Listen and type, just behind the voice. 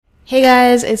Hey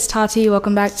guys, it's Tati.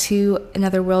 Welcome back to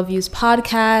another Worldviews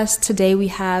podcast. Today we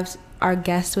have our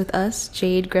guest with us,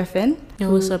 Jade Griffin. Yo,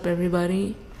 what's up,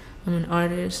 everybody? I'm an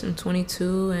artist. I'm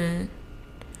 22, and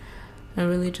I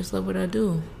really just love what I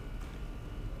do.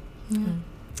 Yeah.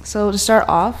 So to start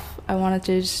off, I wanted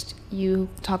to just you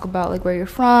talk about like where you're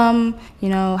from. You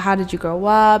know, how did you grow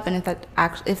up, and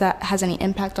if that has any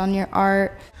impact on your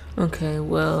art. Okay,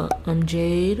 well, I'm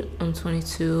Jade. I'm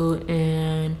 22,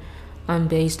 and I'm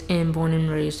based and born and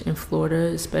raised in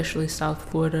Florida, especially South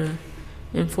Florida,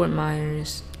 in Fort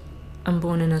Myers. I'm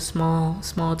born in a small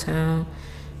town,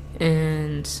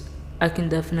 and I can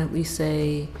definitely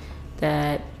say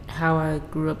that how I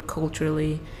grew up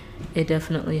culturally, it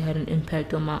definitely had an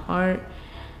impact on my art,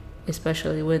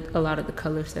 especially with a lot of the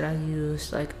colors that I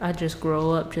use. Like, I just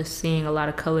grow up just seeing a lot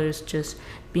of colors just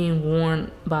being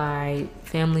worn by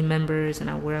family members, and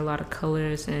I wear a lot of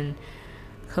colors, and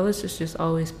colors has just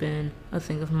always been a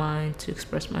thing of mine to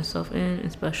express myself in,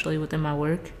 especially within my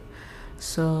work.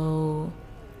 So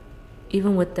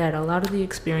even with that, a lot of the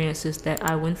experiences that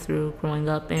I went through growing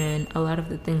up and a lot of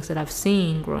the things that I've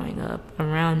seen growing up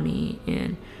around me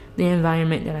and the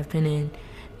environment that I've been in,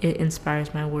 it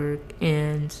inspires my work.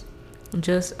 And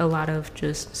just a lot of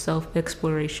just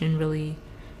self-exploration really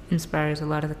inspires a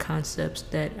lot of the concepts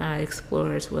that I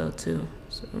explore as well too.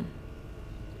 So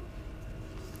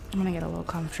I'm gonna get a little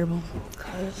comfortable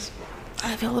because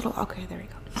I feel a little okay. There we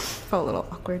go. Felt a little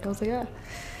awkward. I was like, yeah.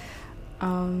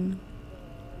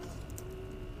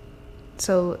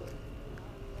 So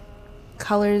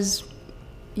colors.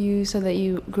 You said that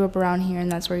you grew up around here, and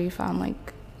that's where you found like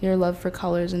your love for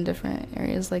colors in different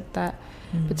areas like that.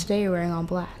 Mm-hmm. But today you're wearing all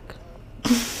black.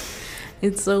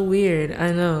 It's so weird.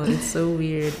 I know, it's so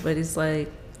weird, but it's like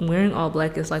wearing all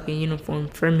black is like a uniform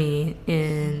for me.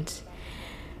 And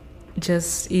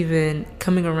just even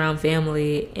coming around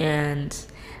family and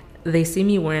they see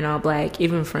me wearing all black,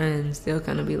 even friends, they'll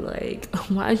kind of be like,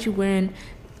 why is you wearing,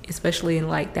 especially in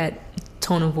like that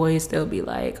tone of voice, they'll be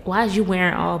like, why is you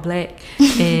wearing all black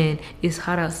and it's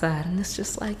hot outside? And it's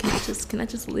just like, can I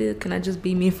just live? Can I just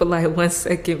be me for like 1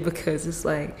 second? Because it's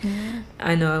like,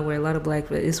 I know I wear a lot of black,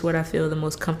 but it's what I feel the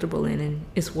most comfortable in, and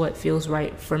it's what feels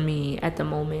right for me at the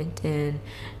moment. And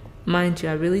mind you,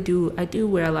 I do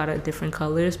wear a lot of different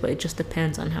colors, but it just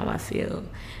depends on how I feel.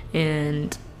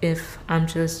 And if I'm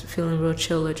just feeling real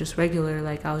chill or just regular,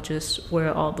 like I'll just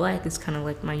wear all black. It's kind of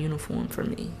like my uniform for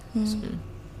me. So.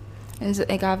 And so,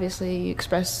 like, obviously you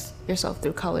express yourself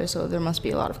through color, so there must be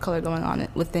a lot of color going on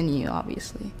within you,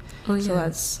 obviously. Oh yeah. So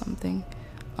that's something.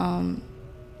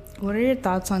 What are your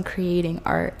thoughts on creating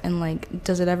art, and like,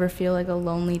 does it ever feel like a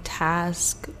lonely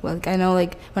task? Like, I know,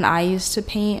 like when I used to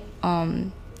paint,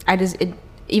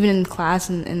 even in class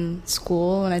and in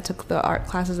school, when I took the art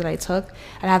classes that I took,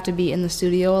 I'd have to be in the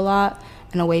studio a lot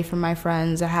and away from my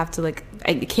friends. I have to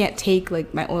I can't take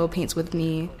like my oil paints with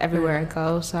me everywhere I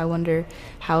go. So I wonder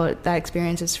how that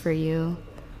experience is for you.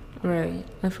 Right.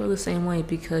 I feel the same way,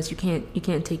 because you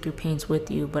can't take your paints with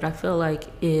you, but I feel like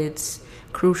it's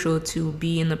crucial to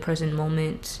be in the present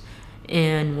moment.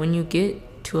 And when you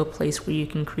get to a place where you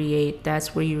can create,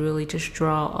 that's where you really just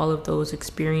draw all of those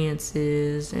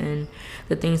experiences and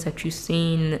the things that you've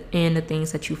seen and the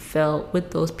things that you felt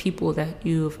with those people that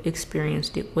you've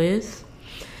experienced it with.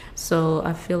 So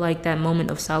I feel like that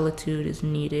moment of solitude is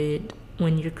needed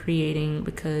when you're creating,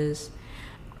 because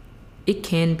it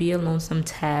can be a lonesome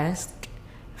task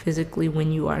physically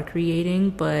when you are creating,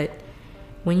 but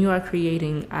when you are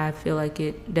creating, I feel like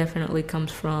it definitely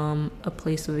comes from a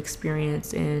place of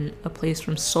experience and a place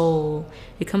from soul.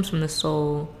 It comes from the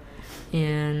soul,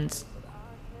 and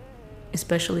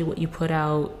especially what you put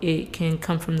out, it can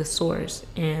come from the source.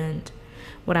 And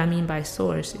what I mean by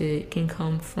source, it can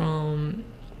come from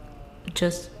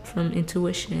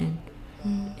intuition.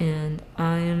 And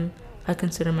I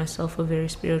consider myself a very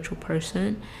spiritual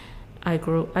person. I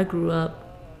grew up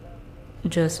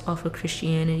just off of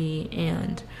Christianity,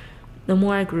 and the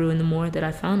more I grew and the more that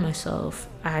I found myself,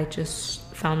 I just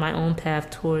found my own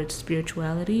path towards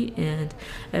spirituality, and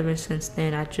ever since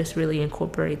then I just really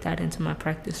incorporate that into my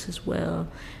practice as well.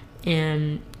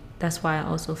 And that's why I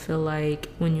also feel like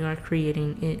when you are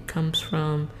creating, it comes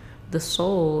from the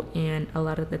soul and a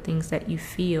lot of the things that you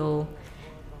feel.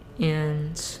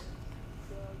 And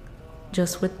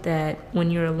just with that,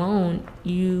 when you're alone,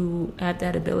 you have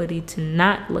that ability to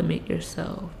not limit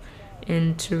yourself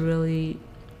and to really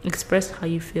express how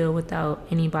you feel without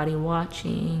anybody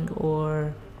watching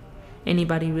or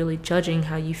anybody really judging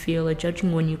how you feel or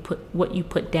judging what you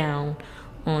put down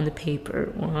on the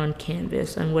paper or on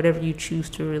canvas and whatever you choose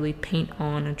to really paint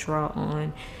on or draw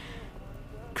on.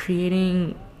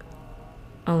 Creating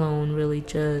alone really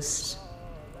just,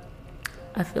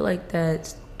 I feel like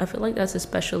that's a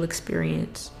special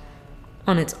experience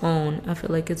on its own. I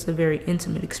feel like it's a very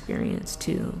intimate experience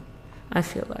too. I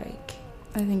feel like.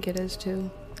 I think it is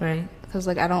too. Right? Because,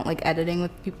 like, I don't like editing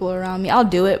with people around me. I'll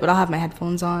do it, but I'll have my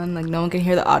headphones on. Like, no one can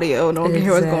hear the audio. No one can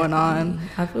hear what's going on.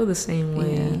 I feel the same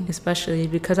way, especially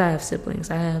because I have siblings.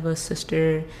 I have a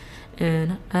sister,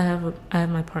 and I have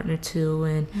my partner too.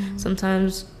 And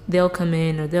sometimes they'll come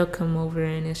in or they'll come over,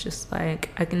 and it's just like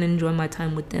I can enjoy my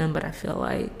time with them, but I feel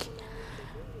like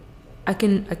I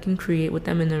can create with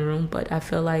them in the room, but I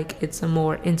feel like it's a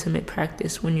more intimate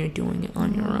practice when you're doing it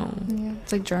on your own. Yeah,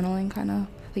 it's like journaling, kind of.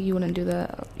 Like, you wouldn't do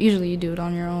that. Usually you do it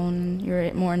on your own.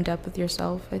 You're more in depth with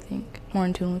yourself, I think. More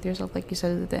in tune with yourself, like you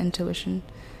said, the intuition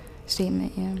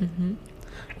statement,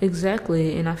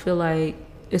 Exactly. And I feel like,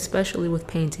 especially with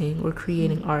painting or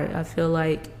creating art, I feel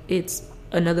like it's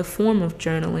another form of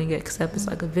journaling, except it's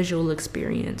like a visual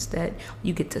experience that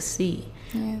you get to see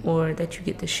or that you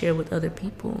get to share with other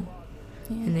people.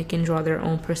 And they can draw their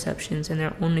own perceptions and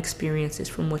their own experiences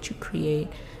from what you create.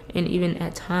 And even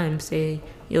at times, say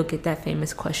you'll get that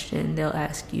famous question, they'll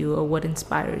ask you, or what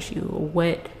inspires you, or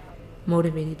what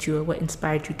motivated you, or what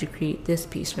inspired you to create this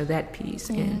piece or that piece.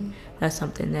 And that's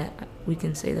something that we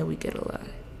can say that we get a lot.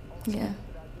 Yeah.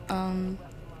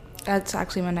 That's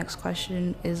actually my next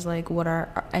question, is like, what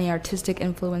are any artistic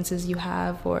influences you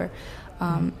have, or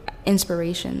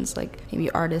inspirations, like maybe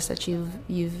artists that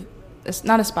you've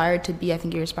not aspired to be. I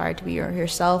think you're aspired to be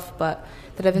yourself, but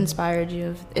that have inspired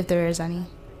you, if there is any.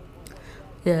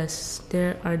 Yes,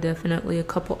 there are definitely a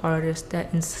couple artists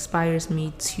that inspires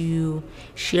me to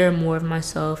share more of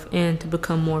myself and to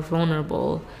become more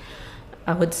vulnerable.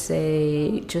 I would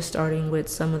say, just starting with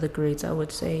some of the greats, I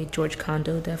would say George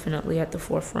Condo definitely at the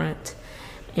forefront,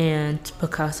 and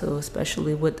Picasso,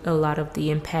 especially, with a lot of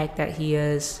the impact that he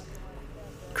has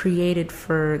created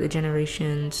for the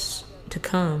generations to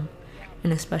come.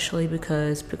 And especially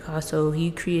because Picasso,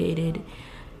 he created,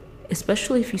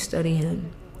 especially if you study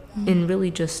him and really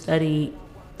just study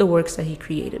the works that he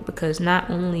created, because not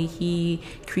only he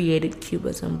created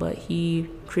Cubism, but he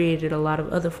created a lot of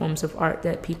other forms of art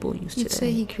that people use today. You'd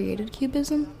say he created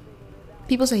Cubism?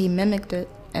 People say he mimicked it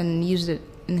and used it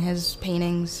in his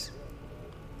paintings.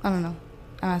 I don't know.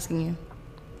 I'm asking you.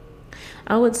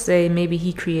 I would say maybe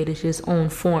he created his own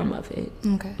form of it.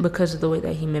 Okay. Because of the way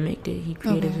that he mimicked it. He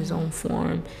created his own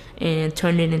form and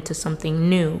turned it into something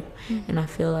new. And I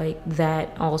feel like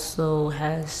that also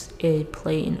has a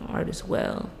play in art as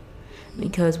well.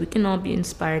 Because we can all be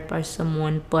inspired by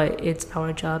someone, but it's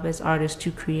our job as artists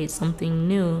to create something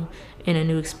new and a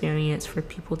new experience for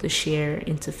people to share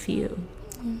and to feel.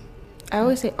 I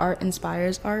always say art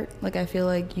inspires art. Like, I feel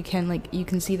like you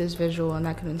can see this visual and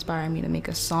that could inspire me to make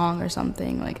a song or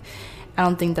something. Like, I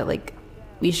don't think that, like,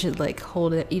 we should, like,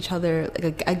 hold each other,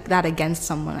 like, that against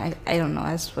someone. I don't know.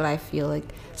 That's what I feel. Like,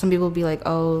 some people be like,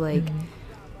 oh, like,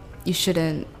 you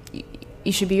should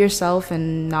be yourself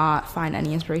and not find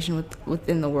any inspiration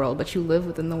within the world. But you live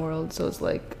within the world, so it's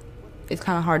like, it's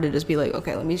kind of hard to just be like,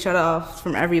 okay, let me shut off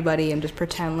from everybody and just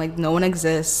pretend like no one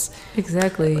exists.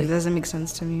 Exactly. Like, it doesn't make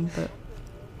sense to me, but...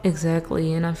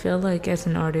 Exactly. And I feel like as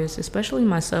an artist, especially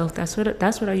myself, that's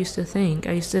what I used to think.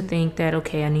 I used to think that,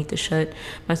 okay, I need to shut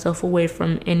myself away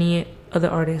from any other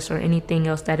artist or anything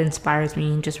else that inspires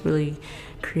me and just really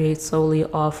create solely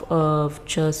off of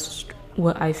just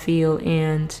what I feel.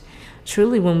 And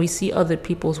truly, when we see other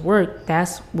people's work,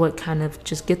 that's what kind of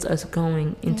just gets us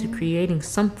going into creating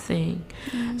something.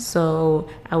 So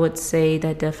I would say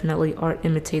that definitely art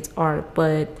imitates art,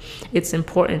 but it's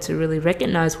important to really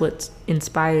recognize what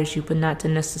inspires you, but not to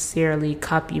necessarily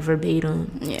copy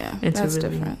verbatim. Yeah, that's really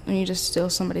different. When you just steal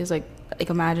somebody's, like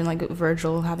imagine like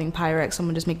Virgil having Pyrex,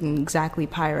 someone just making exactly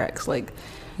Pyrex, like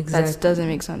that doesn't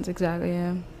make sense. Exactly.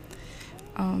 Yeah.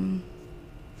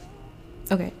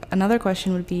 Okay, another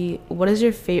question would be, what is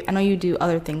your favorite... I know you do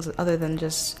other things other than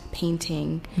just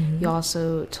painting. You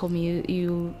also told me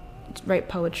you write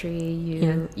poetry.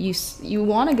 You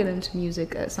want to get into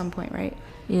music at some point, right?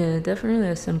 Yeah, definitely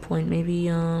at some point.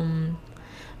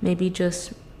 Maybe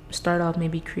just start off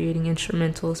maybe creating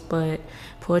instrumentals, but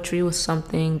poetry was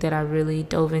something that I really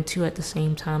dove into at the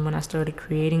same time when I started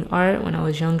creating art when I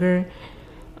was younger.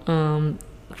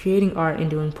 Creating art and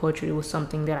doing poetry was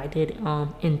something that I did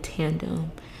in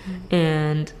tandem.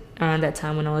 And around that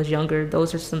time when I was younger,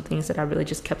 those are some things that I really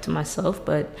just kept to myself,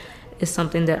 but it's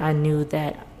something that I knew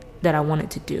that I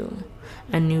wanted to do.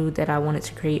 I knew that I wanted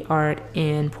to create art,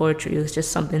 and poetry was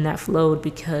just something that flowed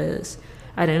because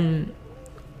I didn't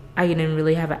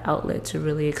really have an outlet to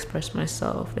really express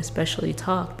myself, especially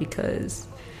talk, because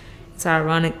it's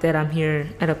ironic that I'm here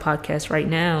at a podcast right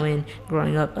now, and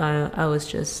growing up I was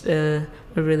just a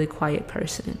really quiet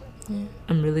person.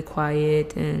 I'm really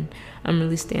quiet, and I'm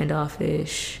really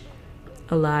standoffish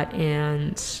a lot,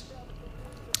 and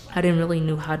I didn't really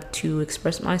know how to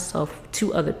express myself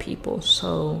to other people.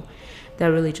 So that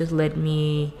really just led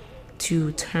me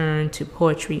to turn to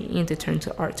poetry and to turn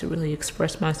to art to really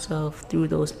express myself through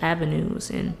those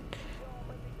avenues.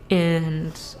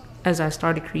 And as I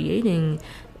started creating,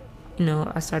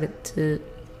 I started to,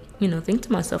 think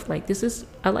to myself, like,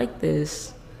 I like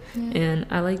this. And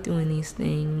I like doing these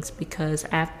things because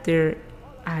after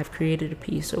I've created a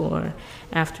piece, or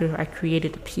after I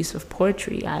created a piece of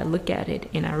poetry, I look at it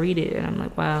and I read it and I'm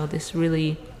like, wow,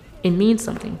 it means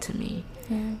something to me.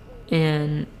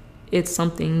 And it's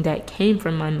something that came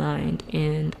from my mind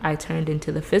and I turned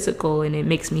into the physical, and it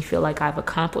makes me feel like I've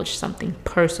accomplished something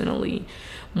personally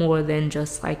more than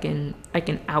just like an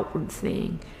outward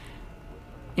thing.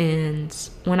 And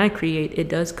when I create, it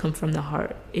does come from the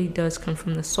heart. It does come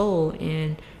from the soul,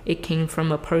 and it came from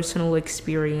a personal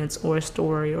experience or a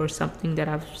story or something that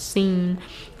I've seen,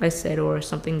 I said, or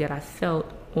something that I felt,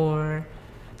 or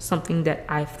something that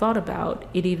I've thought about.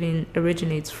 It even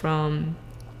originates from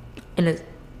an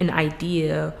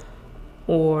idea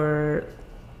or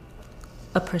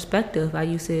a perspective. I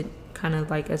use it kind of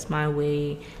like as my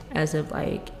way, as of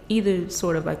like either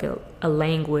sort of like a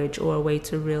language or a way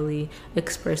to really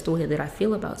express the way that I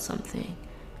feel about something.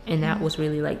 And that was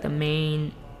really like the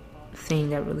main thing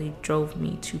that really drove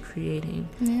me to creating.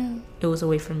 It was a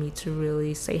way for me to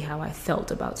really say how I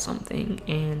felt about something,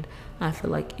 and I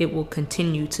feel like it will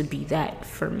continue to be that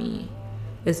for me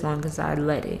as long as I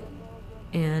let it,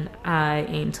 and I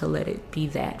aim to let it be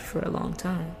that for a long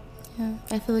time.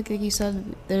 I feel like you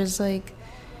said, there's like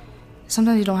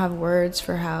sometimes you don't have words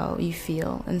for how you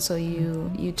feel, and so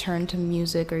you turn to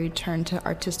music, or you turn to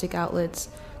artistic outlets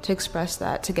to express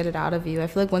that, to get it out of you. I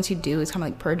feel like once you do, it's kind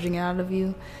of like purging it out of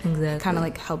you. Exactly. It kind of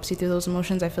like helps you through those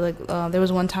emotions. I feel like there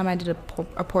was one time I did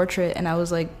a portrait, and I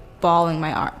was like bawling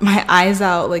my eyes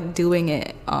out, like doing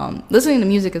it, listening to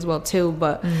music as well too,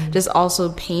 but just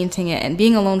also painting it. And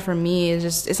being alone for me is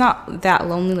just, it's not that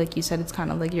lonely like you said. It's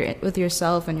kind of like you're with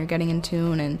yourself and you're getting in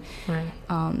tune, and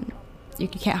you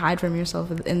can't hide from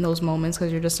yourself in those moments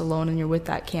because you're just alone and you're with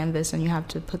that canvas, and you have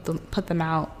to put them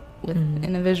out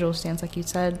in a visual stance, like you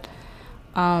said.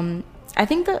 I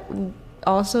think that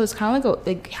also it's kind of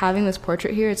like having this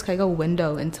portrait here, it's kind of a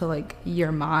window into like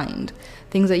your mind,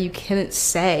 things that you couldn't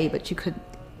say but you could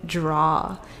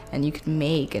draw and you could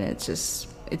make, and it's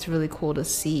really cool to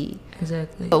see.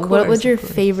 Exactly. But what would your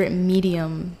favorite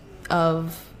medium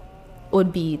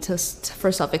would be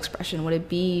for self-expression? Would it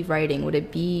be writing? Would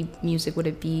it be music? Would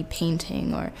it be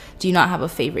painting? Or do you not have a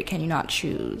favorite? Can you not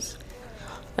choose?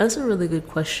 That's a really good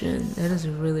question. That is a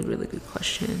really, really good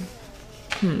question.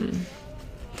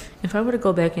 If I were to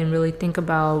go back and really think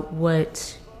about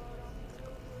what,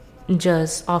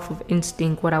 just off of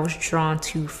instinct, what I was drawn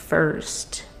to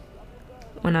first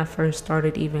when I first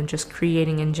started even just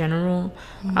creating in general,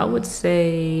 I would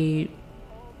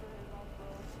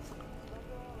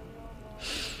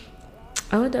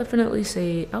definitely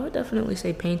say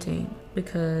painting,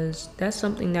 because that's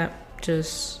something that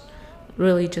just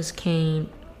really just came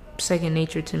second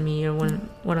nature to me, or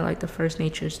one of like the first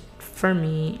natures for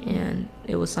me. And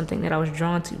it was something that I was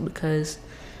drawn to because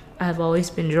I have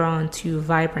always been drawn to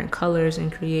vibrant colors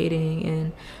and creating.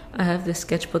 And I have this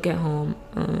sketchbook at home.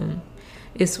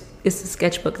 It's a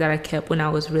sketchbook that I kept when I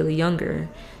was really younger,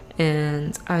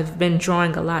 and I've been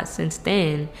drawing a lot since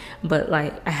then, but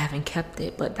like I haven't kept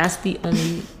it. But that's the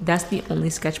only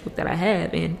sketchbook that I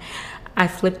have, and I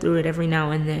flip through it every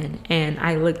now and then. And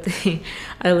I looked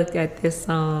at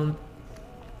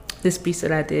this piece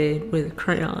that I did with a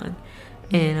crayon,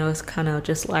 and it was kind of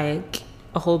just like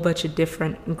a whole bunch of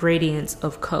different gradients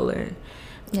of color,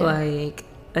 like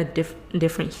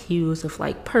different hues of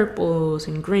like purples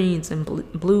and greens and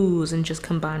blues, and just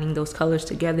combining those colors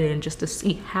together and just to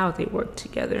see how they work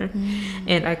together.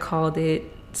 And I called it,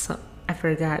 I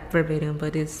forgot verbatim,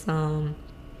 but it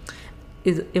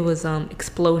was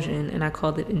explosion, and I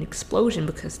called it an explosion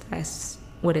because that's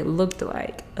what it looked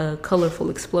like, a colorful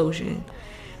explosion.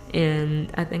 And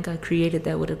I think I created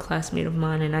that with a classmate of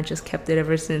mine, and I just kept it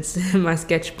ever since in my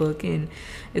sketchbook, and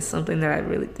it's something that I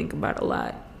really think about a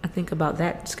lot. I think about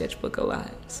that sketchbook a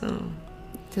lot. So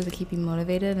does it keep you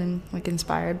motivated and like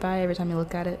inspired by every time you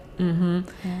look at it?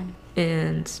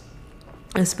 And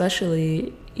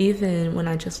especially even when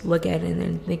I just look at it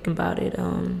and think about it,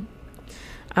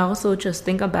 I also just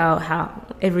think about how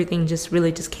everything just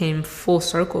really just came full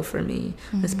circle for me,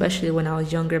 especially when I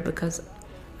was younger, because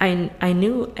I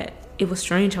knew it was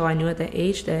strange how I knew at that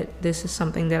age that this is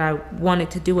something that I wanted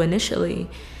to do initially.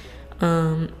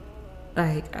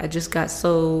 Like, I just got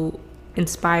so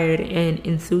inspired and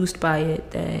enthused by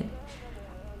it that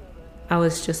I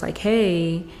was just like,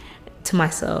 hey, to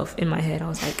myself in my head, I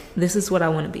was like, this is what I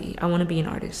want to be. I want to be an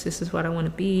artist. This is what I want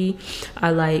to be. I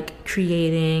like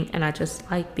creating, and I just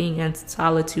like being in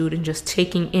solitude and just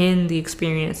taking in the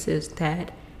experiences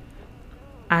that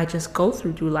I just go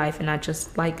through life, and I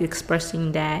just like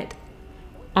expressing that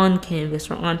on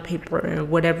canvas or on paper or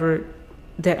whatever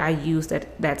that I use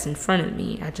that's in front of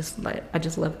me. I just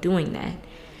love doing that.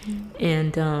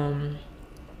 And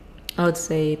I would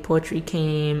say poetry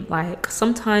came like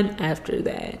sometime after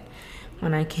that,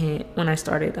 when I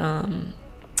started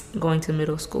going to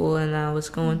middle school, and I was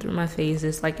going through my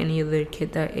phases like any other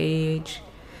kid that age,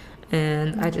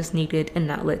 and I just needed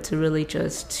an outlet to really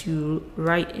just to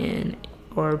write in,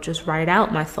 or just write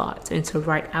out my thoughts and to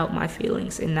write out my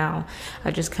feelings. And now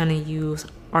I just kind of use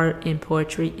art and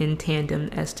poetry in tandem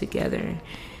as together.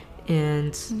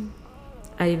 And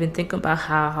I even think about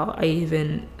how I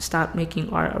even stopped making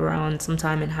art around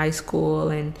sometime in high school,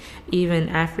 and even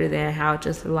after that, how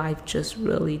just life just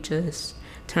really just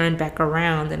turned back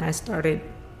around, and I started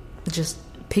just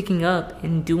picking up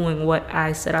and doing what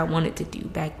I said I wanted to do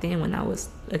back then when I was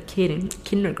a kid in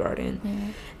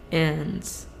kindergarten. And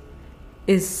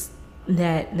is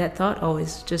that thought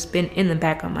always just been in the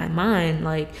back of my mind,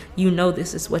 like,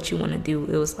 this is what you want to do.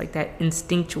 It was like that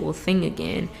instinctual thing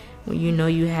again, when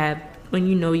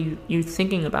you're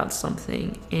thinking about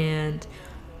something, and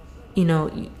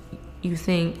you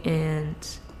think, and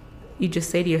you just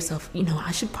say to yourself,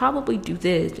 I should probably do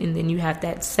this, and then you have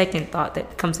that second thought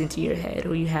that comes into your head,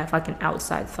 or you have like an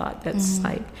outside thought that's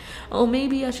like, oh,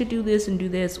 maybe I should do this and do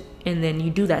this, and then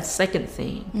you do that second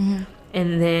thing.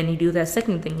 And then you do that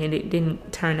second thing, and it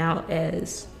didn't turn out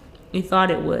as you thought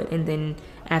it would. And then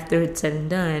after it's said and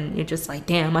done, you're just like,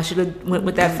 damn, I should have went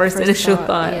with that first initial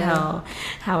thought,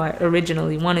 how I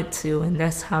originally wanted to. And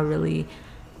that's how really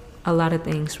a lot of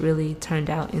things really turned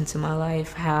out into my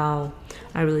life, how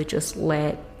I really just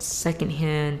let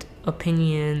secondhand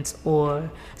opinions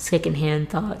or secondhand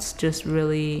thoughts just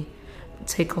really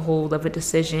take a hold of a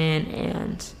decision.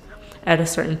 And at a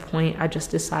certain point, I just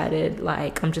decided,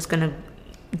 like, I'm just going to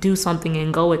do something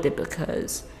and go with it,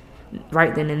 because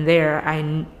right then and there,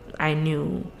 I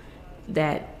knew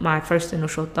that my first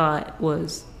initial thought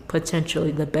was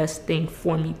potentially the best thing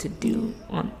for me to do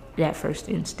on that first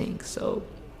instinct. So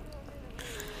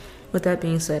with that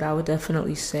being said, I would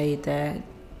definitely say that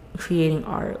creating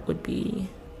art would be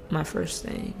my first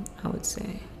thing, I would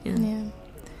say. Yeah.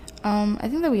 I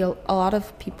think that a lot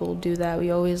of people do that.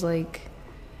 We always like,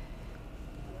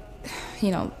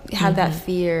 have that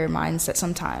fear mindset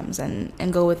sometimes,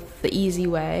 and go with the easy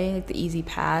way, like the easy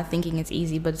path, thinking it's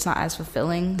easy, but it's not as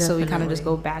fulfilling. Definitely. So we kind of just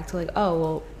go back to like, oh,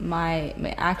 well, my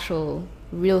actual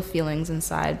real feelings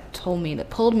inside pulled me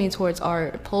towards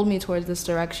art, pulled me towards this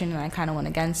direction, and I kind of went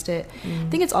against it. I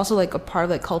think it's also like a part of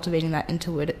like cultivating that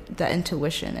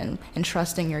intuition and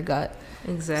trusting your gut.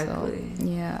 Exactly. So,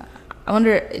 yeah. I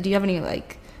wonder, do you have any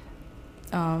like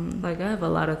I have a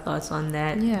lot of thoughts on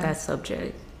that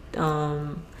subject.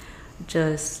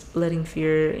 Just letting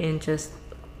fear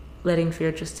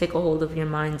just take a hold of your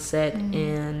mindset,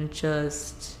 and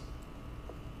just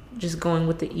going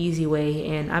with the easy way.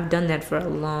 And I've done that for a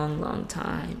long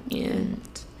time, and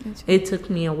it took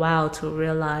me a while to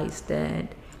realize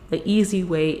that the easy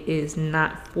way is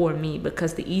not for me,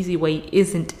 because the easy way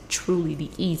isn't truly the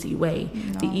easy way.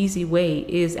 No. The easy way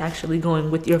is actually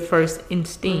going with your first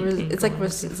instinct. It's like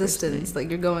resistance, like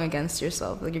you're going against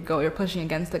yourself, like you're pushing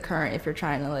against the current. If you're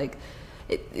trying to like,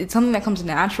 it's something that comes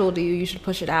natural to you, you should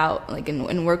push it out, like,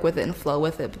 and work with it and flow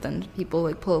with it. But then people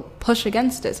like push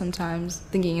against it sometimes,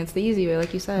 thinking it's the easy way,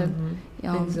 like you said.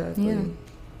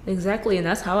 Exactly. And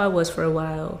that's how I was for a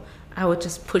while. I would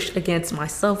just push against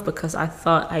myself, because I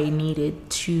thought I needed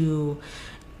to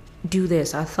do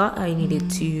this. I thought I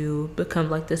needed to become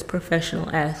like this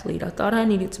professional athlete. I thought I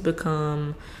needed to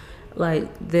become like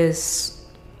this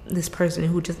person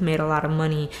who just made a lot of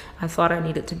money. I thought I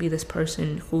needed to be this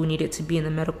person who needed to be in the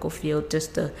medical field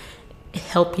just to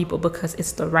help people because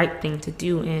it's the right thing to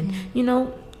do. And,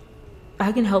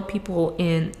 I can help people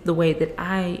in the way that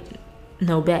I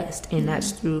know best, and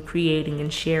that's through creating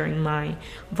and sharing my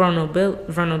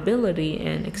vulnerability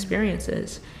and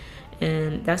experiences.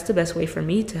 And that's the best way for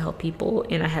me to help people.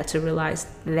 And I had to realize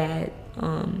that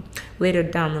later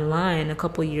down the line, a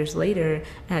couple years later,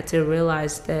 I had to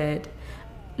realize that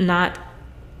not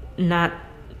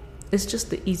it's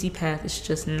just the easy path. It's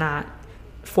just not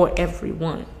for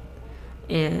everyone.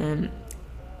 And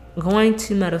going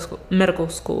to medical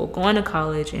school, going to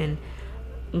college, and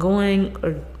going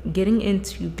or getting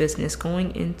into business,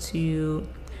 going into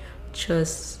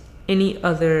just any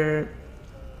other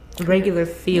regular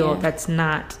field that's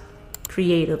not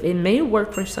creative. It may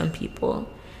work for some people,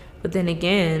 but then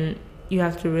again, you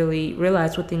have to really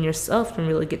realize within yourself and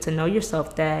really get to know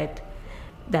yourself that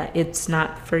it's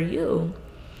not for you.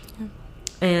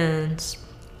 And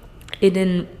it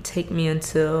didn't take me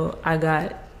until I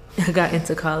got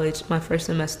into college, my first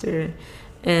semester.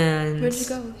 And where'd you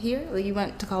go? Here? Like you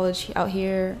went to college out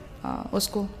here? What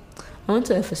school? I went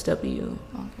to FSW.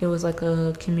 Okay. It was like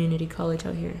a community college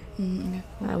out here.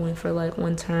 Mm-hmm. I went for like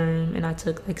one term, and I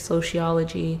took like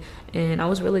sociology, and I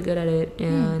was really good at it.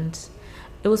 And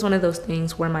it was one of those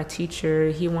things where my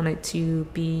teacher, he wanted to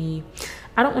be,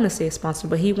 I don't want to say a sponsor,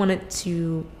 but he wanted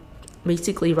to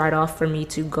basically write off for me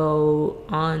to go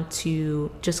on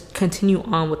to just continue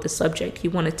on with the subject. He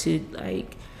wanted to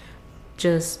like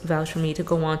just vouch for me to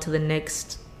go on to the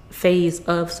next phase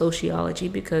of sociology,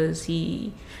 because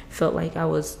he felt like I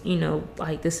was,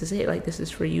 like, this is it, like, this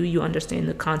is for you. You understand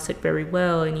the concept very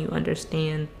well, and you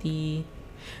understand the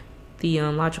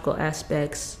logical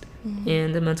aspects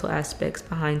and the mental aspects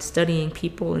behind studying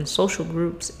people in social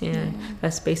groups, and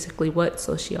that's basically what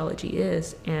sociology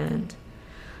is. And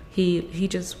he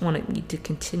just wanted me to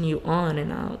continue on,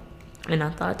 and I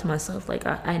thought to myself, like,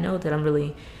 I know that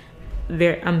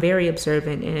I'm very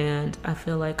observant, and I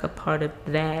feel like a part of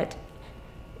that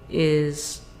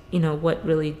is, what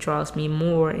really draws me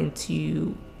more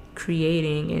into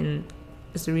creating, and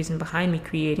is the reason behind me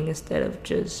creating instead of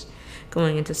just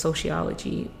going into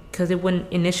sociology, because it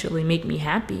wouldn't initially make me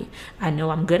happy. I know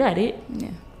I'm good at it,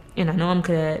 and I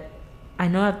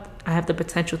know I have the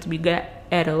potential to be good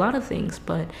at a lot of things,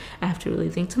 but I have to really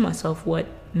think to myself what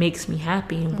makes me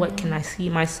happy and what can I see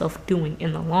myself doing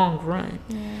in the long run.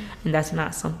 And that's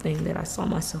not something that I saw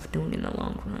myself doing in the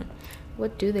long run.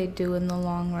 What do they do in the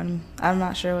long run? I'm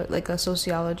not sure what a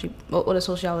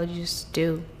sociologists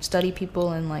do. Study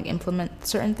people and like implement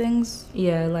certain things?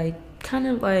 Yeah, like kind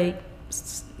of like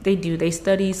they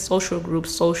study social groups,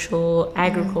 social,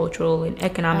 agricultural, and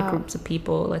economic groups of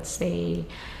people. Let's say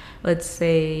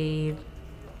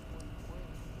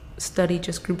study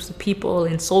just groups of people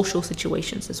in social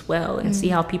situations as well, and see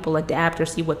how people adapt or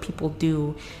see what people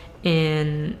do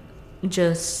in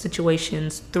just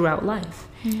situations throughout life.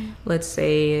 Let's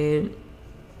say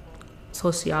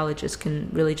sociologists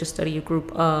can really just study a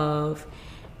group of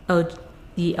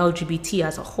the LGBT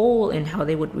as a whole, and how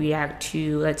they would react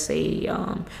to, let's say,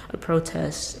 a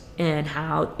protest, and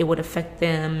how it would affect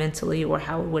them mentally, or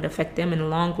how it would affect them in the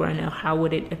long run, or how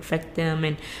would it affect them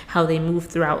and how they move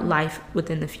throughout life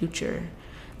within the future.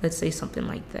 Let's say something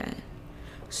like that.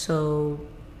 So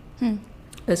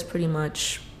that's pretty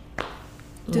much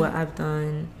what I've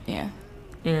done. Yeah.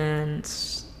 And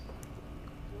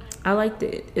I liked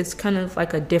it. It's kind of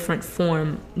like a different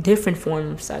form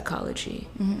of psychology.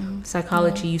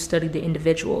 Psychology, you study the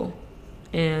individual,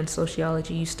 and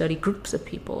sociology, you study groups of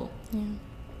people,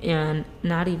 and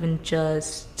not even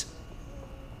just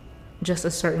a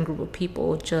certain group of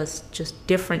people, just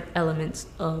different elements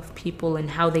of people and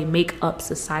how they make up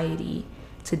society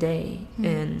today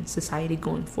and society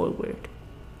going forward.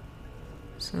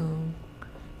 So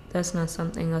that's not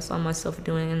something I saw myself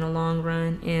doing in the long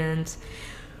run. And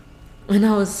when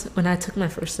I took my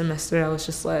first semester, I was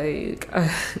just like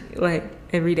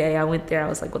every day I went there, I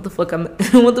was like, what the fuck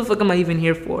am I even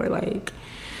here for? Like,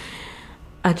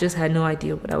 I just had no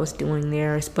idea what I was doing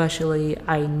there. Especially,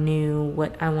 I knew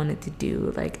what I wanted to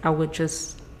do. Like, I would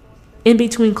just, in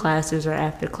between classes or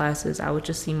after classes, I would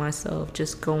just see myself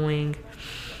just going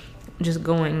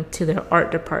to their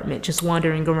art department, just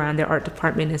wandering around their art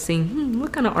department and seeing,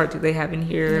 what kind of art do they have in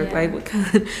here? Like,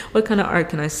 what kind of art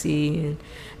can I see? And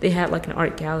they had like an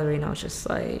art gallery, and I was just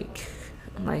like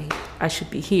I should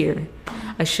be here.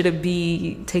 I shouldn't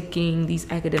be taking these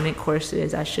academic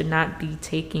courses. I should not be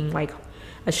taking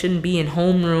I shouldn't be in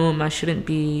homeroom. I shouldn't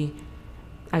be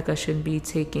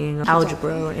taking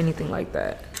algebra or anything like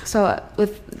that. So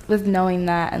with knowing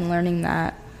that and learning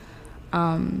that,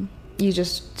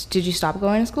 did you stop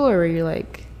going to school, or were you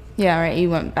like, yeah, right, you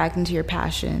went back into your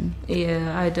passion?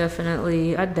 Yeah, I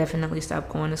definitely stopped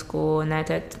going to school, and at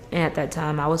that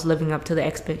time I was living up to the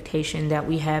expectation that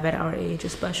we have at our age,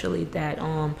 especially that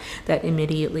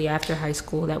immediately after high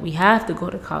school that we have to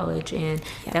go to college, and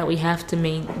that we have to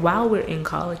while we're in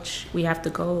college we have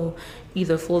to go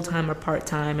either full-time or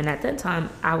part-time. And at that time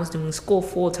I was doing school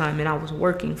full-time, and I was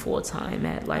working full-time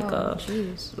at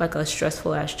a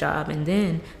stressful ass job, and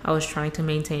then I was trying to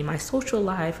maintain my social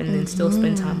life and then still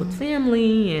spend time with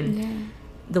family, and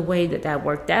the way that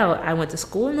worked out, I went to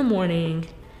school in the morning,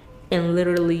 and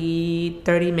literally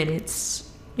 30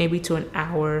 minutes, maybe to an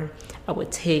hour, I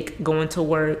would take going to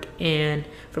work, and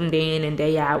from day in and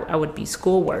day out, I would be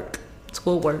schoolwork,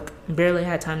 barely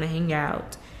had time to hang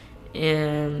out,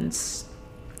 and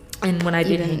when I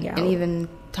did hang out. And even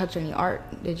touch any art,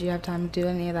 did you have time to do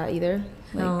any of that either?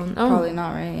 Like, No. Probably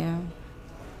not, right? Yeah.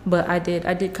 But I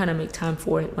did kind of make time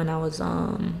for it when I was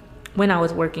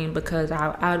working, because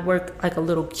I'd work like a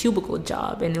little cubicle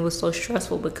job, and it was so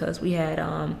stressful because we had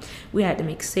to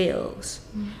make sales.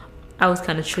 I was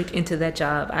kind of tricked into that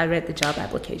job. I read the job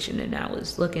application, and I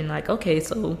was looking like, okay,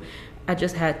 so I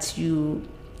just had to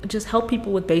just help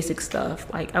people with basic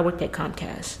stuff. Like, I worked at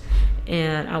Comcast,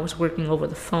 and I was working over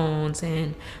the phones,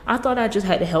 and I thought I just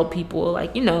had to help people.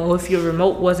 Like, if your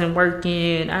remote wasn't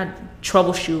working, I'd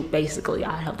troubleshoot, basically.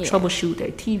 I'd help troubleshoot their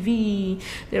TV,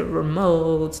 their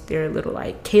remotes, their little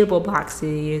like cable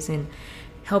boxes, and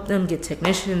help them get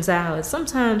technicians out. And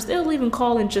sometimes they'll even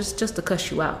call in just to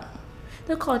cuss you out.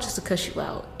 They'll call just to cuss you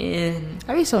out. And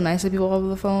I'd be so nice to people over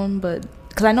the phone, but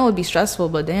because I know it'd be stressful,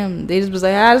 but damn, they just was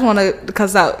like, I just want to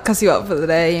cuss you out for the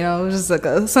day, It was just like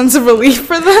a sense of relief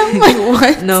for them. Like,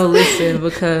 what? No, listen,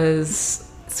 because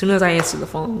as soon as I answer the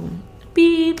phone,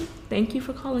 beep, thank you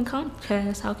for calling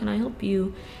Comcast, how can I help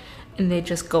you? And they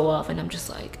just go off, and I'm just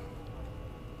like,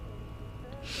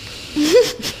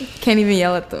 can't even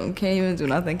yell at them, can't even do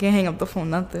nothing, can't hang up the phone,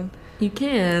 nothing. You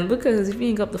can, because if you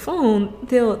hang up the phone,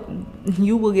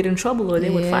 you will get in trouble, or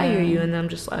they would fire you. And I'm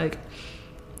just like,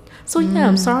 so yeah,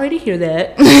 I'm sorry to hear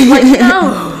that. Like,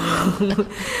 no.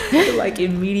 Like,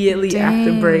 immediately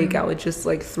after break, I would just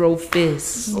like throw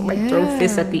fists, throw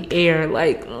fists at the air,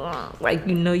 like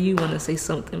you want to say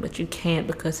something, but you can't,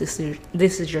 because this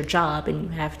is your job, and you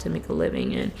have to make a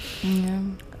living. And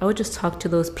I would just talk to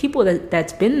those people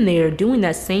that's been there doing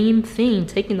that same thing,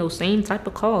 taking those same type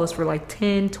of calls for like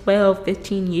 10, 12,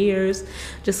 15 years,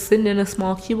 just sitting in a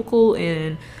small cubicle.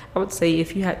 And I would say,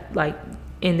 if you had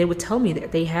and they would tell me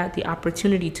that they had the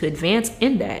opportunity to advance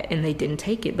in that, and they didn't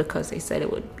take it because they said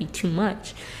it would be too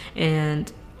much.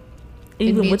 And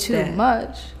even with too that,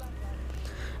 much,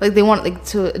 like they want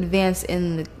to advance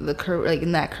in the career, like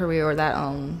in that career or that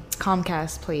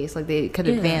Comcast place, like they could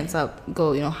advance up,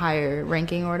 go higher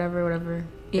ranking or whatever.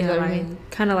 Yeah,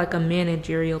 kind of like a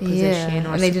managerial position,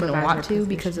 or and they didn't want to position.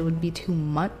 Because it would be too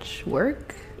much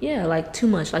work. Yeah, like too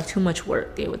much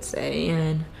work, they would say,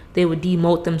 and they would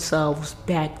demote themselves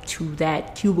back to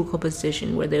that cubicle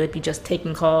position where they would be just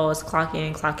taking calls, clock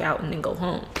in, clock out, and then go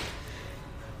home.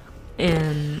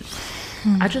 And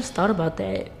I just thought about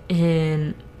that,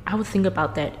 and I would think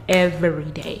about that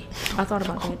every day. I thought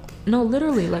about that. No,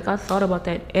 literally, like I thought about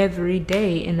that every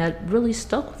day, and that really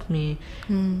stuck with me.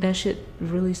 That shit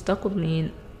really stuck with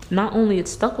me. Not only it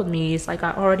stuck with me, it's like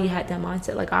I already had that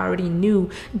mindset. Like I already knew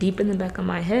deep in the back of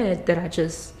my head that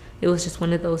it was just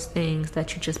one of those things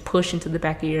that you just push into the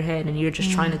back of your head, and you're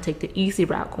just trying to take the easy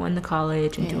route, going to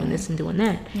college and doing this and doing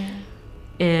that.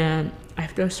 And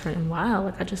after a certain while,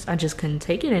 like I just couldn't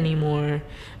take it anymore.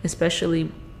 Especially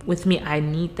with me, I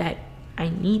need that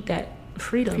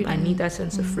freedom. I need that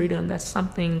sense of freedom. That's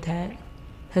something that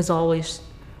has always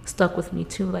stuck with me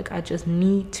too. Like I just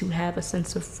need to have a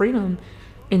sense of freedom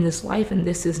in this life, and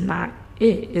this is not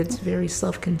it. It's very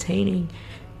self-containing.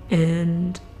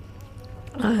 And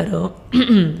I had I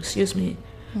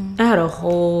had a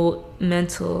whole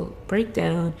mental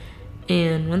breakdown,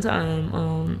 and one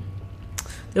time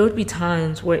there would be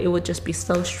times where it would just be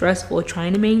so stressful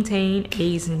trying to maintain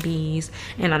A's and B's,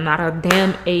 and I'm not a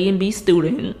damn A and B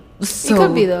student. So, you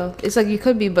could be though. It's like you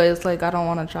could be, but it's like I don't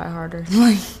want to try harder.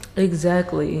 Like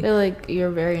exactly. I feel like you're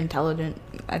very intelligent.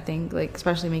 I think, like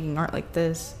especially making art like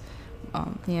this.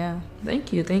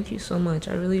 Thank you so much.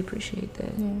 I really appreciate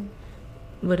that.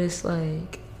 But it's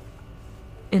like,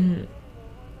 and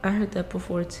I heard that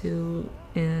before too,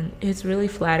 and it's really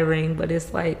flattering. But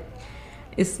it's like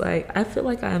I feel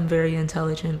like I'm very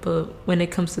intelligent, but when it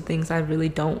comes to things I really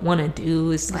don't want to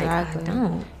do, it's like I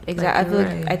don't. Exactly.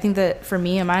 Like, I think that for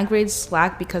me, my grades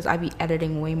slack because I be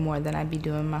editing way more than I be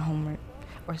doing my homework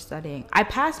or studying. I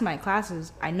pass my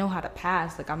classes. I know how to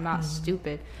pass. Like I'm not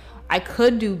stupid. I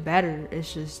could do better.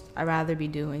 It's just I'd rather be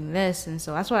doing this, and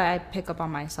so that's why I pick up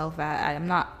on myself. I'm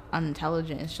not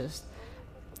unintelligent. It's just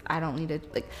I don't need to,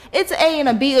 like, it's A and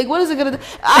a B. Like, what is it gonna do?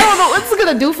 I don't know what's it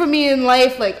gonna do for me in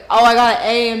life. Like, oh, I got an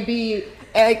A and B.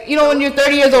 And like, when you're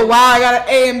 30 years old, wow, I got an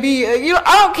A and B. Like,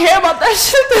 I don't care about that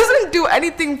shit. It doesn't do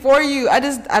anything for you.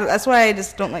 That's why I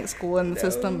just don't like school and the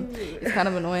system. It's kind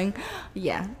of annoying.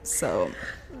 Yeah. So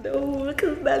no,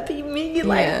 because that be me.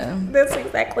 Like, that's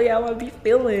exactly how I be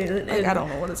feeling. Like, I don't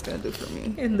know what it's gonna do for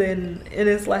me. And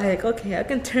it's like, okay, I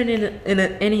can turn in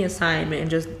any assignment and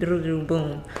just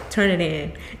boom, turn it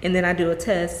in, and then I do a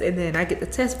test, and then I get the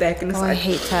test back, and it's like, I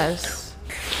hate tests.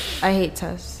 I hate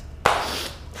tests.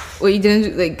 Well, you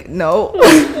didn't like no.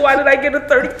 Why did I get a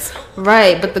 32?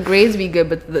 Right, but the grades be good,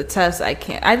 but the tests I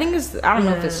can't. I think I don't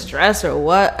know if it's stress or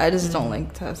what. I just don't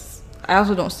like tests. I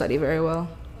also don't study very well.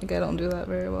 Like I don't do that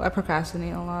very well. I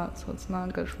procrastinate a lot, so it's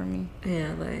not good for me.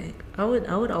 Yeah, like I would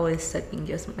always second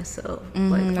guess myself,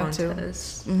 like on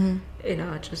tests. And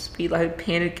I'll just be like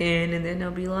panicking, and then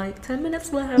they'll be like 10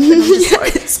 minutes left, and I'm just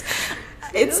like.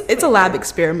 It's a lab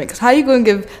experiment, because how are you going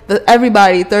to give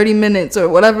everybody 30 minutes or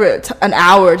whatever, an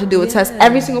hour to do a test?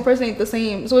 Every single person ain't the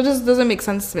same, so it just doesn't make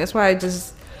sense to me. That's why I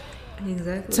just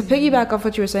to piggyback off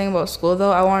what you were saying about school,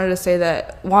 though, I wanted to say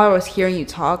that while I was hearing you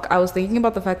talk, I was thinking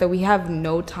about the fact that we have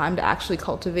no time to actually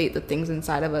cultivate the things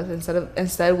inside of us.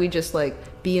 Instead we just like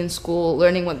be in school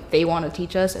learning what they want to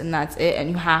teach us, and that's it. And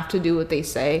you have to do what they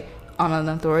say on an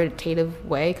authoritative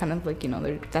way, kind of like, you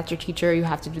know, that's your teacher, you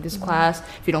have to do this class.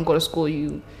 If you don't go to school,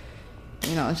 you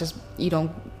know, it's just, you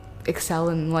don't excel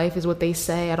in life is what they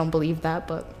say. I don't believe that,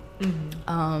 but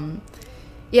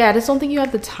yeah, I just don't think you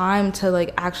have the time to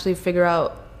like actually figure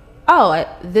out,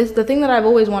 the thing that I've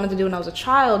always wanted to do when I was a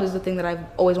child is the thing that I've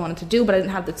always wanted to do, but I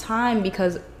didn't have the time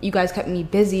because you guys kept me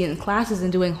busy in classes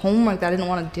and doing homework that I didn't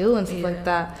want to do and stuff like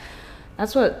that.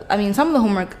 That's what I mean. Some of the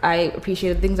homework I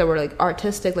appreciated, things that were like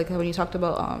artistic, like when you talked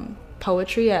about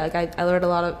poetry. I learned a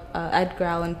lot of Edgar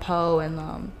Allan Poe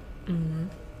and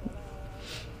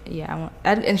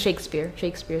and Shakespeare.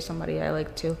 Shakespeare's somebody I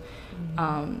like too.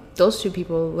 Those two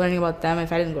people, learning about them.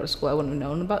 If I didn't go to school, I wouldn't have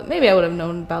known about. Maybe I would have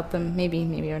known about them. Maybe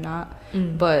or not.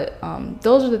 But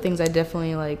those are the things I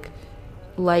definitely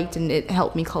liked, and it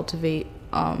helped me cultivate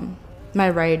my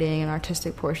writing and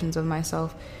artistic portions of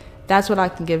myself. That's what I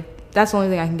can give. That's the only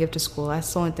thing I can give to school.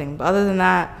 That's the only thing. But other than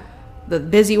that, the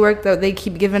busy work that they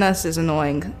keep giving us is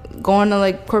annoying. Going to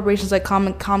like corporations like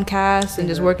Comcast and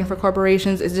just working for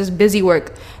corporations is just busy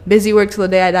work. Busy work till the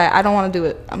day I die. I don't want to do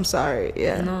it. I'm sorry.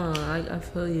 Yeah. No, I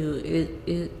feel you.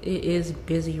 It is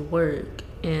busy work,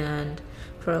 and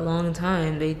for a long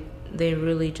time they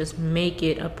really just make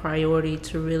it a priority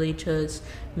to really just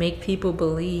make people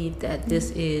believe that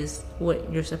this is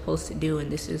what you're supposed to do, and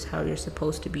this is how you're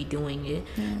supposed to be doing it.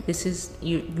 This is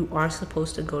you are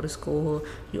supposed to go to school,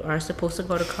 you are supposed to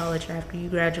go to college after you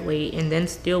graduate, and then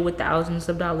still with thousands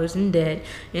of dollars in debt,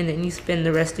 and then you spend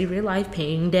the rest of your life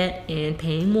paying debt and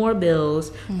paying more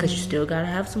bills because you still gotta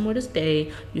have somewhere to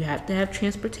stay, you have to have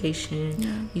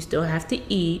transportation, you still have to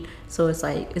eat. So it's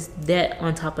like it's debt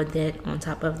on top of debt on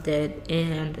top of debt,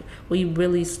 and we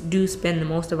really do spend the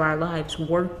most of our lives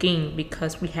working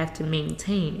because we have to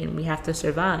maintain and we have to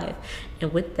survive.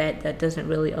 And with that doesn't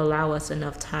really allow us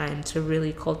enough time to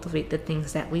really cultivate the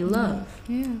things that we love.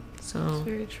 Yeah, so that's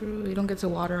very true. We don't get to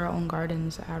water our own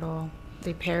gardens at all.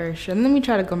 They perish, and then we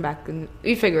try to come back and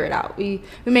we figure it out. We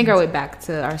make our way back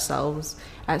to ourselves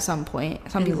at some point.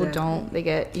 Some people don't. They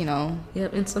get,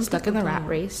 and some stuck in the rat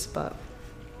race,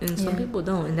 and some people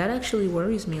don't, and that actually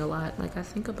worries me a lot. Like, I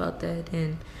think about that,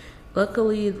 and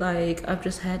luckily, like, I've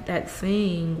just had that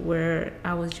thing where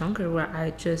I was younger where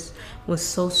I just was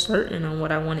so certain on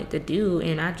what I wanted to do,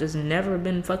 and I just never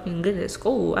been fucking good at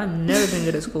school. I've never been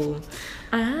good at school.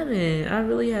 I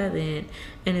really haven't.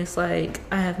 And it's like,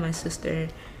 I have my sister,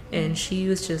 and she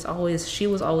was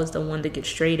always the one to get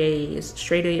straight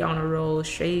A honor roll,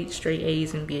 straight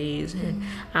A's and B's, and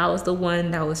I was the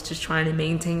one that was just trying to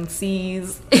maintain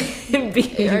C's and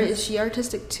B's. Is she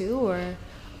artistic too,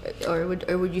 or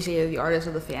would you say the artist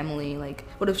of the family? Like,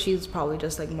 what if she's probably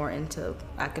just like more into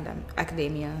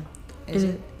academia?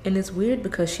 And it's weird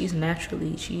because she's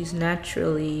naturally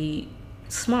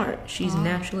smart. She's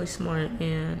naturally smart,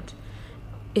 and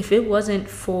if it wasn't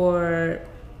for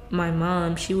my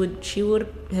mom, she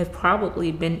would have probably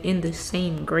been in the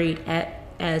same grade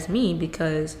as me,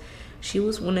 because she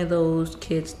was one of those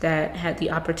kids that had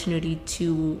the opportunity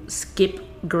to skip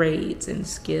grades and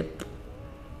skip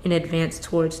and advance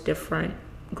towards different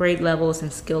grade levels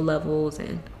and skill levels,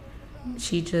 and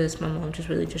my mom just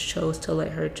really just chose to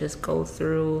let her just go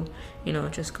through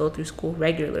school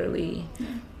regularly.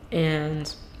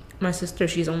 And my sister,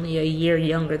 she's only a year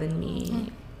younger than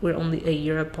me. We're only a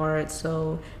year apart,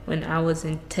 so when I was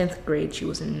in 10th grade, she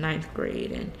was in 9th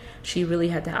grade, and she really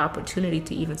had the opportunity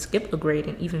to even skip a grade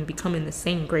and even become in the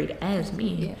same grade as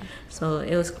me. So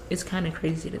it's kind of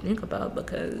crazy to think about,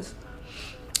 because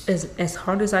as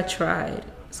hard as I tried,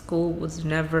 school was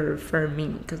never for me,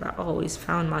 because I always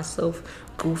found myself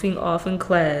goofing off in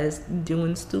class,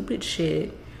 doing stupid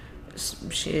shit,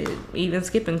 shit, even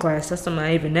skipping class, that's something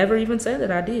I never even said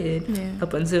that I did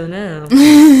up until now.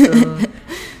 So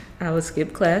I would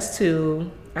skip class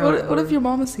too. What if your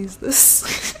mama sees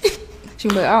this? She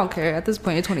would be like, I don't care. At this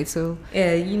point, you're 22.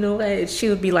 Yeah, you know what? She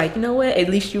would be like, you know what? At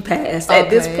least you passed.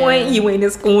 At this point, you ain't in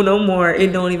school no more.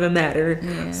 It don't even matter.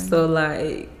 Yeah. So,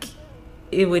 like,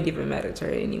 it wouldn't even matter to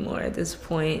her anymore at this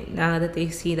point. Now that they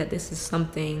see that this is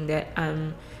something that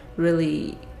I'm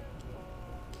really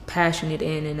passionate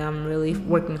in and I'm really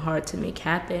working hard to make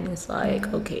happen, it's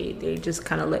like, okay, they just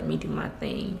kind of let me do my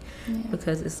thing.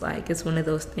 Because it's like, it's one of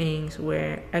those things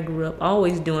where I grew up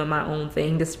always doing my own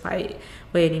thing despite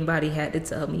what anybody had to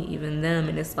tell me, even them.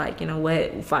 And it's like, you know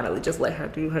what, finally just let her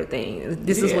do her thing.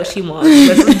 This is what she wants.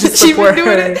 Let's just support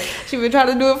her. She been trying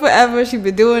to do it forever. She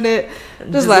been doing it.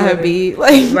 Just let her be.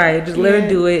 Like, right, just let her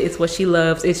do it. It's what she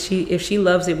loves. If she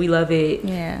loves it, we love it.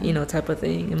 You know, type of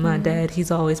thing. And my dad, he's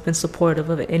always been supportive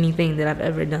of anything that I've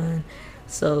ever done.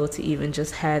 So to even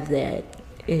just have that,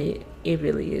 it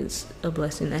really is a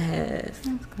blessing to have.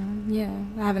 That's good. Yeah,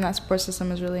 having that support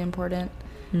system is really important.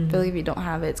 I feel like if you don't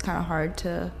have it, it's kind of hard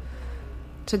to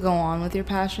go on with your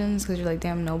passions, because you're like,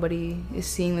 damn, nobody is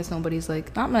seeing this. Nobody's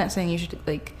like, I'm not saying you should,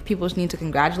 like, people just need to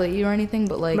congratulate you or anything,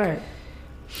 but like,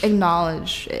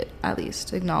 acknowledge it. At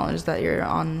least acknowledge that you're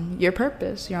on your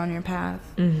purpose, you're on your path.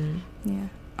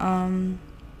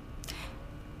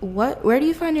 Where do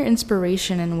you find your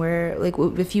inspiration, and where, like,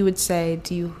 if you would say,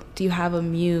 do you have a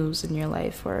muse in your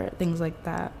life or things like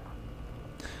that?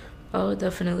 I would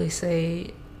definitely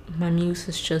say my muse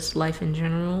is just life in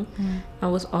general. I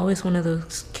was always one of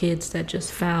those kids that just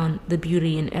found the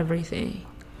beauty in everything,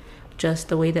 just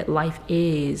the way that life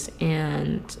is,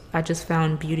 and I just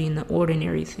found beauty in the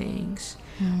ordinary things.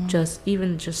 Just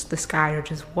the sky, or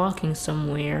just walking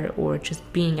somewhere, or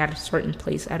just being at a certain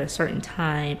place at a certain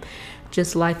time.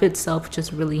 Just life itself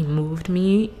just really moved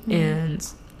me, and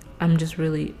I'm just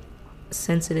really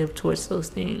sensitive towards those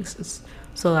things.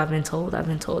 So I've been told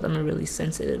I'm a really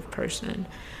sensitive person.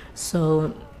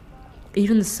 So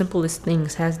even the simplest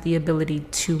things has the ability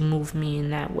to move me in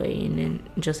that way, and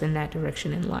just in that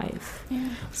direction in life.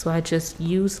 So I just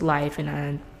use life, and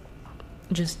I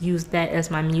just use that as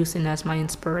my muse and as my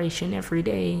inspiration every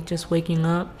day, just waking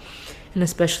up, and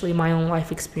especially my own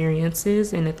life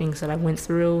experiences and the things that I went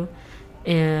through,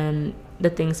 and the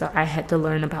things that I had to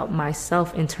learn about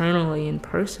myself internally and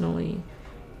personally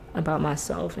about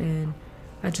myself. And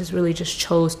I just really just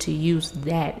chose to use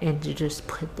that and to just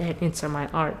put that into my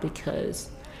art, because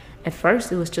at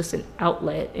first it was just an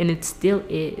outlet, and it still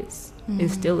is. It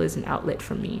still is an outlet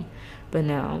for me. But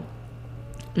now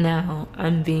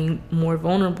I'm being more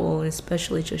vulnerable,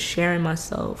 especially just sharing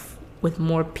myself with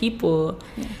more people.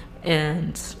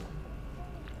 And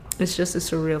it's just a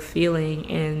surreal feeling,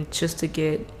 and just to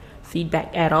get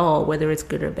feedback at all, whether it's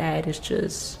good or bad, it's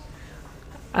just,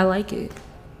 I like it.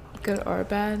 Good or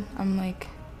bad, I'm like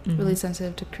really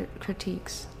sensitive to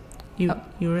critiques. You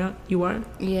are?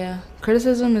 Yeah,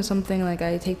 criticism is something like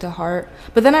I take to heart,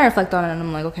 but then I reflect on it and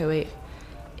I'm like, okay, wait,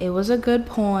 it was a good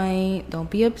point, don't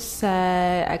be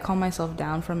upset. I calm myself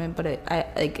down from it, but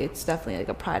it's definitely like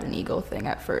a pride and ego thing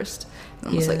at first. And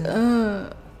I'm just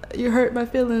like, you hurt my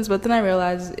feelings. But then I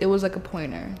realized it was like a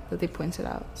pointer that they pointed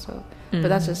out. So but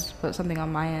that's just something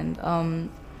on my end.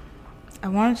 I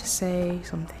wanted to say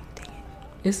something. Dang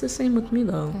it. It's the same with me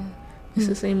though. It's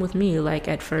the same with me. Like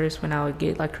at first when I would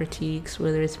get like critiques,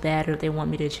 whether it's bad or they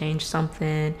want me to change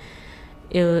something,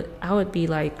 I would be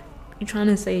like, you're trying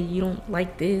to say you don't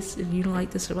like this, if you don't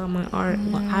like this about my art.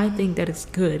 Well, I think that it's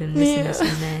good, and this and this and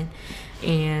that.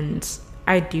 And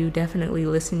I do definitely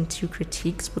listen to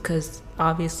critiques, because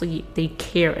obviously they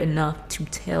care enough to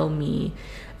tell me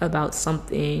about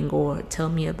something, or tell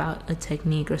me about a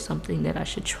technique or something that I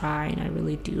should try, and I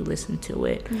really do listen to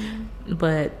it.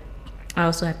 But I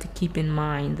also have to keep in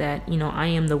mind that, you know, I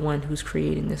am the one who's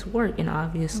creating this work, and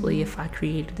obviously if I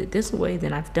created it this way,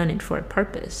 then I've done it for a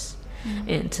purpose.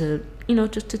 And to, you know,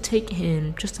 just to take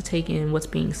in what's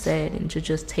being said, and to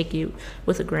just take it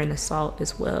with a grain of salt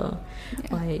as well.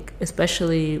 Like,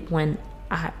 especially when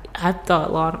I've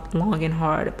thought long and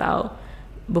hard about,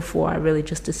 before I really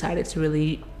just decided to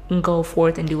really go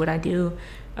forth and do what I do,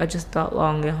 I just thought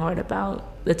long and hard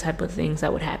about the type of things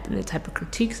that would happen, the type of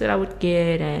critiques that I would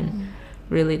get, and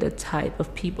really the type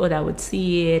of people that would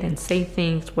see it and say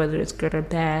things, whether it's good or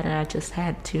bad. And I just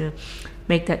had to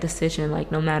make that decision, like,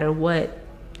 no matter what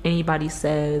anybody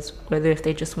says, whether if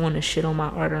they just want to shit on my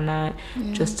art or not,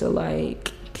 just to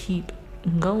like keep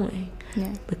going.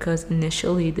 Because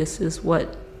initially this is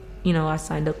what, you know, I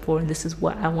signed up for, and this is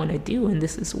what I want to do, and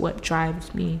this is what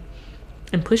drives me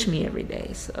and push me every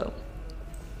day. So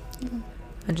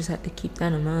I just have to keep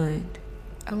that in mind.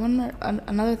 I wonder,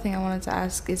 another thing I wanted to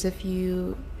ask is if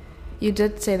you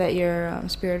did say that you're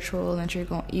spiritual and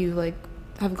that you like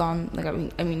have gone, like, I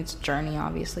mean it's a journey,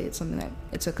 obviously. It's something that,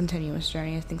 it's a continuous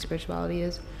journey, I think spirituality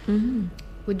is. Mm-hmm.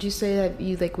 Would you say that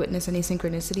you like witness any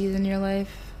synchronicities in your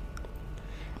life?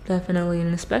 Definitely,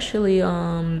 and especially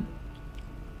I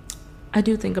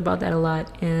do think about that a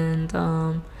lot, and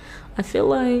I feel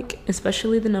like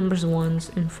especially the numbers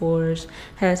 1s and 4s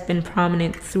has been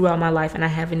prominent throughout my life, and I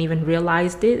haven't even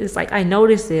realized it. It's like I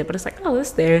noticed it, but it's like, oh,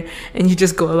 it's there, and you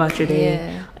just go about your day.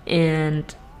 Yeah.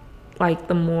 And like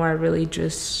the more I really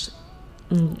just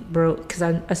broke, because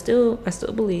I still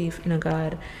believe in a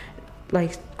God.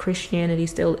 Like Christianity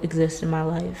still exists in my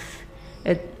life.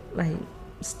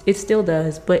 It still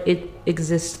does, but it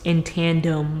exists in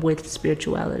tandem with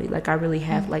spirituality. Like I really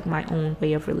have like my own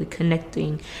way of really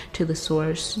connecting to the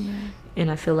source. Yeah.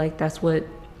 And I feel like that's what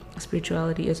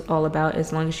spirituality is all about,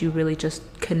 as long as you really just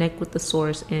connect with the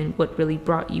source and what really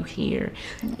brought you here,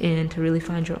 and to really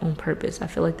find your own purpose. I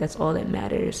feel like that's all that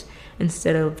matters,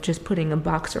 instead of just putting a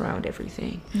box around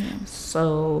everything. Yeah.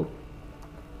 So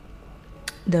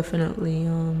definitely,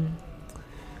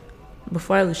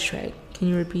 before I lose track, can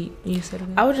you repeat what you said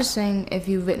again? I was just saying, if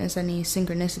you've witnessed any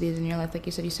synchronicities in your life, like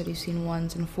you said you've seen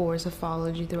 1s and 4s have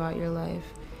followed you throughout your life.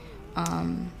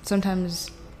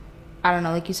 Sometimes, I don't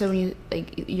know, like you said, when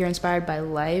you're inspired by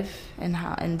life and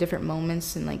how, and different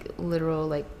moments, and like literal,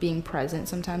 like being present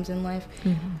sometimes in life.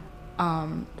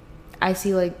 Mm-hmm. I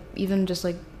see, like, even just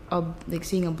like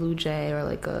seeing a blue jay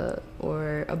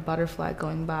or a butterfly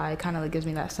going by kind of like gives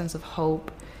me that sense of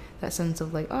hope, that sense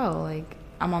of like, oh, like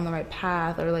I'm on the right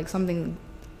path, or like something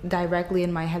directly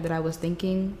in my head that I was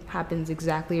thinking happens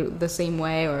exactly the same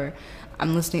way, or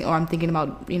I'm listening, or I'm thinking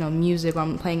about, music, or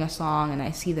I'm playing a song and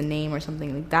I see the name or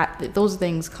something like that. Those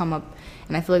things come up,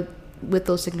 and I feel like with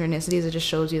those synchronicities, it just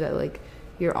shows you that like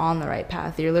you're on the right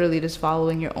path. You're literally just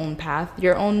following your own path,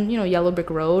 your own, yellow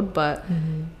brick road, but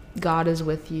God is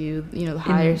with you,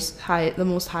 the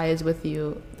Most High is with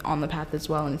you on the path as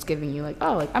well, and it's giving you like,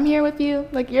 oh, like I'm here with you,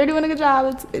 like you're doing a good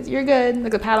job, you're good,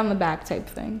 like a pat on the back type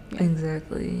thing. Yeah.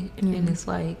 Exactly. And it's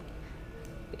like,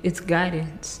 it's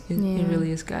guidance. It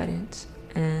really is guidance,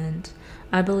 and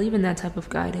I believe in that type of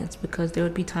guidance, because there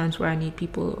would be times where I need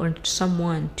people or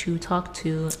someone to talk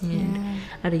to, and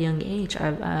at a young age,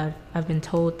 I've been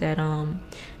told that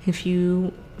if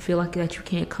you feel like that you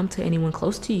can't come to anyone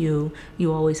close to you,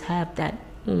 you always have that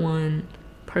one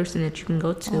person that you can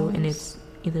go to, and it's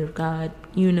either God,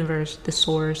 universe, the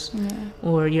source,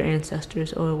 or your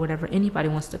ancestors, or whatever anybody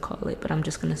wants to call it, but I'm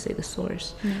just gonna say the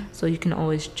source. So you can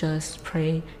always just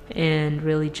pray and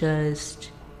really just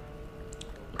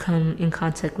come in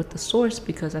contact with the source,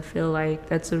 because I feel like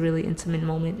that's a really intimate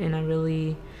moment, and I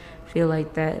really feel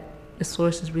like that the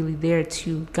source is really there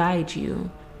to guide you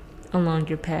along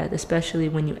your path, especially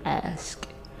when you ask.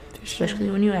 Especially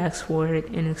when you ask for it,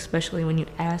 and especially when you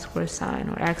ask for a sign,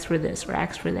 or ask for this, or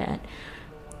ask for that,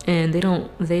 and they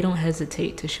don't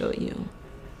hesitate to show you.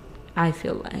 I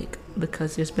feel like,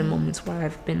 because there's been moments where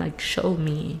I've been like, show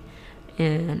me,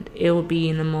 and it will be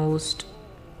in the most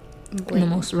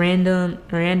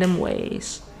random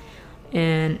ways,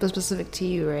 and but specific to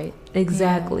you, right?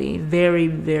 Exactly. Very,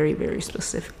 very, very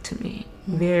specific to me.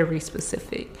 Very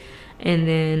specific. And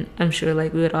then I'm sure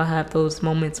like we would all have those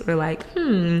moments where like,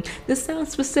 this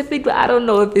sounds specific, but I don't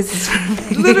know if this is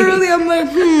for me. Literally, I'm like,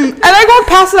 and I go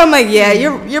past it, I'm like, yeah,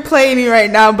 you're playing me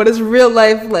right now, but it's real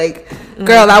life, like,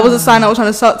 girl, that was a sign I was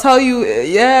trying to tell you,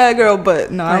 yeah, girl,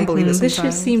 but no, I don't believe it sometimes. This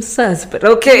shit seems sus, but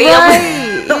okay.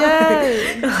 Right,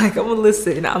 yeah. Like, I'm gonna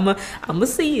listen, I'm gonna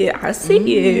see it, I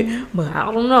see it, but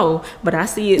I don't know, but I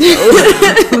see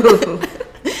it.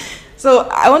 So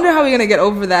I wonder how we're gonna get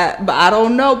over that, but I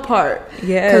don't know part.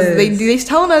 Yeah, because they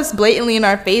telling us blatantly in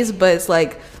our face, but it's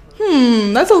like,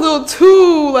 that's a little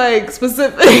too like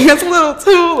specific. That's a little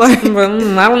too like.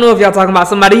 I don't know if y'all talking about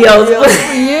somebody else.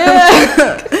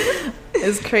 Yeah,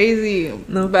 it's crazy.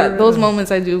 No, but those moments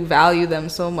I do value them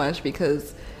so much,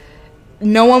 because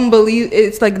no one believes.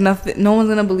 It's like nothing. No one's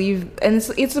gonna believe, and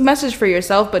it's a message for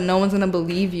yourself, but no one's gonna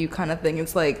believe you, kind of thing.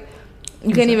 It's like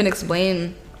you can't even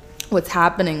explain what's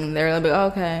happening. They're like, oh,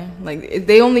 okay, like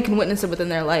they only can witness it within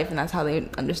their life, and that's how they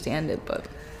understand it. But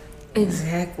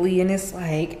exactly, and it's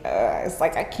like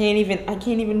I can't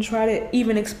even try to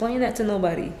even explain that to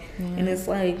nobody. And it's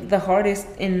like the hardest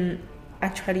in I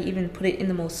try to even put it in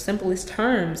the most simplest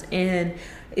terms, and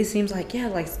it seems like, yeah,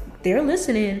 like they're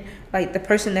listening. Like the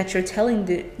person that you're telling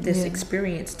this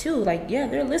experience to, like, yeah,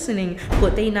 they're listening,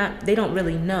 but they don't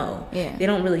really know. Yeah. They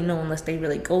don't really know unless they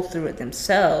really go through it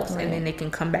themselves, Right. and then they can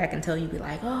come back and tell you, be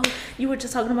like, oh, you were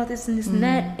just talking about this and this and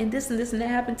that, and this and that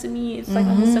happened to me. It's like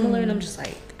almost similar, and I'm just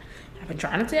like, I've been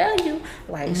trying to tell you,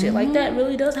 like, shit like that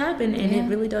really does happen, and it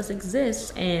really does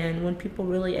exist. And when people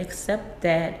really accept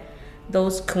that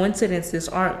those coincidences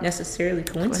aren't necessarily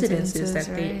coincidences, that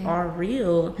they are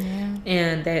real,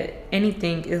 and that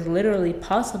anything is literally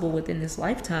possible within this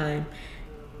lifetime,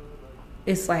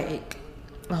 it's like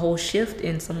a whole shift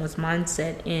in someone's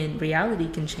mindset, and reality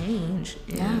can change.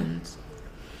 And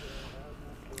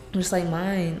just like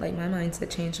mine, like my mindset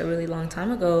changed a really long time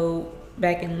ago,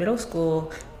 back in middle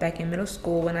school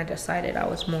when I decided I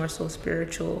was more so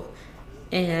spiritual.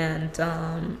 And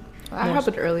that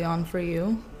happened early on for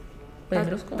you.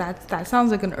 Middle school. That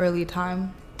sounds like an early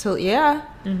time. No, I'm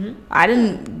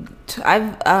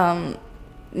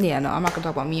not gonna talk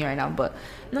about me right now, but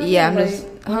I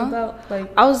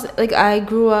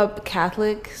grew up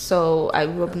Catholic, so I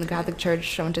grew up in the Catholic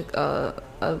church. I went to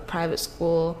a private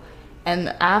school, and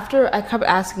after I kept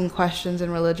asking questions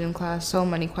in religion class, so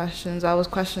many questions, I was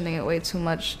questioning it way too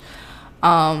much.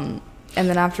 And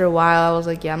then after a while, I was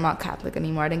like, yeah, I'm not Catholic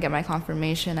anymore. I didn't get my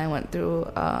confirmation. I went through,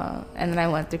 and then I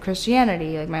went through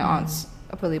Christianity. Like, my aunt's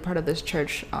really part of this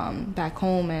church back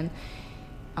home, and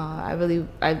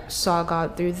I saw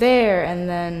God through there. And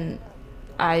then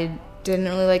I didn't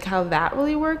really like how that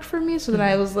really worked for me. So then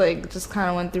I was like, just kind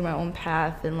of went through my own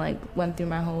path, and like went through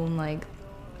my own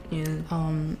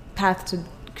path to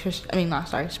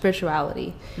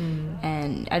spirituality.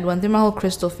 And I went through my whole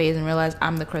crystal phase and realized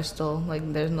I'm the crystal.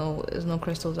 Like, there's no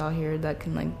crystals out here that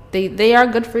can, like, they are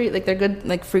good for you, like they're good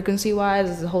like frequency wise,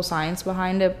 there's a whole science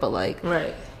behind it, but like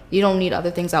you don't need other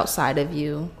things outside of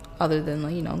you other than,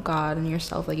 like, you know, God and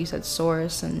yourself, like you said,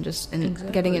 source, and just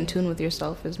getting in tune with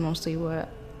yourself is mostly what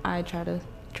I try to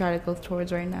go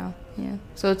towards right now.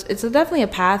 So it's definitely a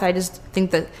path. I just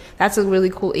think that's a really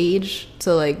cool age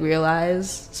to like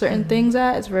realize certain things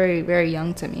at. It's very, very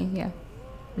young to me.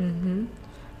 And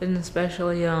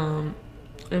especially in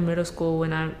middle school,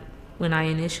 when I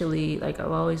initially, like,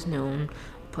 I've always known,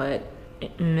 but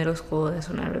in middle school, that's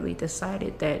when I really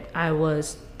decided that I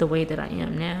was the way that I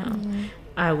am now.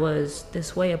 I was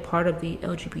this way, a part of the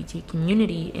LGBT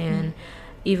community, and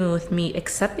even with me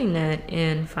accepting that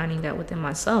and finding that within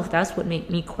myself, that's what made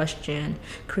me question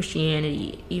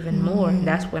Christianity even more. And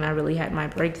that's when I really had my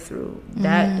breakthrough.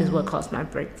 That is what caused my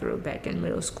breakthrough back in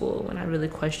middle school, when I really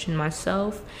questioned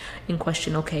myself and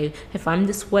questioned, okay, if I'm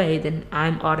this way, then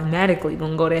I'm automatically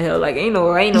gonna go to hell. Like, ain't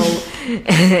no way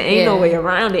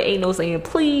around it. Ain't no saying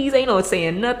please, ain't no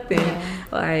saying nothing.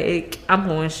 Like, I'm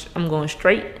going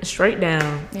straight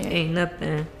down. Ain't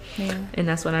nothing. And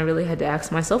that's when I really had to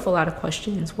ask myself a lot of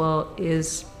questions. Well,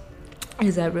 is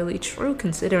that really true,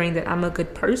 considering that I'm a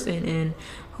good person, and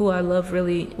who I love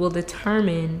really will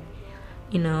determine,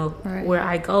 you know, where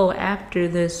I go after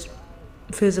this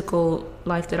physical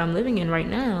life that I'm living in right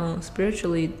now.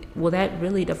 Spiritually, will that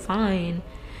really define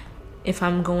if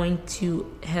I'm going to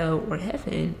hell or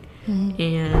heaven?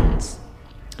 And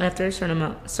after a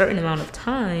certain amount of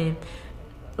time,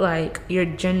 like, your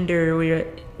gender or your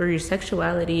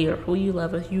sexuality or who you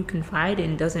love or who you confide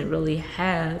in doesn't really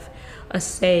have a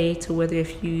say to whether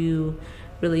if you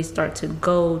really start to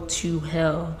go to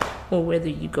hell or whether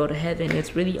you go to heaven.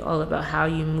 It's really all about how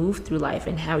you move through life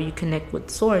and how you connect with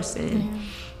source, and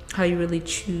how you really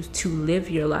choose to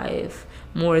live your life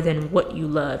more than what you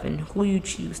love and who you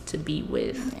choose to be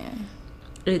with.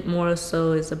 It more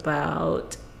so is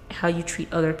about how you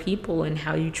treat other people and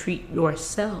how you treat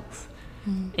yourself.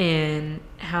 And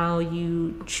how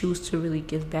you choose to really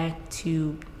give back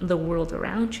to the world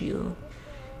around you,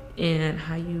 and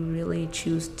how you really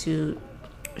choose to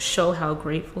show how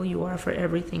grateful you are for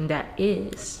everything that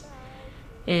is.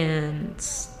 And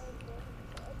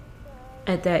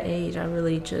at that age,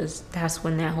 that's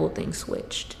when that whole thing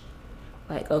switched.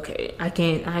 Like, okay, I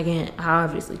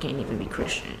obviously can't even be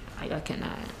Christian. Like, I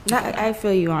cannot. I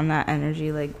feel you on that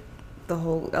energy, like the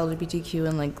whole LGBTQ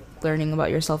and like learning about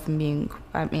yourself and being,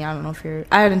 I don't know if I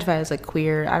identify as like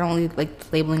queer. I don't really like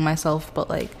labeling myself, but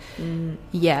like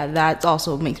that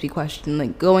also makes me question,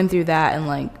 like, going through that and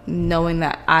like knowing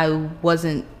that I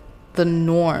wasn't the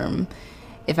norm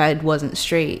if I wasn't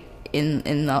straight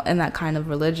in that kind of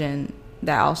religion.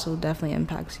 That also definitely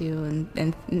impacts you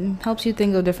and helps you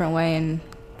think a different way and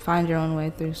find your own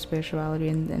way through spirituality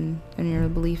and your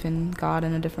belief in God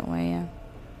in a different way.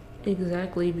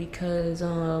 Exactly, because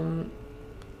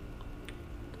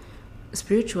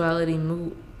spirituality,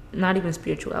 not even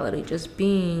spirituality, just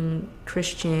being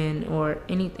Christian or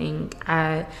anything.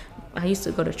 I used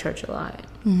to go to church a lot.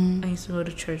 I used to go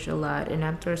to church a lot, and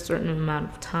after a certain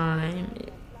amount of time,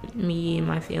 me and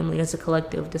my family as a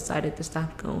collective decided to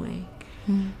stop going.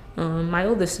 My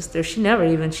older sister, she never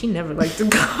liked to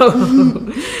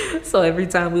go. So every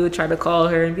time we would try to call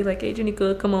her and be like, "Hey,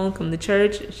 Janika, come to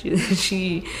church,"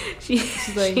 she's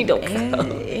like, she don't go.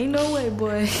 Ain't no way,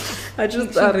 boy. I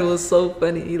just thought it was so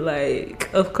funny.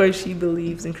 Like, of course she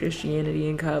believes in Christianity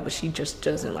and God, but she just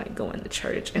doesn't like going to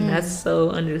church, and that's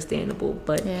so understandable.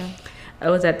 But yeah. I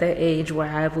was at that age where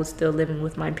I was still living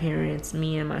with my parents,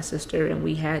 me and my sister, and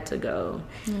we had to go.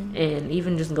 And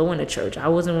even just going to church, I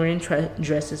wasn't wearing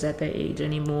dresses at that age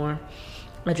anymore.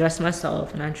 I dressed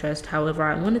myself, and I dressed however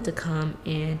I wanted to come.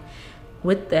 And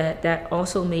with that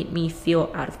also made me feel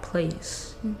out of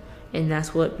place. And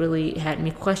that's what really had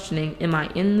me questioning, am I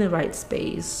in the right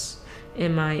space?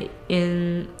 Am I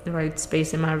in the right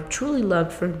space? Am I truly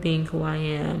loved for being who I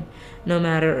am, no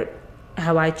matter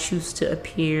how I choose to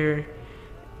appear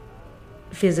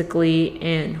physically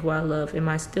and who I love? Am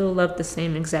I still loved the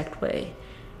same exact way,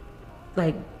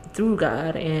 like through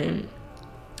God? And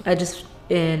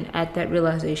at that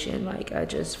realization, like, I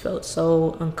just felt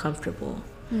so uncomfortable.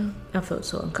 I felt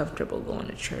so uncomfortable going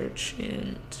to church,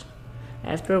 and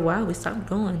after a while we stopped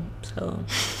going. So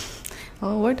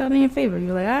well, it worked out in your favor.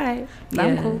 You're like, all right,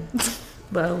 I'm cool.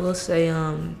 But I will say,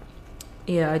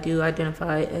 I do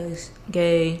identify as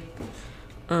gay,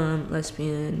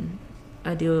 lesbian.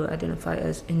 I do identify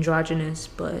as androgynous,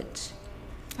 but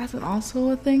that's also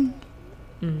a thing.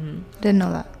 Didn't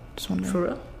know that. Just wondering. For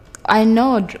real? I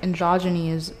know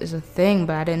androgyny is a thing,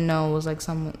 but I didn't know it was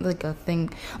like a thing.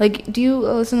 Like, do you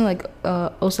listen to like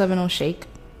 070 Shake?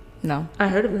 No. I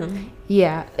heard of them.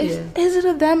 Yeah. Is it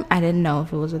of them? I didn't know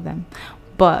if it was of them,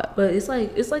 but it's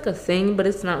like a thing, but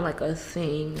it's not like a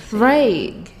thing.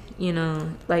 Right. You know,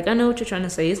 like, I know what you're trying to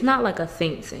say. It's not like a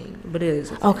thing, but it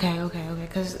is a thing. Okay.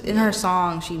 Because in her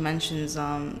song, she mentions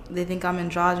they think I'm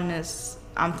androgynous.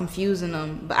 I'm confusing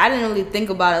them, but I didn't really think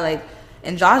about it like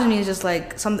androgyny is just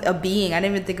like a being. I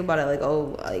didn't even think about it like,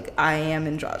 oh, like I am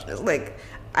androgynous. Like,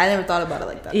 I never thought about it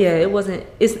like that. Yeah, it wasn't.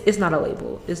 It's not a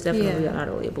label. It's definitely not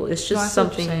a label. It's just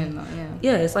something.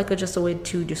 It's like just a way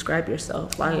to describe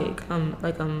yourself. Like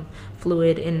I'm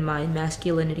fluid in my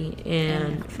masculinity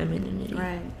and femininity.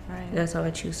 Right. That's how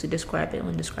I choose to describe it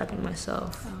when describing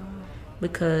myself.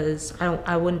 Because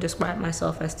I wouldn't describe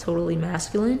myself as totally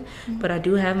masculine, but I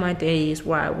do have my days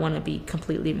where I want to be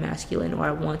completely masculine, or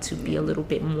I want to be a little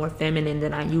bit more feminine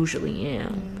than I usually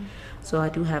am. So I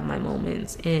do have my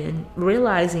moments, and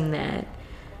realizing that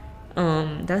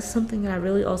that's something that I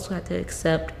really also had to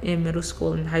accept in middle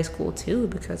school and high school too,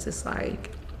 because it's like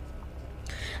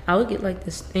I would get like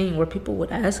this thing where people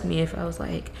would ask me if I was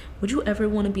like, would you ever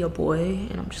want to be a boy?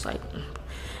 And I'm just like,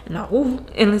 no.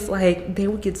 And it's like they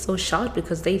would get so shocked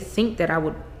because they think that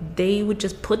they would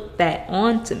just put that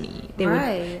on to me.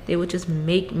 They would just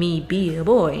make me be a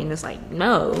boy, and it's like,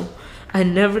 no. I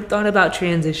never thought about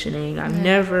transitioning. I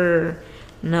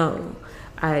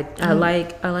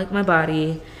like my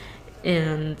body,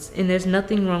 and there's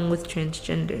nothing wrong with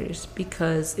transgenders,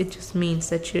 because it just means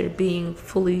that you're being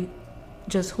fully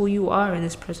just who you are in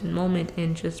this present moment,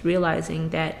 and just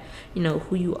realizing that, you know,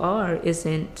 who you are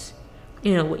isn't,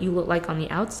 you know, what you look like on the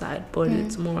outside, but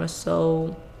it's more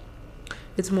so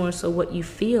what you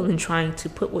feel, and trying to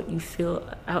put what you feel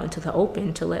out into the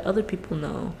open to let other people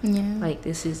know, like,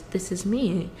 this is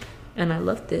me, and I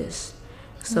love this.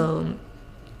 So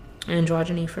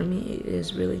androgyny for me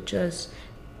is really just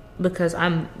because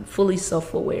I'm fully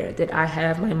self-aware that I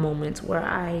have my moments where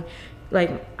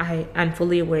I'm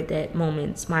fully aware that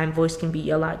moments my voice can be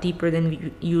a lot deeper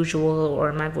than usual,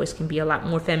 or my voice can be a lot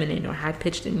more feminine or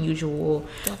high-pitched than usual.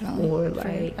 Definitely. Or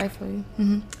like, I feel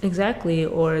you. Exactly.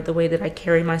 Or the way that I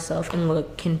carry myself and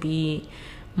look can be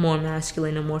more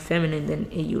masculine and more feminine than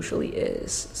it usually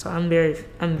is. So I'm very,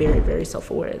 very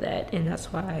self-aware of that, and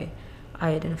that's why I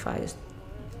identify as that.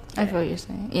 I feel what you're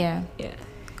saying. Yeah.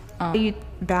 You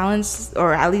balance,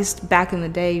 or at least back in the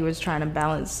day, you were trying to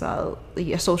balance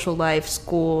your social life,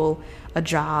 school, a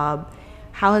job.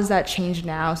 How has that changed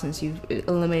now since you've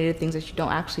eliminated things that you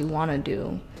don't actually want to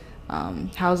do?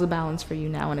 How's the balance for you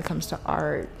now when it comes to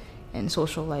art and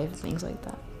social life, things like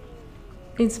that?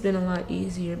 It's been a lot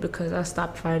easier because I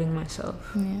stopped fighting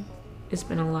myself. Yeah. It's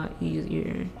been a lot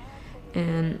easier,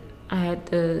 and I had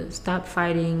to stop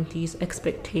fighting these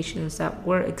expectations that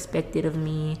were expected of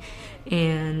me,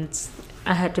 and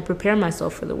I had to prepare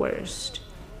myself for the worst.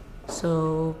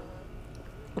 So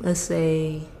let's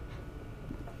say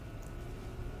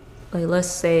like, let's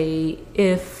say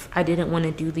if I didn't want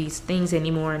to do these things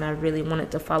anymore and I really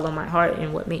wanted to follow my heart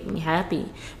and what made me happy,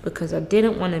 because I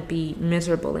didn't want to be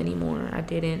miserable anymore. I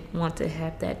didn't want to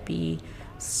have that be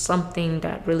something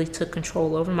that really took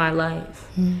control over my life.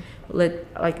 Like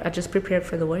I just prepared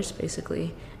for the worst,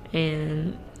 basically.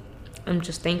 And I'm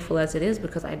just thankful as it is,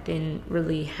 because I didn't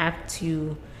really have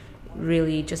to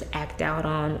really just act out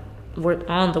on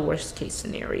the worst case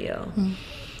scenario.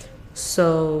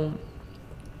 So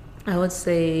I would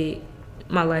say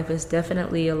my life is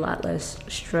definitely a lot less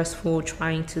stressful,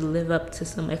 trying to live up to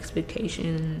some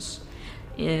expectations.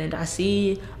 And I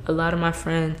see a lot of my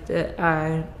friends that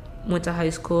I went to high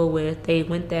school with, they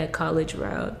went that college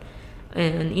route.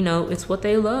 And, you know, it's what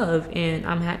they love, and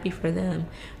I'm happy for them.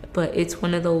 But it's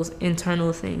one of those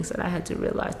internal things that I had to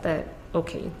realize that,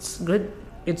 okay, it's good,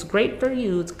 it's great for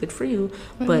you, it's good for you,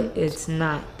 but it's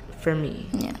not for me.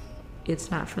 Yeah.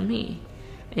 It's not for me.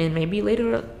 And maybe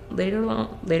later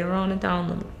on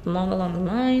down along the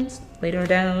lines, later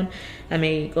down, I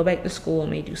may go back to school, I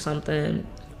may do something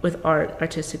with art,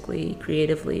 artistically,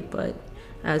 creatively, but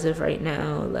as of right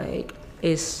now, like,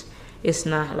 it's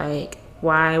not like,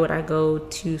 why would I go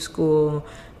to school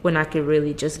when I could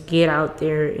really just get out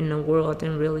there in the world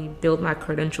and really build my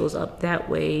credentials up that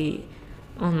way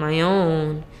on my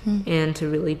own, and to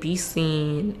really be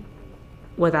seen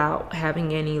without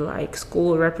having any like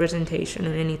school representation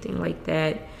or anything like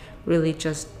that, really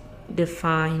just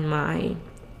define my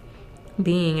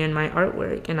being and my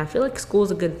artwork. And I feel like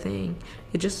school's a good thing.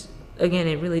 It just, again,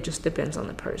 it really just depends on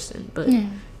the person, but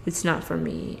it's not for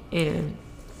me. And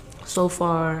so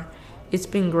far it's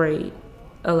been great.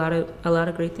 A lot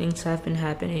of great things have been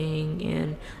happening,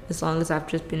 and as long as I've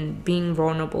just been being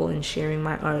vulnerable and sharing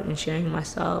my art and sharing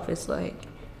myself, it's like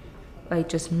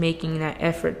just making that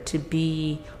effort to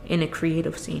be in a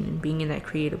creative scene and being in that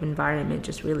creative environment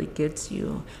just really gets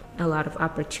you a lot of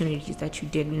opportunities that you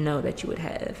didn't know that you would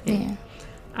have. And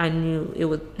I knew it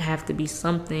would have to be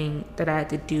something that I had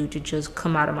to do to just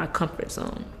come out of my comfort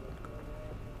zone.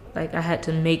 Like, I had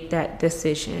to make that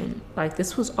decision. Like,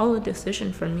 this was all a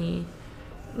decision for me.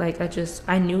 Like,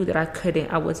 I knew that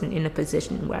I wasn't in a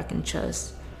position where I can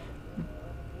just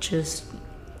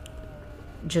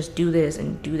do this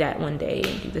and do that one day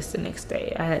and do this the next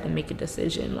day. I had to make a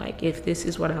decision. Like, if this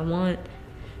is what I want,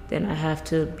 then I have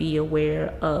to be aware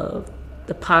of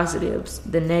the positives,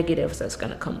 the negatives that's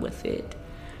going to come with it,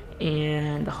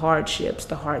 and the hardships,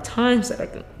 the hard times that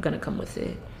are going to come with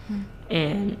it.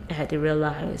 And I had to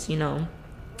realize, you know,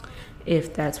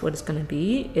 if that's what it's going to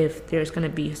be, if there's going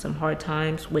to be some hard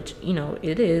times, which, you know,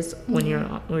 it is when you're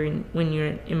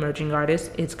an emerging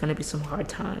artist, it's going to be some hard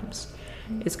times.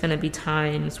 It's going to be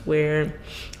times where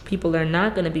people are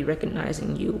not going to be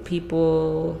recognizing you.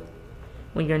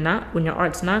 When your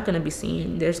art's not going to be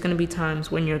seen, there's going to be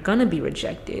times when you're going to be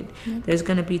rejected. There's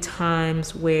going to be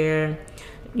times where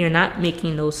you're not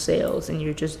making those sales and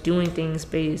you're just doing things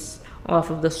based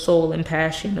off of the soul and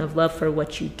passion of love for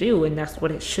what you do, and that's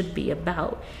what it should be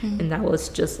about. And that was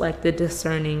just like the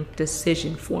discerning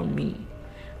decision for me.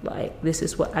 Like, this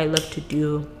is what I love to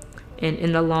do, and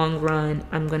in the long run,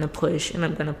 I'm gonna push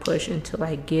until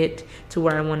I get to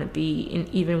where I want to be. And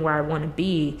even where I want to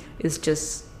be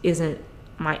isn't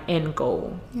my end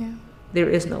goal. There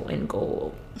is no end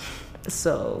goal.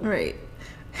 So right,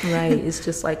 it's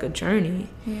just like a journey.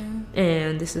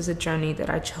 And this is a journey that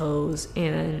I chose,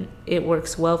 and it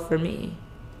works well for me.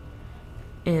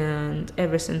 And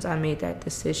ever since I made that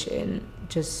decision,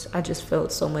 I just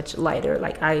felt so much lighter.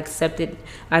 Like, I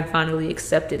finally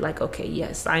accepted, like, okay,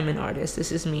 yes, I'm an artist,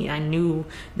 this is me. I knew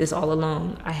this all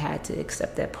along. I had to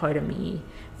accept that part of me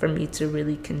for me to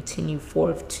really continue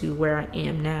forth to where I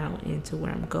am now and to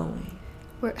where I'm going.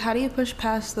 How do you push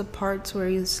past the parts where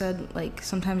you said, like,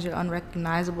 sometimes you're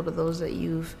unrecognizable to those that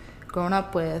you've grown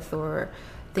up with, or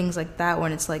things like that,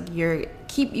 when it's like you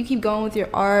keep going with your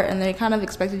art and they kind of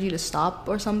expected you to stop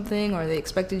or something, or they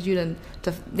expected you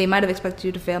they might have expected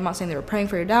you to fail? I'm not saying they were praying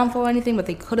for your downfall or anything, but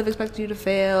they could have expected you to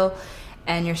fail,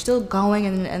 and you're still going,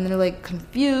 and they're like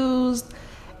confused.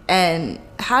 And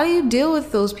how do you deal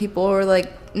with those people, or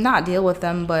like not deal with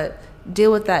them, but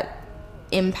deal with that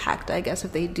impact, I guess,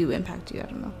 if they do impact you? I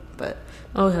don't know, but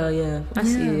oh hell yeah, I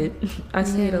see it. I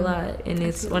see it a lot, and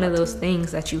it's one of those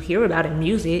things that you hear about in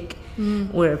music,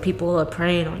 where people are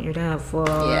praying on your downfall.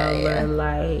 Or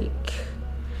like,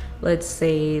 let's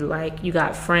say, like, you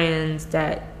got friends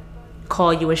that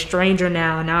call you a stranger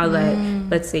now.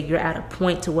 Let's say you're at a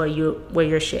point to where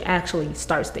your shit actually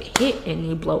starts to hit and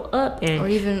you blow up, or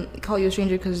even call you a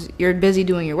stranger because you're busy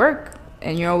doing your work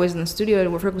and you're always in the studio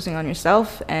and we're focusing on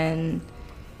yourself, and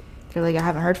they're like, I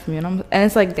haven't heard from you, and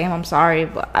it's like, damn, I'm sorry,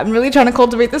 but I'm really trying to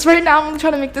cultivate this right now. I'm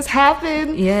trying to make this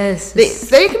happen. Yes,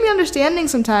 they can be understanding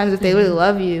sometimes if they really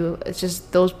love you. It's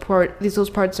just those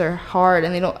parts are hard,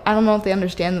 and I don't know if they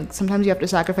understand that sometimes you have to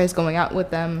sacrifice going out with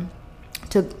them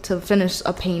to finish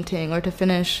a painting or to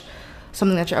finish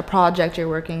something a project you're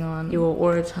working on,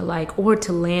 or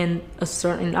to land a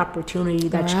certain opportunity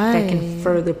that can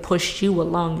further push you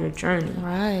along your journey.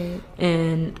 Right.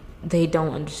 And they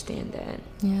don't understand that.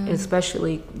 Yeah.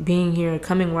 Especially being here,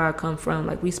 coming where I come from.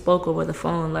 Like, we spoke over the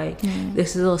phone. Like,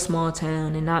 this is a small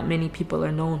town, and not many people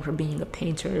are known for being a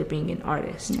painter or being an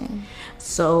artist. Yeah.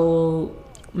 So,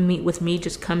 with me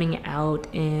just coming out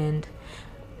and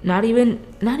not even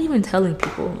telling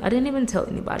people. I didn't even tell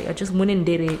anybody. I just went and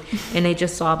did it, and they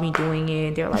just saw me doing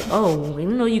it. They're like, "Oh, we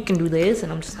didn't know you can do this,"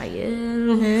 and I'm just like,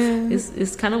 "Yeah."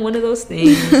 It's kind of one of those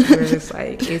things where it's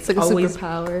like like always a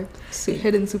superpower,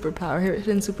 hidden superpower,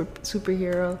 hidden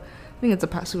superhero. I think it's a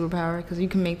superpower because you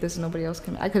can make this and nobody else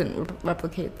can. I couldn't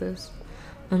replicate this.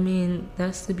 I mean,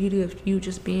 that's the beauty of you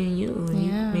just being you.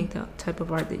 You make that type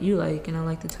of art that you like, and I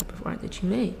like the type of art that you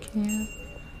make. Yeah.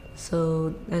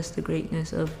 So that's the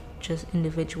greatness of just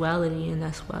individuality, and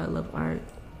that's why I love art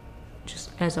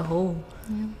just as a whole.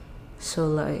 Yeah. So,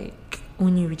 like,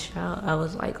 when you reached out, I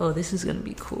was like, oh, this is going to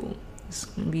be cool. This is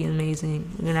going to be amazing.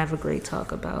 We're going to have a great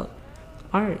talk about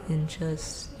art and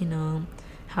just,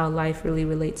 how life really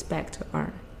relates back to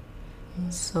art.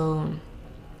 So,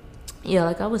 yeah,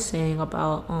 like I was saying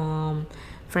about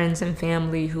friends and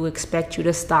family who expect you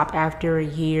to stop after a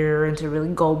year and to really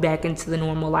go back into the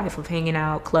normal life of hanging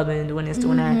out, clubbing, doing this,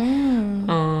 doing that.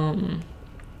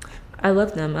 I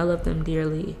love them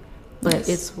dearly, but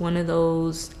it's one of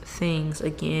those things,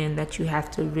 again, that you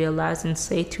have to realize and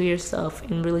say to yourself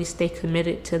and really stay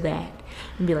committed to that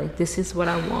and be like, this is what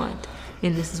I want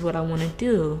and this is what I want to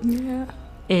do.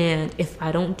 And if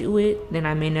I don't do it, then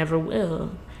I may never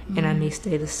will, and I may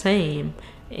stay the same,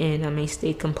 and I may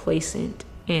stay complacent,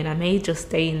 and I may just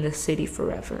stay in the city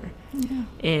forever.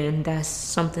 And that's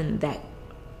something that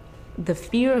the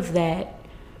fear of that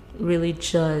really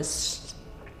just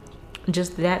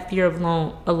that fear of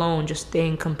alone, just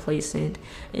staying complacent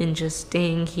and just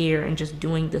staying here and just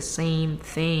doing the same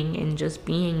thing and just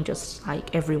being just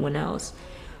like everyone else,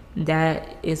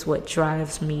 that is what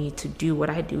drives me to do what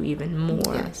I do even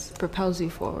more. Yes, propels you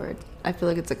forward. I feel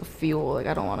like it's like a fuel. Like,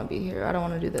 I don't want to be here. I don't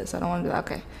want to do this. I don't want to do that.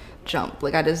 Okay, jump.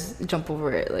 Like, I just jump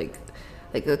over it like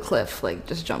a cliff. Like,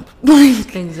 just jump.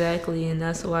 Exactly, and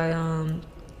that's why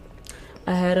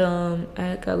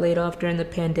I got laid off during the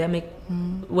pandemic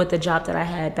with the job that I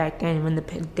had back then when the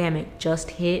pandemic just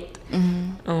hit.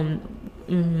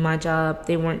 My job,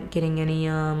 they weren't getting any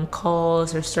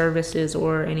calls or services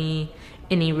or any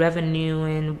revenue,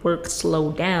 and work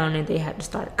slowed down, and they had to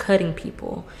start cutting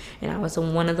people, and I was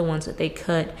one of the ones that they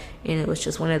cut, and it was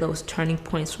just one of those turning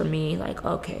points for me. Like,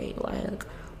 okay, like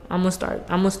I'm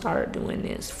gonna start doing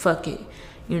this. Fuck it,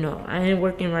 I ain't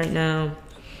working right now.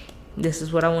 This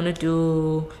is what I want to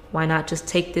do. Why not just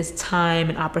take this time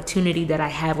and opportunity that I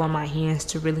have on my hands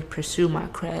to really pursue my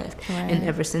craft? And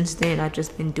ever since then, I've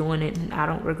just been doing it, and I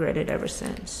don't regret it ever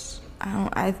since.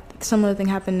 Similar thing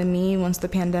happened to me once the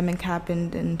pandemic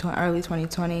happened in early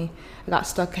 2020. I got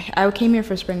stuck. I came here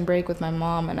for spring break with my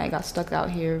mom, and I got stuck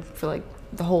out here for like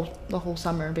the whole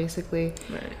summer basically.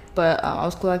 But I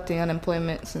was collecting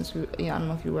unemployment since I don't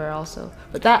know if you were also,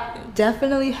 but that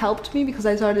definitely helped me because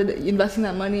I started investing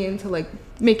that money into like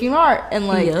making art and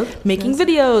like making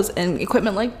videos and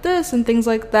equipment like this and things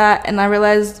like that. And I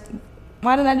realized,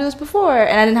 why didn't I do this before?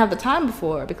 And I didn't have the time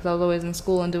before because I was always in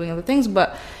school and doing other things.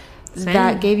 But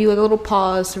that gave you like a little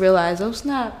pause to realize, oh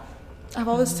snap, I have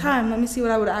all this time. Let me see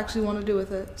what I would actually want to do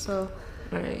with it. So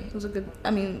it was a good.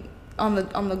 I mean, on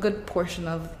the good portion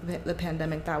of the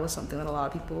pandemic, that was something that a lot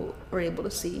of people were able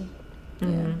to see.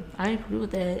 I agree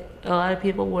with that. A lot of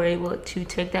people were able to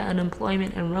take that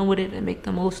unemployment and run with it and make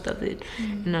the most of it,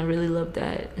 and I really love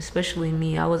that. Especially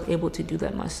me, I was able to do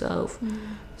that myself.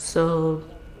 So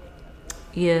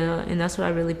yeah, and that's what I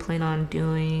really plan on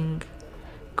doing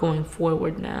going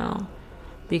forward now,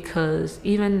 because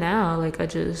even now, like I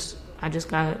just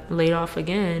got laid off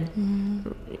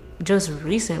again just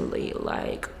recently,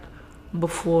 like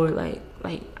before like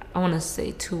I want to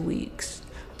say 2 weeks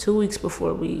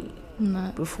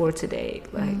before today,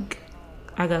 like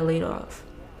I got laid off.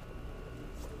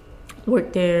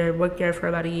 Worked there for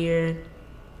about a year,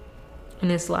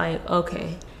 and it's like,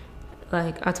 okay,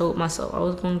 like I told myself I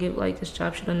was gonna give like this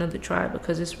job shit another try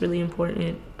because it's really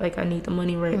important. Like I need the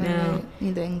money right now.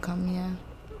 Need the income,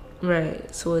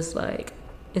 Right. So it's like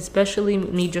especially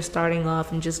me just starting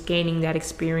off and just gaining that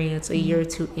experience a year or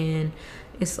two in.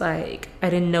 It's like I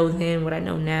didn't know then what I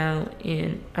know now,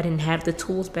 and I didn't have the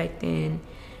tools back then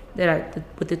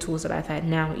with the tools that I've had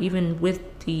now, even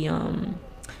with the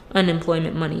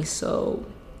unemployment money. So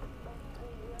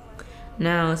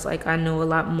now it's like I know a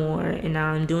lot more, and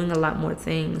now I'm doing a lot more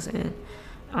things. And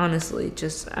honestly,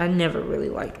 just I never really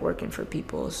liked working for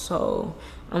people, so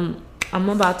I'm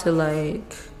about to,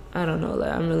 like, I don't know,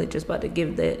 like I'm really just about to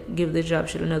give the job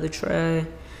shit another try.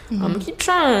 I'm gonna keep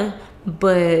trying,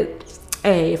 but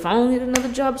hey, if I don't get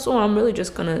another job soon, I'm really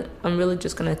just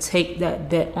gonna take that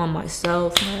bet on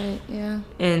myself, right? Yeah.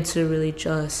 And to really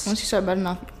just once you start betting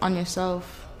on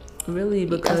yourself, really,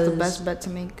 because that's the best bet to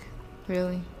make,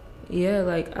 really. Yeah,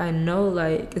 like I know,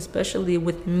 like especially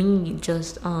with me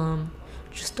just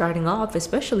starting off,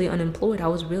 especially unemployed, I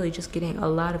was really just getting a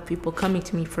lot of people coming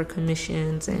to me for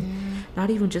commissions, and not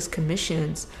even just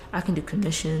commissions. I can do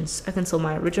commissions. I can sell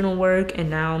my original work, and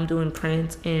now I'm doing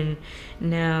prints, and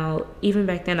now even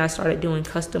back then I started doing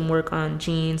custom work on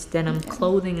jeans, denim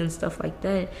clothing and stuff like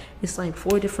that. It's like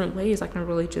 4 different ways I can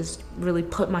really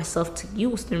put myself to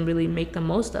use and really make the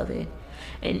most of it.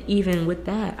 And even with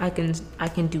that, I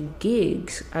can do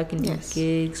gigs. I can do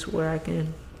gigs where I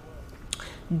can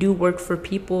do work for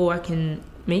people. I can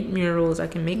make murals. I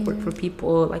can make work for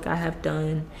people, like I have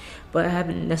done, but I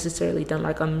haven't necessarily done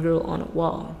like a mural on a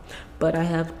wall. But I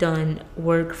have done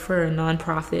work for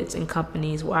nonprofits and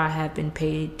companies where I have been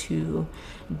paid to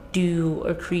do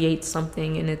or create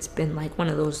something, and it's been like one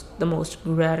of the most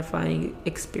gratifying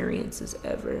experiences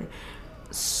ever.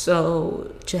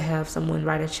 So to have someone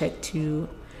write a check to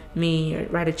me or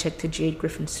write a check to Jade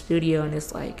Griffin Studio, and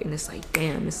it's like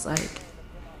damn, it's like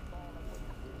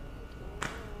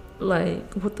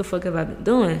what the fuck have I been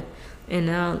doing? And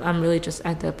now I'm really just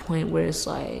at that point where it's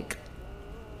like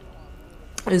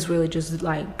it's really just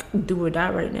like do or die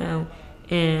right now.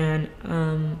 And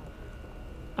I'm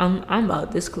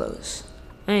about this close.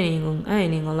 I ain't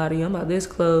even gonna lie to you, I'm about this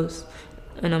close,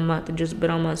 and I'm about to just bet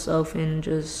on myself. And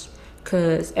just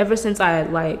cause ever since I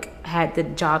like had the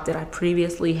job that I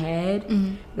previously had,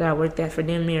 that I worked at for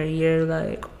damn near a year,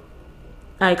 like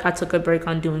I took a break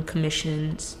on doing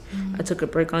commissions. I took a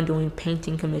break on doing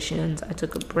painting commissions. I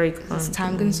took a break on. It's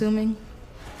time consuming.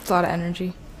 It's a lot of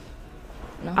energy.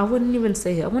 No? I wouldn't even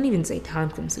say time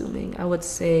consuming. I would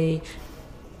say,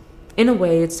 in a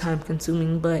way, it's time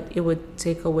consuming, but it would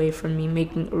take away from me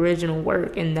making original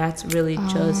work, and that's really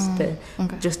just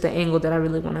the angle that I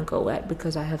really want to go at,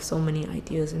 because I have so many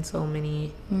ideas and so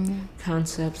many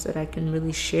concepts that I can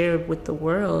really share with the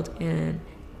world. And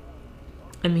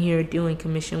I'm here doing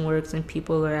commission works, and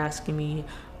people are asking me,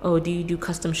 oh, do you do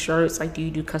custom shirts? Like, do you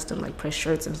do custom like press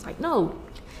shirts? And it's like, no,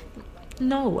 I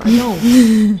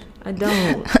don't. I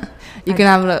don't. You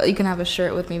can have a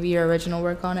shirt with maybe your original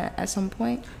work on it at some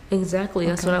point. Exactly.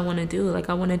 That's what I want to do. Like,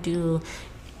 I want to do,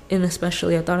 and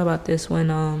especially I thought about this when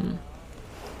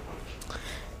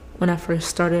I first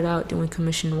started out doing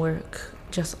commission work,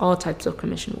 just all types of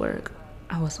commission work.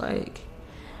 I was like,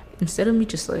 instead of me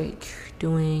just like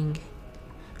doing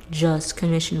just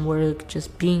commission work,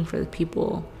 just being for the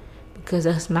people, because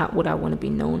that's not what I want to be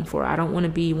known for. I don't want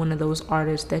to be one of those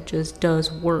artists that just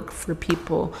does work for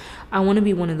people. I want to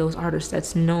be one of those artists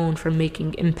that's known for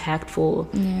making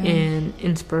impactful and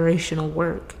inspirational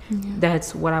work.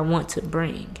 That's what I want to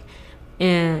bring.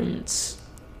 And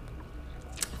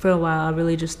for a while, I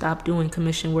really just stopped doing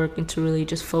commission work and to really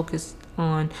just focus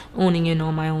on owning in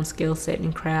on my own skill set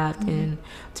and craft, and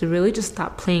to really just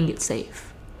stop playing it safe.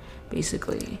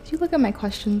 Basically. If you look at my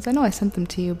questions, I know I sent them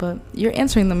to you, but you're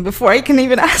answering them before I can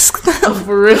even ask them. Oh,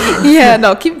 for real? Yeah,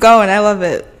 no, keep going. I love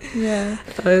it. Yeah.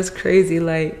 Oh, it's crazy,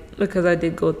 like, because I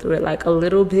did go through it, like, a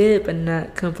little bit, but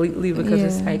not completely, because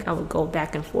it's like I would go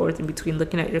back and forth in between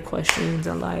looking at your questions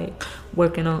and, like,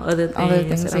 working on other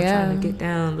things that I'm trying to get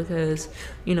down, because,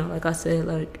 you know, like I said,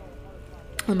 like,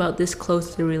 I'm about this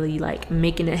close to really like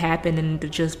making it happen, and to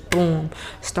just boom,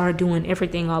 start doing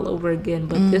everything all over again,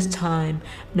 but this time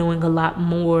knowing a lot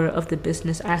more of the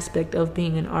business aspect of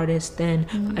being an artist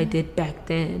than I did back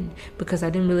then, because I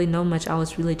didn't really know much. I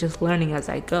was really just learning as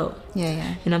I go.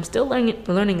 And I'm still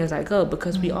learning as I go,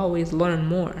 because we always learn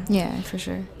more, for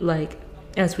sure, like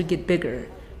as we get bigger.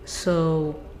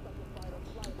 So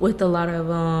with a lot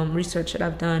of research that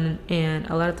I've done and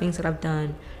a lot of things that I've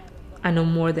done, I know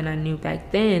more than I knew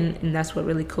back then, and that's what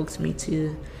really coaxed me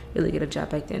to really get a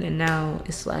job back then. And now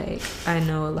it's like I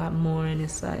know a lot more, and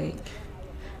it's like,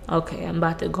 okay, I'm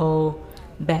about to go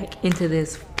back into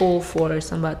this full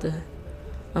force. I'm about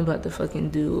to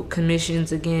fucking do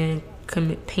commissions again,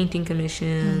 painting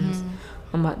commissions,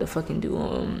 I'm about to fucking do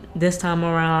them. This time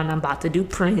around, I'm about to do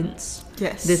prints.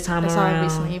 Yes. This time around. I saw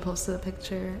recently you posted a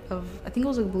picture of, I think it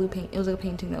was like blue paint. It was like a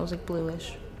painting that was like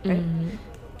bluish, right? Mm-hmm.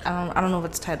 I don't know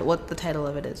what the title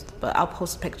of it is, but I'll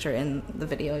post a picture in the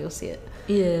video. You'll see it.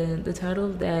 Yeah, the title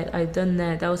of that, I've done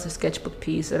that. That was a sketchbook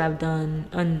piece that I've done.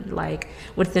 Like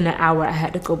within an hour, I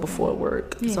had to go before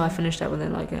work, so I finished that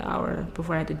within like an hour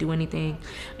before I had to do anything.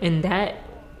 And that,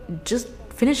 just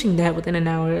finishing that within an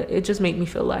hour, it just made me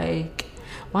feel like,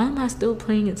 why am I still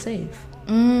playing it safe?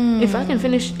 If I can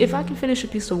finish a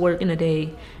piece of work in a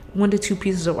day, 1 to 2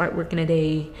 pieces of artwork in a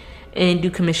day, and do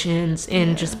commissions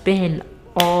and just spend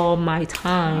all my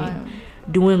time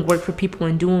doing work for people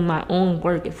and doing my own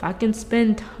work, if I can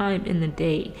spend time in the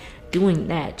day doing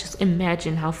that, just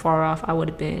imagine how far off I would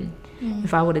have been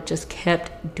if I would have just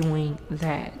kept doing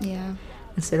that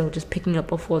instead of just picking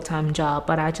up a full-time job.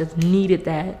 But I just needed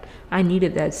that. I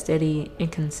needed that steady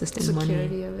and consistent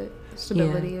security money. of it,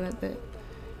 stability of it.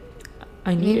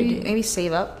 I needed it. Maybe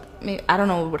save up. Maybe, I don't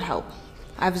know what would help.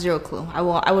 I have zero clue. I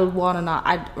would want to not.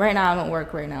 Right now I don't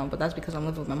work right now, but that's because I'm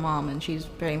living with my mom and she's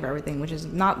paying for everything, which is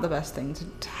not the best thing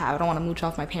to have. I don't want to mooch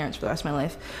off my parents for the rest of my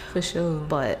life. For sure.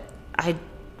 But I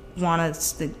want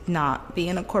to not be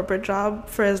in a corporate job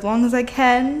for as long as I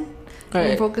can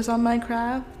and focus on my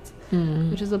craft,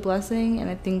 which is a blessing. And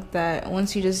I think that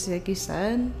once you just, like you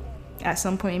said, at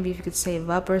some point maybe if you could save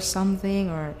up or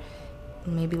something, or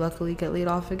maybe luckily get laid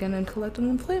off again and collect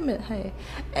unemployment,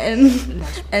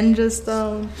 and just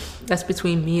that's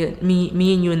between me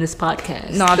and you in this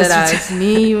podcast. Not that it's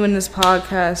me and you in this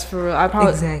podcast for real. I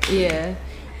probably exactly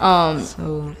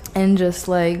and just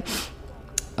like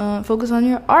focus on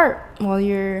your art while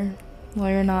you're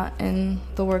not in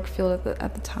the work field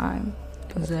at the time.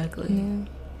 Exactly.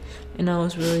 And I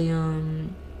was really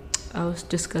I was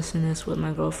discussing this with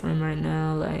my girlfriend right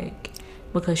now, like,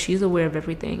 because she's aware of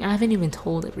everything. I haven't even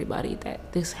told everybody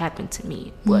that this happened to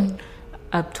me, but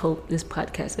I've told this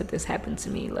podcast that this happened to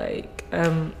me. Like,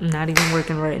 I'm not even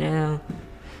working right now.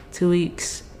 2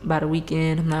 weeks, about a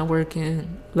weekend, I'm not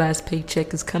working. Last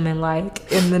paycheck is coming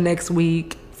like in the next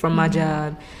week from my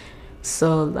job.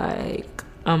 So like,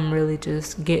 I'm really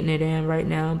just getting it in right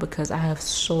now because I have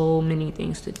so many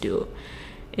things to do.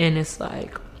 And it's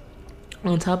like,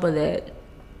 on top of that,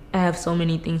 I have so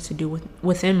many things to do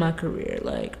within my career.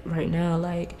 Like right now,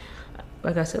 like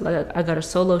I said, like I got a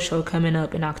solo show coming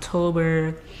up in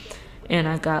October, and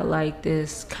I got like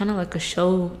this kind of like a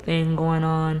show thing going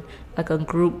on, like a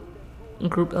group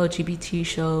LGBT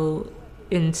show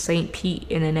in St. Pete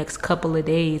in the next couple of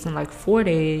days, in like 4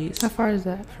 days. How far is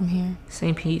that from here?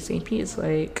 St. Pete is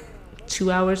like 2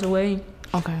 hours away.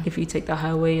 Okay. If you take the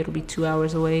highway, it'll be 2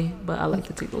 hours away, but I like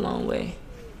to take the long way.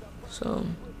 So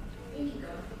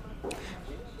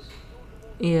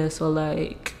yeah, so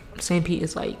like St. Pete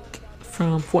is like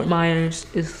from Fort Myers,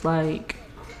 it's like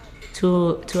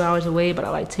two hours away, but I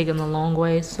like taking the long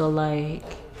way, so like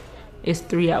it's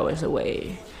 3 hours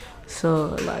away.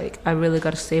 So like I really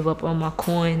gotta save up on my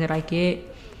coin that I get,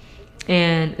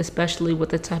 and especially with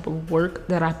the type of work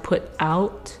that I put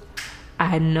out,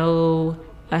 I know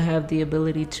I have the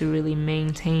ability to really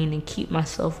maintain and keep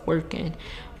myself working,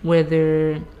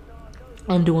 whether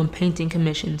I'm doing painting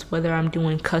commissions, whether I'm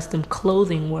doing custom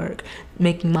clothing work,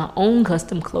 making my own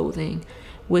custom clothing,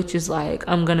 which is like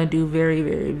I'm gonna do very,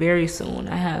 very, very soon.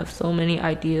 I have so many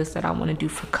ideas that I want to do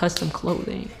for custom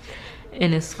clothing,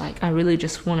 and it's like I really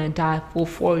just want to dive full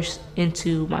force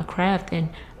into my craft. And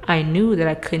I knew that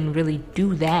I couldn't really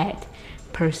do that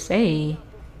per se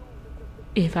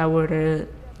if I were to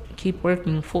keep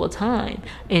working full time.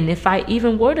 And if I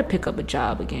even were to pick up a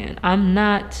job again, I'm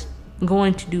not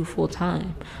going to do full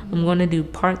time. I'm going to do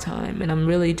part time, and I'm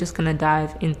really just going to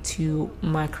dive into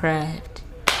my craft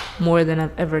more than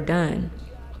I've ever done.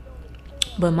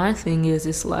 But my thing is,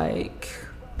 it's like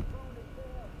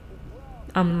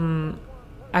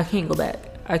I can't go back.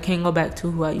 I can't go back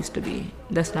to who I used to be.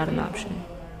 That's not an option.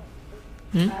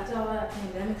 After all that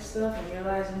pandemic stuff and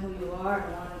realizing who you are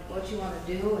and what you want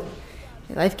to do,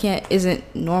 and life isn't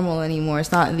normal anymore.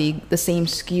 It's not the same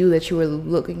skew that you were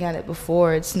looking at it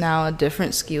before. It's now a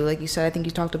different skew. Like you said, I think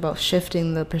you talked about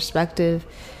shifting the perspective.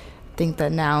 I think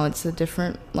that now it's a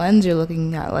different lens you're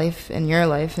looking at life and your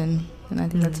life, and I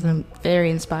think that's a very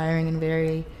inspiring and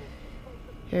very,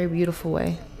 very beautiful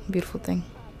thing.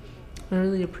 I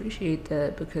really appreciate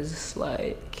that, because it's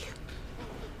like,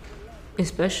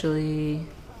 especially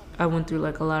I went through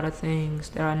like a lot of things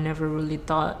that I never really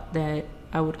thought that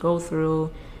I would go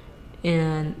through,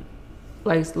 and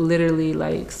like literally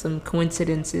like some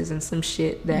coincidences and some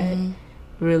shit that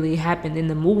really happened in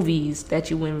the movies that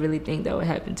you wouldn't really think that would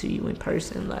happen to you in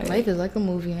person. Like, life is like a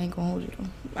movie. I ain't gonna hold you though.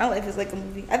 My life is like a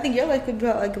movie. I think your life could be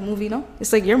like a movie, no?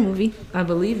 It's like your movie. I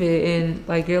believe it, and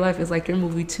like your life is like your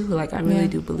movie too. Like, I really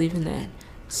do believe in that.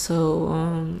 So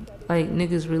like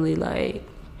niggas really like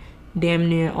damn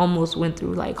near almost went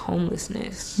through like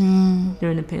homelessness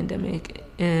during the pandemic.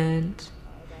 And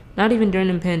not even during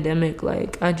the pandemic,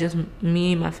 like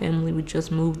me and my family, we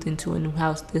just moved into a new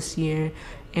house this year,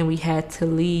 and we had to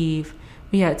leave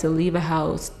a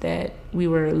house that we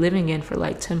were living in for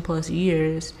like 10 plus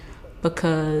years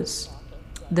because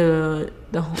the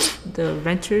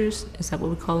renters, is that what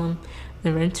we call them?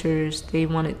 The renters, they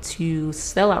wanted to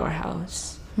sell our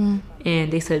house.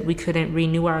 And they said we couldn't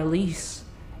renew our lease,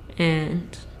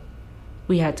 and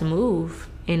we had to move,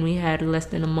 and we had less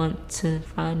than a month to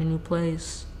find a new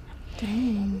place.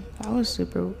 Dang, that was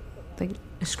super, like,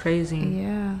 it's crazy.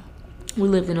 Yeah. We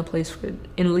lived in a place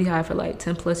in Lehigh for like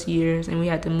 10 plus years, and we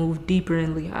had to move deeper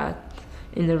in Lehigh,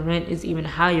 and the rent is even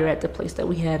higher at the place that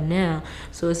we have now.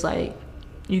 So it's like,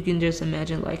 you can just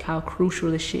imagine like how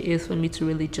crucial this shit is for me to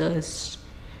really just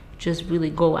really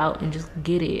go out and just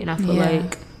get it. And I feel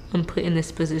like I'm put in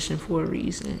this position for a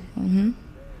reason.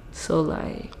 So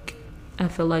like, I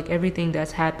feel like everything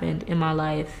that's happened in my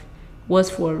life was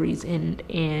for a reason,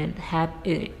 and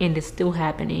is still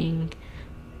happening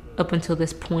up until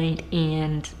this point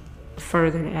and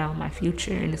further down my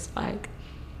future. And it's like,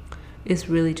 it's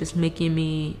really just making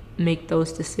me make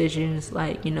those decisions.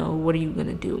 Like, you know, what are you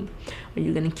gonna do? Are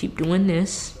you gonna keep doing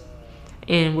this,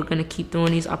 and we're gonna keep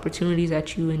throwing these opportunities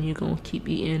at you, and you're gonna keep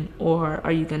eating? Or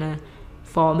are you gonna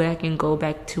fall back and go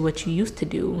back to what you used to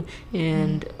do?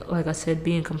 And like I said,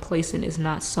 being complacent is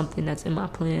not something that's in my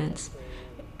plans.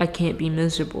 I can't be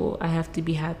miserable. I have to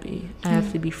be happy. I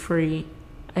have to be free.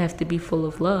 I have to be full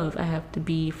of love. I have to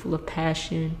be full of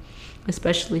passion,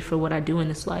 especially for what I do in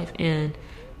this life. And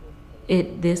I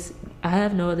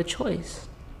have no other choice.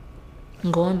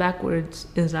 Going backwards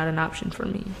is not an option for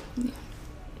me.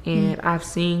 And I've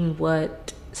seen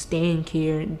what staying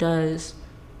here does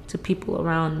to people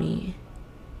around me,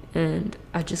 and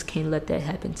I just can't let that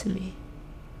happen to me.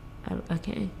 I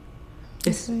can't.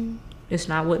 It's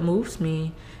not what moves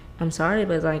me. I'm sorry,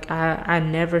 but like I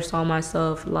never saw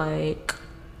myself like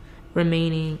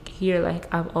remaining here.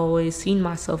 Like, I've always seen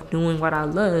myself doing what I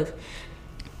love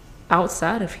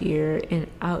outside of here and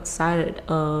outside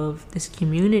of this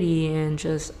community and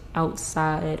just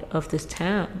outside of this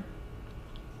town.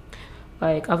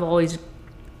 Like, I've always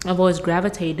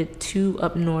gravitated to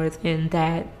up north in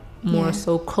that more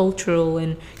so cultural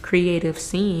and creative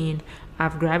scene.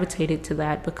 I've gravitated to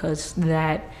that because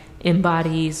that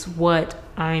embodies what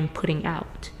I'm putting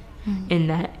out. And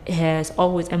that has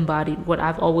always embodied what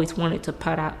I've always wanted to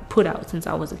put out since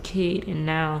I was a kid. And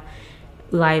now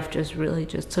life just really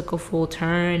just took a full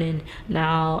turn, and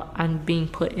now I'm being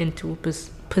put into a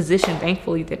position,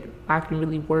 thankfully, that I can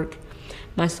really work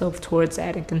myself towards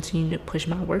that and continue to push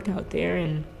my work out there.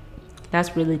 And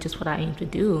that's really just what I aim to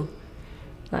do.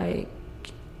 Like,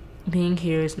 being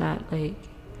here is not like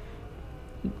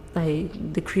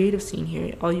the creative scene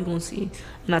here. All you're gonna see,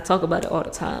 and I talk about it all the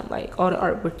time, like all the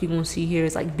artwork you're gonna see here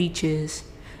is like beaches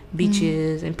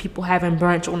and people having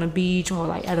brunch on the beach or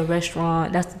like at a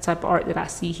restaurant. That's the type of art that I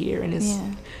see here, and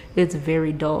it's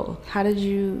very dull. How did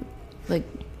you, like,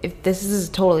 if this is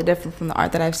totally different from the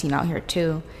art that I've seen out here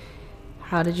too,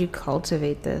 how did you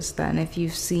cultivate this then? If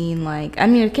you've seen, like, I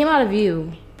mean, it came out of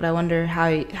you, but I wonder how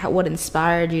what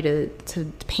inspired you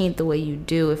to paint the way you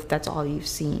do, if that's all you've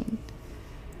seen.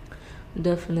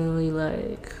 Definitely,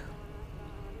 like,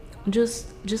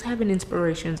 just having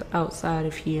inspirations outside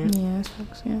of here.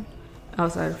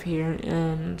 Outside of here.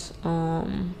 And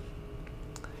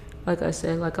like I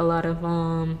said, like a lot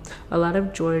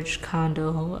of George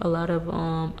Condo, a lot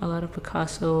of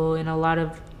Picasso, and a lot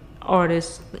of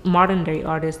artists, modern day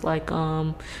artists like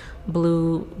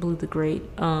Blue the Great,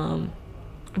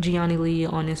 Gianni Lee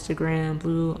on Instagram,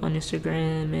 Blue on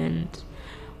Instagram, and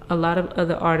a lot of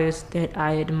other artists that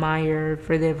I admire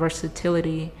for their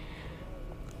versatility,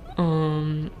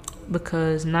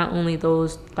 because not only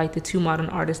those, like the two modern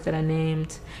artists that I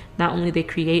named, not only they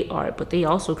create art, but they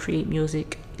also create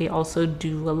music. They also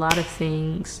do a lot of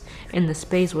things in the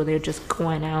space where they're just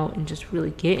going out and just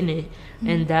really getting it.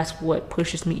 And that's what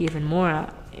pushes me even more,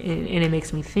 and it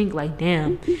makes me think, like,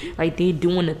 damn, like, they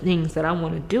doing the things that I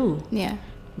want to do.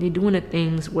 They're doing the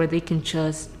things where they can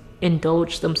just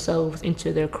indulge themselves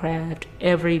into their craft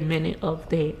every minute of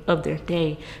their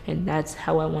day, and that's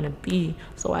how I want to be.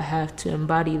 So I have to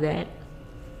embody that.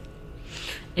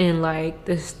 And like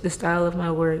the style of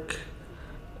my work,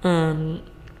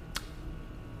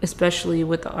 especially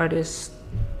with the artists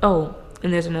Oh,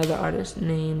 and there's another artist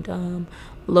named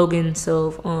Logan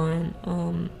Silv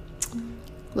on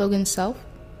Logan Self?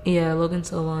 Yeah, Logan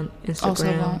Silv on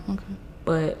Instagram. Oh, okay.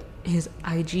 But his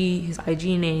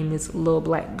IG name is Lil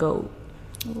Black Goat.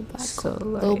 Lil Black Goat.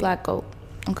 Lil Black Goat.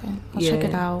 Okay. I'll check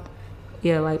it out.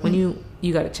 Yeah, like when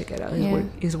you gotta check it out.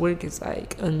 His work is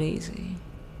like amazing.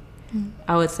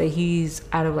 I would say he's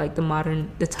out of like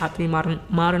the top 3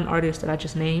 modern artists that I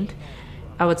just named.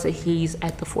 I would say he's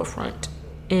at the forefront,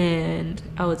 and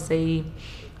I would say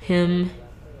him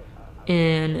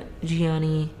and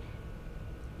Gianni,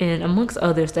 and amongst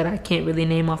others that I can't really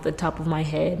name off the top of my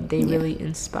head, they really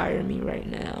inspire me right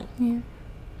now. Yeah.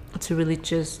 To really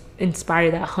just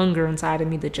inspire that hunger inside of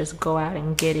me to just go out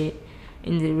and get it,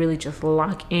 and to really just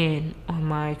lock in on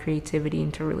my creativity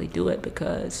and to really do it,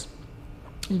 because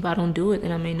if I don't do it,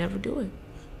 then I may never do it.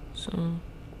 So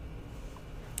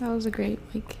that was a great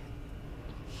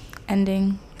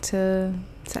ending to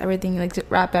everything, to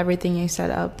wrap everything you set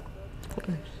up. Of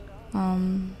course.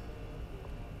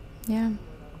 Yeah.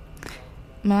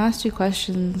 My last 2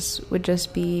 questions would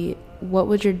just be, what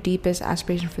would your deepest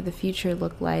aspiration for the future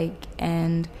look like,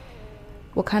 and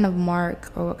what kind of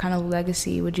mark or what kind of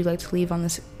legacy would you like to leave on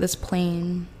this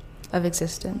plane of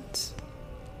existence?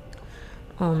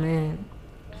 Oh man,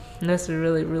 that's a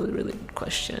really, really, really good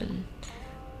question.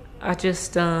 I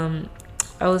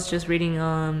was just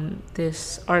reading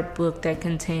this art book that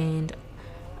contained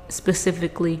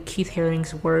specifically Keith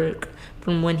Haring's work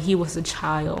from when he was a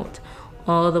child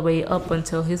all the way up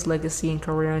until his legacy and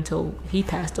career until he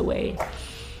passed away.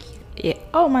 Yeah.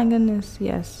 Oh my goodness.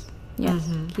 Yes.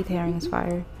 Keith Haring is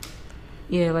fire.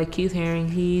 Yeah, like Keith Haring,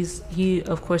 he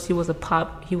of course he was a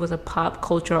pop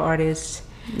culture artist.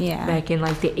 Yeah. Back in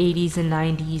like the 80s and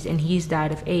 90s, and he's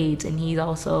died of AIDS, and he's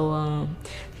also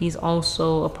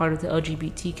a part of the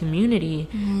LGBT community.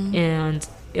 And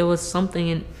it was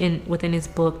something within his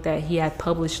book that he had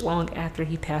published long after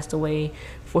he passed away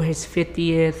for his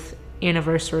 50th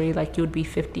anniversary, like he would be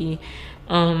 50.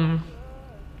 There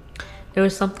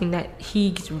was something that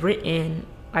he's written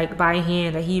like by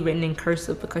hand, that he written in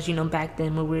cursive, because back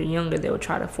then when we were younger they would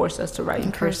try to force us to write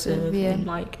in cursive and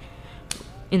like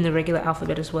in the regular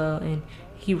alphabet as well. And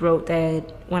he wrote that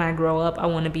when I grow up I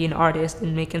want to be an artist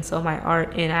and make and sell my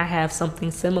art, and I have something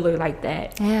similar like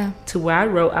that. Yeah. To where I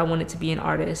wrote I wanted to be an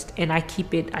artist, and I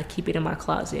keep it in my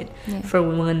closet for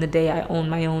when the day I own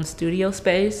my own studio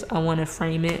space. I want to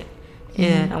frame it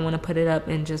and I want to put it up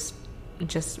and just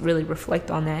really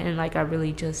reflect on that, and like I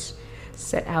really just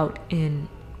set out and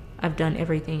I've done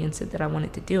everything and said that I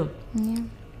wanted to do. Yeah.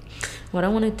 What I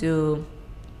want to do,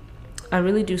 I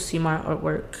really do see my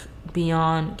artwork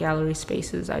beyond gallery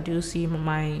spaces. I do see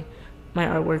my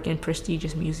artwork in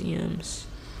prestigious museums,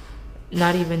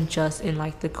 not even just in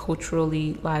like the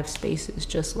culturally live spaces,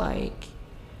 just like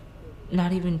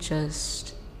not even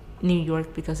just New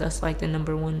York, because that's like the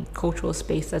 #1 cultural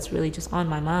space that's really just on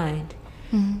my mind.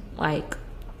 Like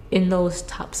in those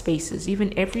top spaces,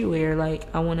 even everywhere. Like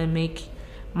I want to make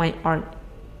my art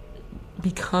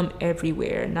become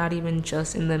everywhere, not even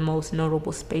just in the most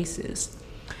notable spaces.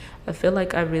 I feel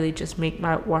like I really just make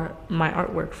my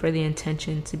artwork for the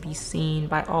intention to be seen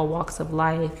by all walks of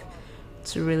life,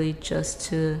 to really just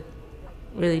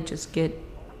get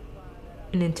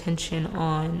an intention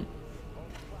on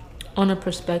a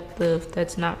perspective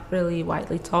that's not really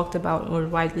widely talked about or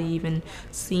widely even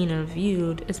seen or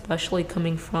viewed, especially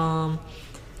coming from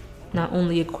not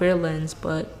only a queer lens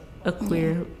but a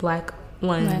queer Black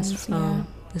lens from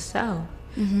the South.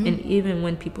 And even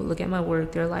when people look at my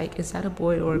work, they're like, is that a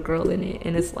boy or a girl in it?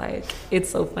 And it's like, it's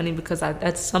so funny because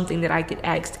that's something that I get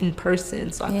asked in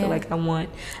person. So I feel like I want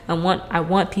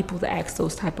people to ask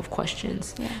those type of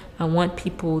questions. I want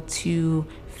people to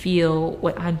feel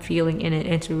what I'm feeling in it,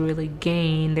 and to really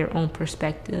gain their own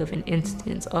perspective and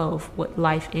instance of what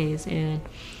life is and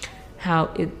how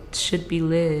it should be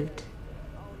lived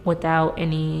without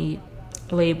any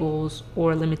labels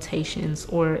or limitations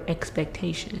or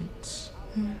expectations.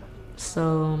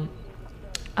 So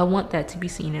I want that to be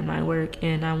seen in my work,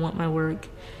 and I want my work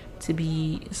to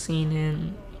be seen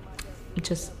in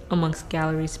just amongst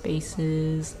gallery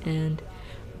spaces and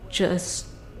just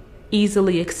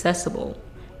easily accessible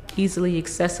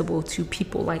to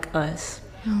people like us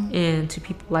and to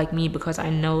people like me, because I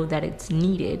know that it's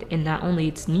needed. And not only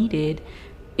it's needed,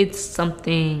 it's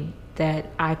something that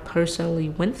I personally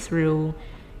went through,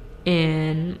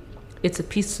 and it's a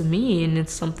piece of me, and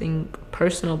it's something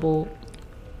personal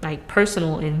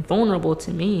and vulnerable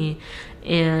to me,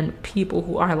 and people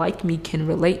who are like me can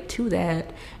relate to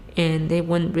that, and they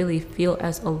wouldn't really feel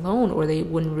as alone, or they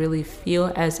wouldn't really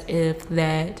feel as if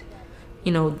that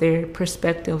you know, their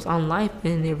perspectives on life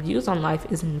and their views on life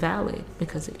isn't valid,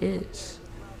 because it is.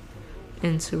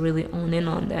 And to really own in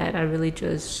on that, I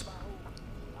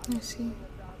see.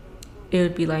 It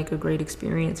would be like a great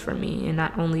experience for me. And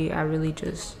not only, I really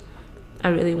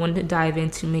wanted to dive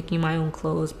into making my own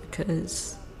clothes,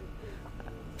 because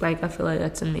like I feel like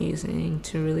that's amazing,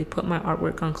 to really put my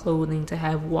artwork on clothing, to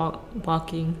have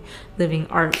walking, living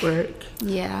artwork.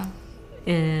 Yeah.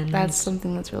 And that's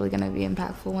something that's really going to be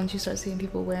impactful once you start seeing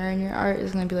people wearing your art.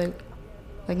 It's going to be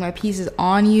like my piece is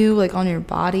on you, like on your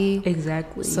body.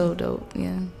 Exactly. So dope.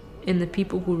 Yeah. And the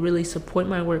people who really support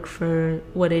my work for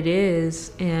what it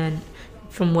is and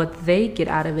from what they get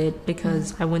out of it,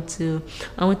 because I went to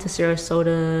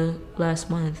Sarasota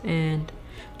last month, and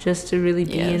just to really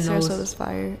be in those. Sarasota's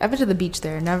fire. I've been to the beach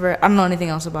there. I don't know anything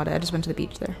else about it. I just went to the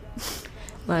beach there.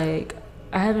 Like,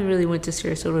 I haven't really went to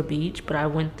Sarasota Beach, but I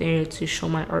went there to show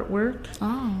my artwork.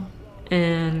 Oh.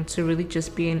 And to really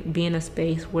just be in a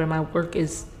space where my work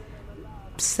is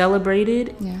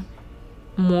celebrated. Yeah.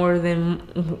 More than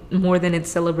it's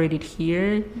celebrated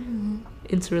here. Mm-hmm.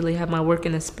 And to really have my work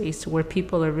in a space where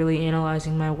people are really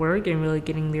analyzing my work and really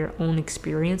getting their own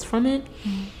experience from it.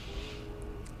 Mm-hmm.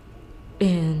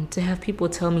 And to have people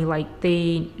tell me like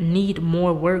they need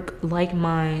more work like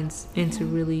mine, and to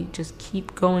really just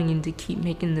keep going and to keep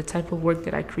making the type of work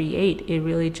that I create, it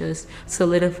really just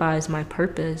solidifies my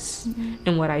purpose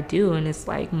and what I do. And it's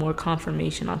like more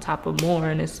confirmation on top of more.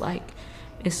 And it's like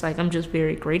I'm just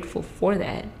very grateful for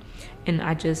that. And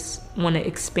I just want to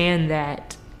expand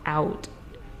that out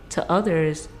to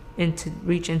others and to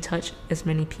reach and touch as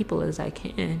many people as I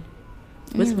can.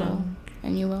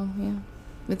 And you will, yeah.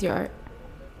 With your art.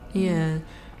 Yeah,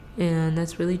 and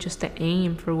that's really just the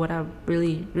aim for what I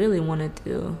really, really want to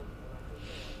do.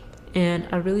 And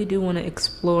I really do want to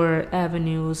explore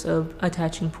avenues of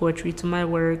attaching poetry to my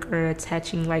work, or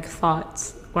attaching like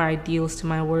thoughts or ideals to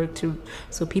my work,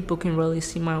 so people can really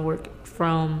see my work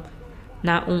from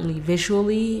not only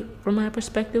visually from my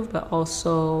perspective, but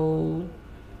also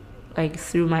like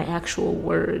through my actual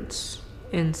words,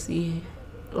 and see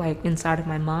like inside of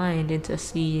my mind, and to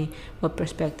see what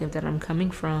perspective that I'm coming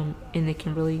from, and they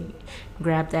can really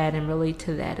grab that and relate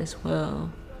to that as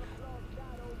well.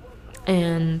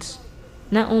 And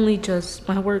not only just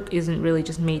my work isn't really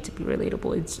just made to be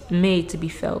relatable, it's made to be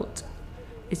felt.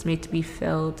 It's made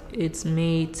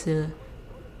to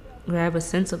grab a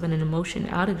sense of an emotion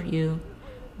out of you,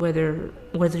 whether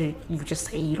you just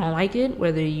say you don't like it,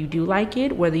 whether you do like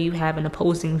it, whether you have an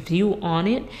opposing view on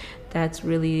it. That's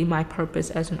really my purpose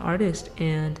as an artist.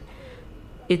 And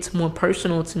it's more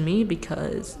personal to me,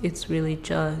 because it's really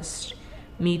just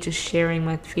me just sharing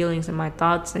my feelings and my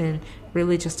thoughts, and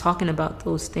really just talking about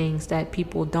those things that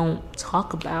people don't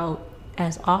talk about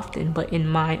as often, but in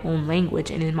my own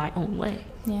language and in my own way.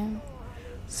 Yeah.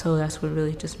 So that's what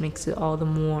really just makes it all the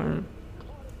more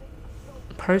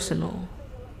personal.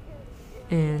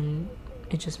 And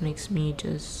it just makes me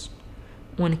just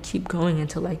want to keep going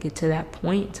until I get to that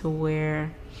point to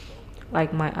where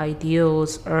like my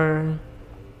ideals are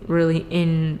really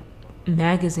in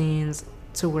magazines,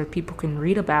 to where people can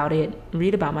read about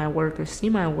my work or see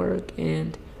my work.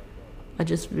 And I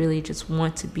just really just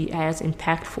want to be as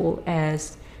impactful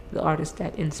as the artists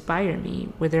that inspire me,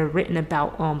 whether they're written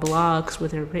about on blogs,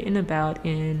 whether they're written about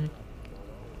in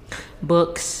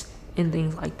books and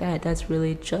things like that. That's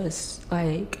really just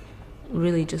where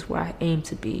I aim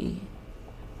to be,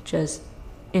 just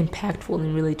impactful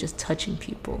and really just touching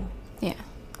people. Yeah.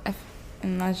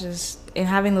 And that's just, and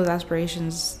having those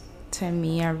aspirations to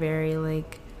me are very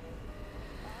like,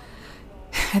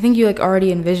 I think you like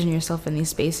already envision yourself in these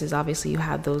spaces. Obviously you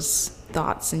have those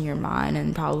thoughts in your mind,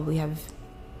 and probably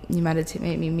you meditate,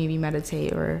 maybe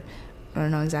meditate, or I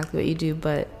don't know exactly what you do,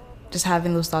 but just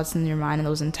having those thoughts in your mind and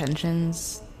those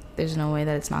intentions, there's no way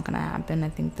that it's not going to happen. I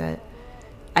think that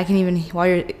I can even, while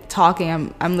you're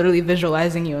talking, I'm literally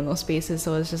visualizing you in those spaces.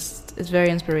 So it's very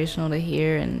inspirational to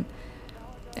hear, and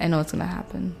I know it's going to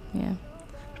happen. Yeah.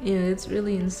 Yeah, it's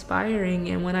really inspiring.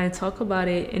 And when I talk about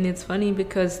it, and it's funny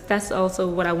because that's also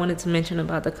what I wanted to mention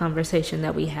about the conversation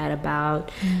that we had about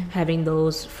having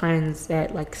those friends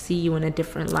that like see you in a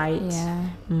different light,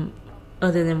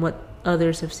 other than what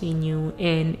others have seen you.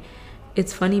 And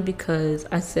it's funny because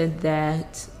I said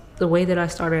that the way that I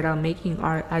started out making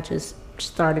art, I just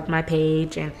started my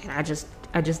page and I just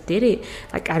did it.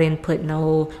 Like I didn't put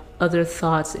no other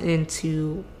thoughts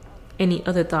into any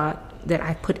other thought that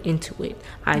I put into it.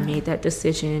 I made that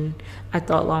decision. I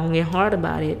thought long and hard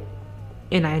about it,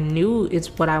 and I knew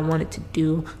it's what I wanted to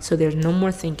do. So there's no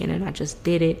more thinking, and I just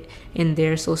did it. And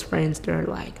there's those friends that are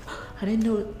like, I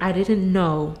didn't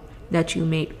know that you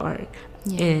made art.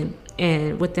 Yeah.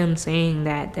 And with them saying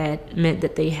that, that meant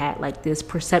that they had like this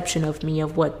perception of me,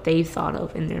 of what they thought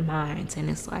of in their minds. And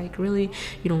it's like, really,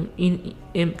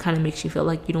 it kind of makes you feel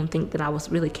like you don't think that I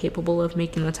was really capable of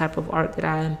making the type of art that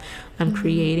I'm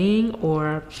creating.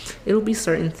 Or it'll be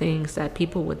certain things that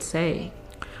people would say,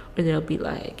 or they'll be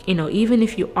like, even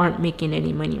if you aren't making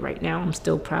any money right now, I'm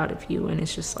still proud of you. And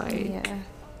it's just like,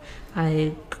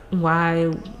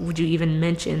 why would you even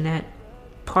mention that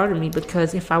part of me?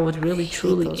 Because if I was really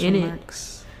truly in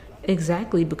it,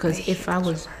 exactly, because if I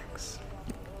was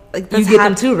like, you get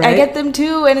them too, right? I get them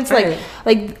too, and it's right.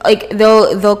 like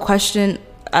they'll question.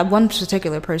 One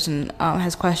particular person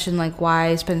has questioned like why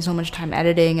I spend so much time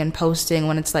editing and posting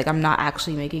when it's like I'm not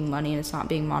actually making money and it's not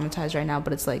being monetized right now.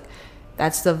 But it's like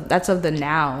that's of the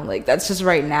now. Like, that's just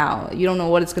right now. You don't know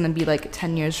what it's gonna be like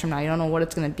 10 years from now. You don't know what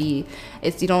it's gonna be.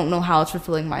 You don't know how it's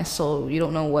fulfilling my soul. You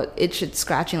don't know what itch it's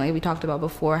scratching. Like we talked about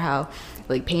before, how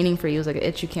like painting for you is like an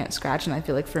itch you can't scratch. And I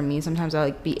feel like for me, sometimes I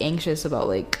like be anxious about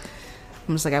like,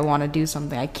 I'm just like, I want to do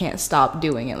something. I can't stop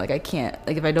doing it. Like I can't,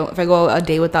 like if I go a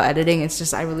day without editing, it's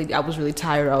just I was really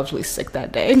tired. I was really sick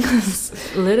that day.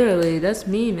 Literally, that's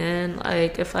me, man.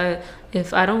 Like if I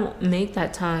don't make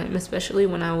that time, especially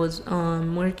when I was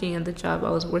working at the job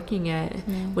I was working at,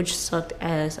 which sucked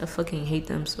ass. I fucking hate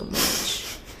them so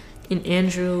much. And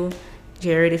Andrew,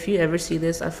 Jared, if you ever see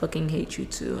this, I fucking hate you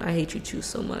too. I hate you too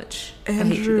so much. Andrew, I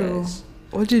hate you guys.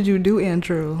 What did you do,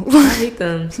 Andrew? I hate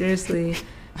them, seriously.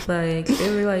 Like,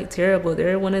 they were like terrible.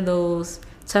 They're one of those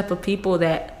type of people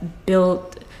that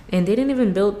built, and they didn't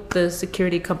even build the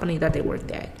security company that they worked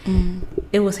at.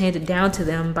 It was handed down to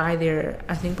them by their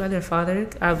father.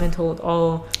 I've been told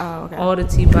all the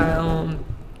tea by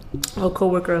a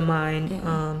coworker of mine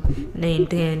named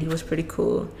Dan. He was pretty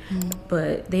cool.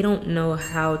 But they don't know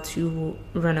how to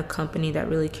run a company that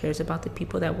really cares about the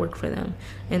people that work for them.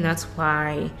 And that's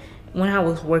why when I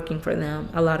was working for them,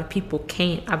 a lot of people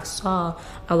came. I saw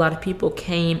a lot of people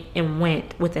came and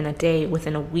went within a day,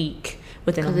 within a week,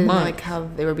 within a month. Like how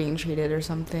they were being treated or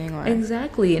something. Or...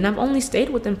 Exactly. And I've only stayed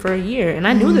with them for a year, and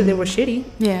I knew that they were shitty.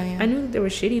 Yeah. I knew that they were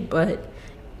shitty, but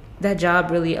that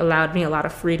job really allowed me a lot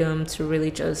of freedom to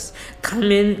really just come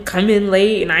in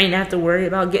late, and I ain't have to worry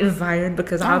about getting fired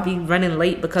because I'll be running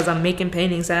late because I'm making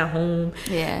paintings at home.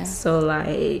 Yeah. So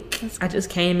like, I just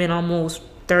came in almost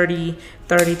 20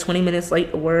 minutes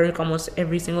late to work almost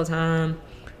every single time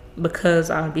because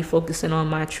I'd be focusing on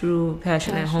my true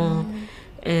passion at home.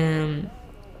 And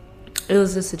it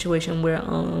was a situation where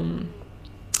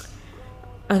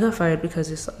I got fired because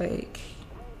it's like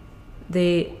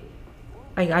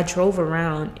I drove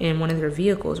around in one of their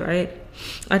vehicles, right?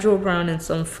 I drove around in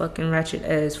some fucking ratchet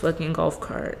ass fucking golf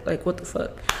cart. Like, what the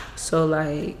fuck? So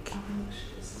like,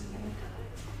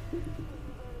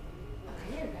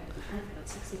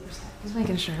 just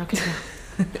making sure. Okay, go.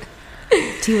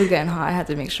 Tea was getting hot. I had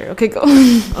to make sure. Okay, go.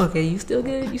 Okay, you still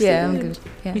good? I'm good.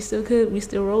 Yeah. You still good? We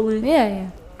still rolling?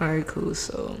 Yeah. All right, cool.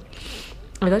 So,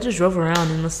 like, I just drove around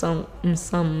in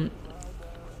some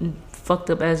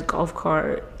fucked up ass golf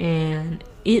cart, and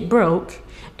it broke.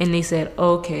 And they said,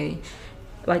 okay,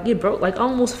 like it broke, like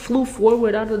almost flew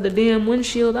forward out of the damn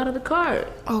windshield out of the cart.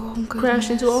 Oh, goodness.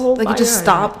 Crashed into a whole. Like it just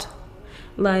stopped.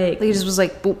 Like it just was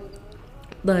like boop.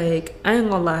 Like, I ain't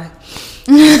gonna lie.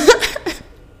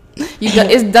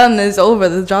 It's done. It's over.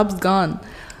 The job's gone.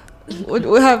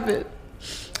 What happened?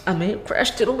 I may have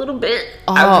crashed it a little bit.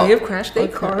 I may have crashed their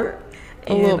cart.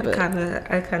 A little bit.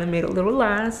 I kind of made a little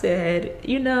lie. I said,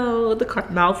 the car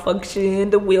malfunctioned,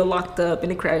 the wheel locked up,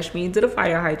 and it crashed me into the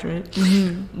fire hydrant.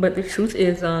 But the truth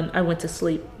is, I went to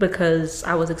sleep because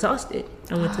I was exhausted.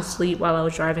 I went to sleep while I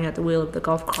was driving at the wheel of the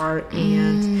golf cart,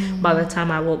 and by the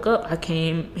time I woke up, I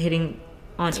came hitting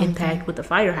on impact with the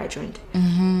fire hydrant,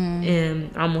 and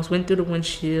I almost went through the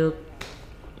windshield.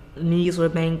 Knees were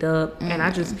banged up, and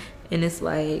it's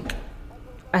like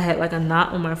I had like a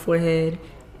knot on my forehead,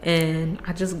 and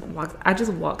I just walked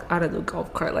out of the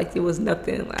golf cart like it was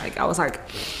nothing. Like I was like,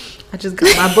 I just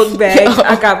got my book bag.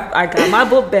 I got my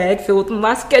book bag filled with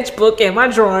my sketchbook and my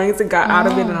drawings, and got out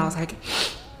of it, and I was like,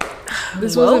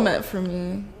 this wasn't meant for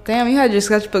me. Damn, you had your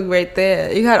sketchbook right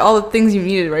there. You had all the things you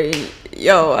needed, right?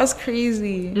 Yo, that's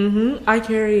crazy. I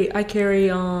carry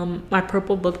my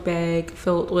purple book bag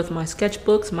filled with my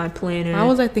sketchbooks, my planner. How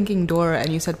was I thinking Dora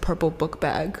and you said purple book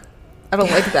bag? I don't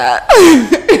like that.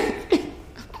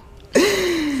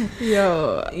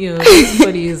 Yo,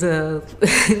 somebody is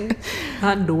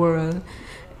not Dora,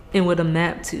 and with a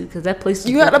map too, because that place.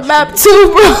 You had a map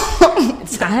too, bro.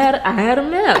 I had a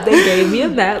map. They gave me a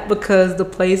map because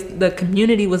the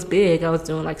community was big. I was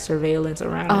doing like surveillance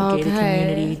around a gated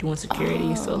community, doing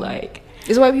security. So like,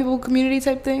 Is it white people community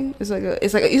type thing? It's like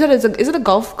you said is it a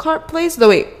golf cart place? No,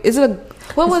 wait,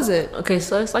 what was it? Okay,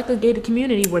 so it's like a gated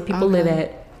community where people live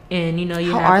at, and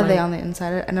you how are they on the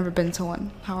inside? I've never been to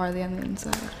one. How are they on the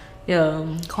inside?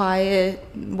 Yeah, quiet,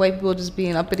 white people just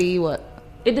being uppity. What?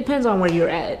 It depends on where you're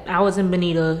at. I was in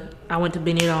Bonita. I went to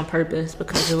Bonita on purpose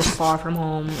because it was far from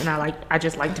home, and I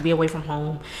just like to be away from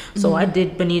home. So I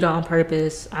did Bonita on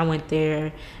purpose. I went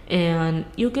there, and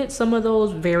you get some of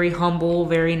those very humble,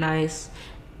 very nice,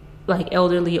 like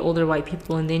elderly, older white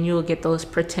people, and then you'll get those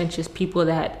pretentious people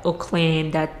that will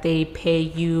claim that they pay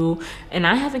you. And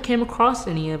I haven't came across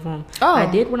any of them. Oh.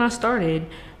 I did when I started.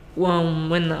 When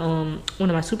one of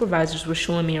my supervisors was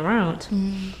showing me around.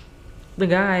 The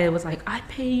guy was like, I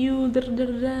pay you, da, da, da,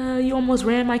 da. You almost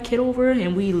ran my kid over.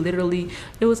 And we literally,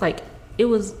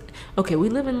 okay,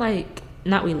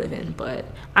 but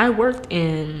I worked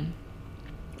in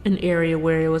an area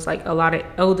where it was like a lot of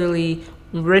elderly,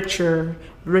 richer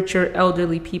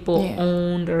elderly people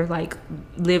owned or like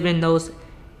live in those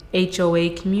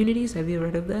HOA communities. Have you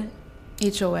heard of that?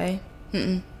 HOA?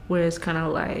 Mm-mm. Where it's kind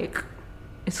of like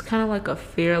a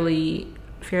fairly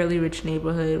rich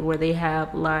neighborhood where they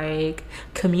have like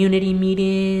community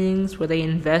meetings where they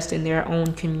invest in their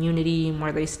own community and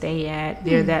where they stay at.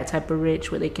 They're that type of rich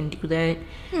where they can do that.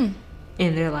 And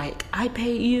they're like, I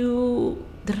pay you.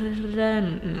 Da, da, da, da.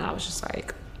 And I was just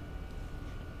like,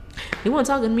 he wasn't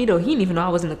talking to me though. He didn't even know I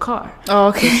was in the car. Oh,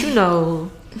 okay. But you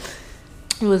know,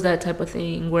 it was that type of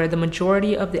thing where the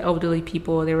majority of the elderly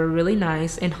people, they were really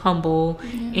nice and humble,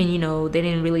 and you know, they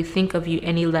didn't really think of you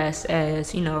any less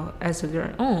as, you know, as of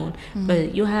their own.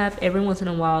 But you have, every once in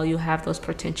a while, you have those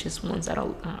pretentious ones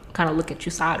that'll kind of look at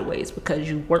you sideways because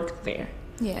you work there.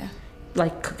 Yeah.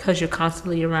 Like, because you're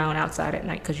constantly around outside at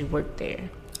night because you work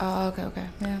there. Oh, okay,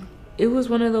 yeah. It was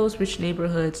one of those rich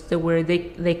neighborhoods that where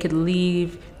they could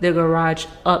leave their garage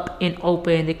up and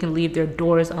open. They can leave their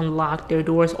doors unlocked, their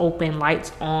doors open,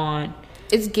 lights on.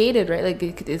 It's gated, right? Like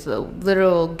it's a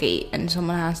literal gate, and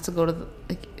someone has to go to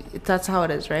that's how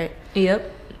it is, right?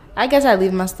 Yep. I guess I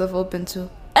leave my stuff open too.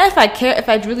 And if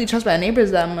I really trust my neighbors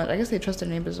that much, I guess they trust their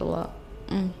neighbors a lot.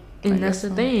 And that's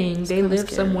the thing. They live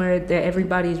somewhere that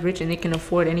everybody's rich and they can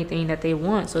afford anything that they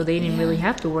want, so they didn't really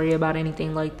have to worry about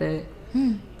anything like that.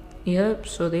 Yep,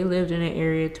 so they lived in an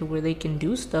area to where they can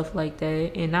do stuff like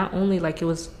that. And not only like it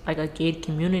was like a gated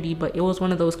community, but it was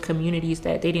one of those communities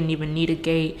that they didn't even need a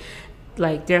gate.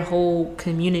 Like their whole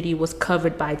community was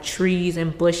covered by trees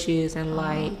and bushes and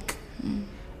like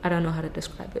I don't know how to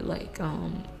describe it, like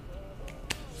kind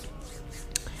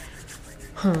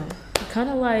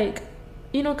of like,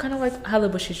 you know, kind of like how the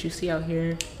bushes you see out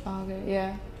here. Okay,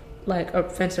 yeah. Like a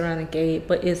fence around a gate,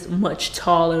 but it's much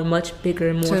taller, much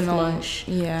bigger, more flush.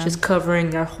 Yeah. Just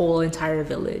covering their whole entire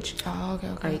village. Oh,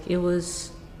 okay. Like it was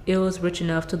rich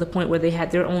enough to the point where they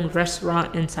had their own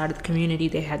restaurant inside of the community.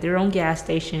 They had their own gas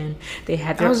station. They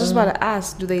had their own... I was just about to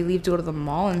ask, do they leave to go to the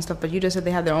mall and stuff? But you just said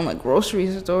they have their own like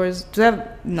grocery stores. Do they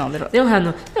have... No, they don't. They don't have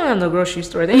no grocery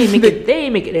store. They ain't make it. They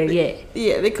ain't make it there yet.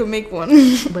 Yeah, they could make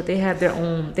one. But they have their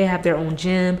own. They have their own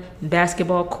gym,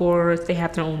 basketball courts. They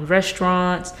have their own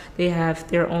restaurants. They have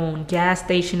their own gas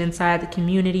station inside the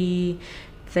community.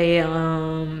 They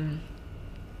had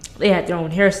their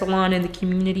own hair salon in the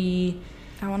community.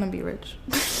 I want to be rich.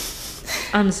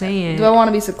 I'm saying. Do I want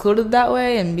to be secluded that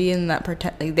way and be in that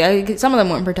some of them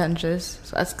weren't pretentious,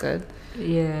 so that's good.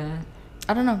 Yeah.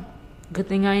 I don't know. Good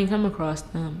thing I ain't come across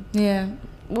them. Yeah.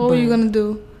 What were you gonna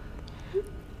do?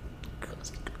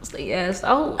 Stay ass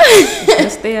out.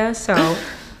 Just stay ass out.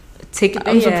 Ticket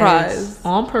their I'm surprised. Ass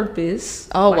on purpose.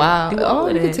 Oh, like, wow. Oh,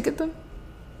 you could ticket them?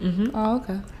 Oh,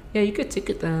 okay. Yeah, you could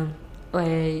ticket them.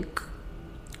 Like,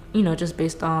 you know, just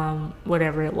based on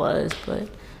whatever it was. But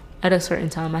at a certain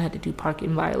time, I had to do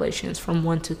parking violations from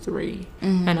 1 to 3.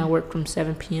 And I worked from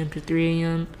 7 p.m. to 3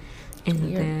 a.m. And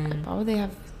weird. then... Why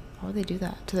would they do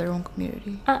that to their own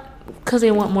community? Because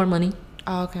they want more money.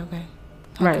 Oh, okay.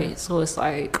 Right. So it's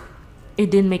like, it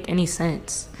didn't make any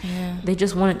sense. Yeah. They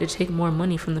just wanted to take more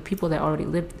money from the people that already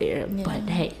lived there. Yeah. But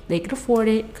hey, they could afford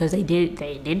it because they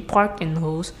did park in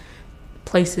those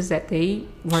places that they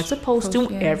weren't supposed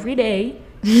to every day.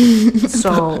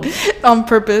 So on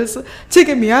purpose,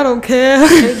 ticket me, I don't care.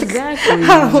 Exactly.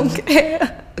 I don't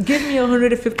care. Give me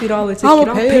 $150 ticket.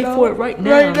 I'll pay for it right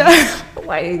now.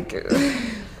 Like,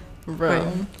 bro.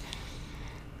 Right.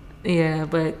 Yeah,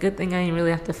 but good thing I didn't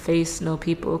really have to face no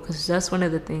people, because that's one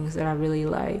of the things that I really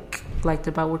liked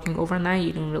about working overnight.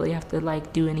 You didn't really have to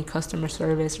like do any customer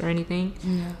service or anything.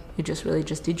 Yeah. You just really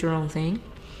just did your own thing.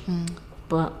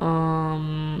 But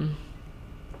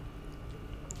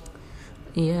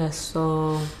yeah,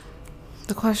 so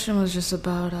The question was just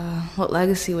about what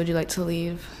legacy would you like to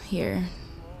leave here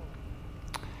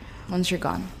once you're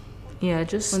gone? Yeah,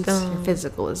 just once your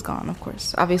physical is gone, of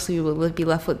course. Obviously, you will be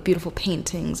left with beautiful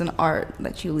paintings and art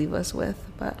that you leave us with.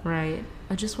 But right,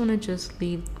 I just want to just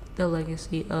leave the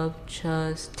legacy of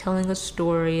just telling a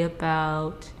story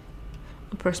about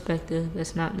a perspective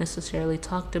that's not necessarily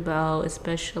talked about,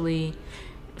 especially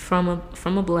from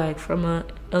a Black, from a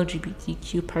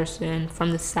LGBTQ person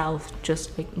from the South,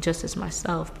 just as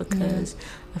myself, because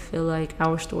I feel like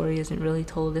our story isn't really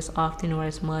told as often or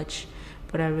as much.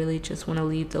 But I really just want to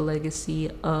leave the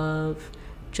legacy of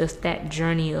just that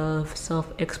journey of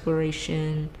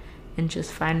self-exploration and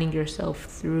just finding yourself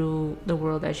through the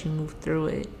world as you move through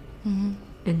it. Mm-hmm.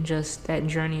 And just that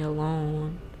journey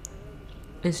alone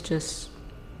is just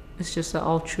an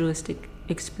altruistic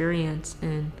experience,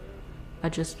 and I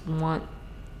just want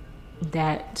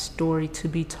that story to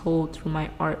be told through my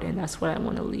art, and that's what I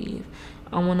want to leave.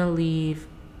 I want to leave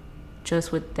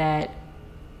just with that,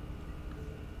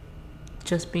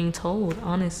 just being told,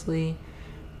 honestly,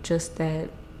 just that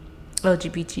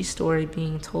LGBT story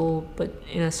being told, but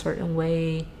in a certain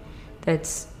way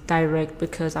that's direct,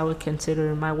 because I would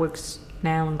consider my works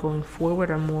now and going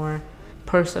forward are more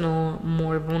personal,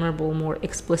 more vulnerable, more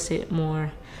explicit,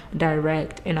 more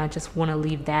direct, and I just want to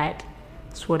leave that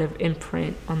sort of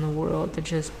imprint on the world, to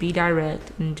just be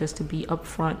direct and just to be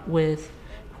upfront with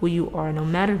who you are, no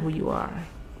matter who you are,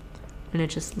 and to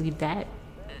just leave that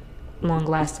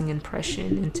long-lasting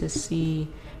impression, and to see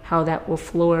how that will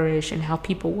flourish and how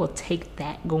people will take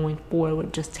that going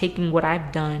forward, just taking what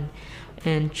I've done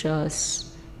and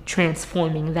just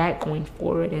transforming that going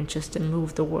forward, and just to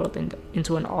move the world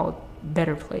into an all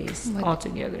better place, like,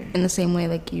 altogether. In the same way,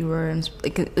 like you were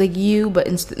like you, but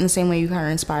in the same way you kind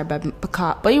of inspired by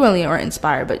Picasso, but you really weren't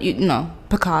inspired, but you know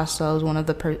Picasso is one of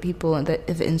the people that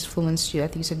influenced you. I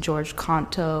think you said George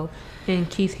Canto and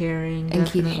Keith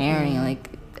Haring, like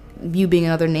you being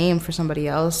another name for somebody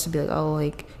else to be like, oh,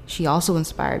 like she also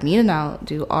inspired me to now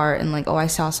do art, and like, oh, I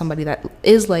saw somebody that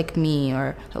is like me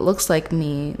or that looks like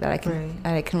me that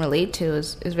I can relate to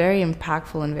is very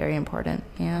impactful and very important.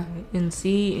 Yeah. And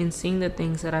seeing the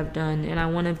things that I've done, and I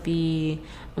want to be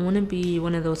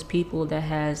one of those people that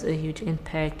has a huge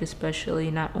impact, especially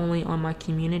not only on my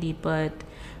community, but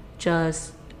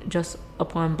just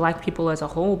upon Black people as a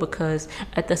whole, because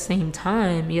at the same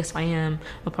time, yes, I am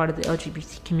a part of the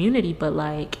LGBT community, but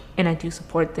like, and I do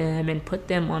support them and put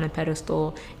them on a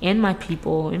pedestal, and my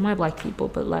people and my Black people,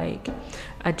 but like,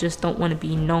 I just don't want to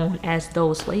be known as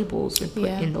those labels or put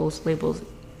in those labels.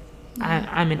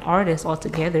 I'm an artist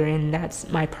altogether, and that's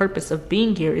my purpose of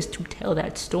being here, is to tell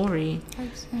that story.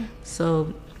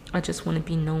 So I just want to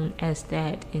be known as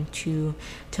that and to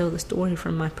tell the story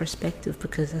from my perspective,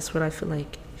 because that's what I feel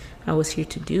like I was here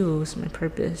to do. It's my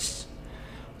purpose.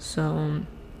 So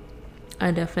I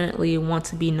definitely want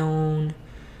to be known,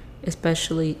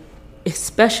 especially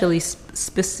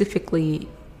specifically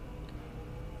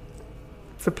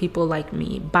for people like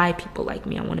me, by people like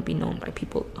me. I want to be known by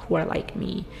people who are like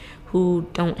me, who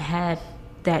don't have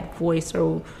that voice,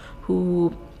 or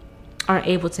who aren't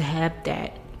able to have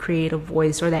that creative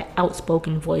voice or that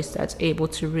outspoken voice that's able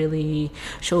to really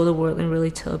show the world and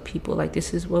really tell people, like,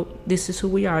 this is who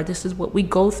we are, this is what we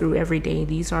go through every day,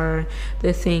 these are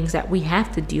the things that we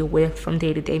have to deal with from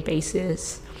day-to-day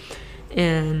basis.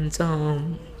 And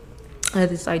I had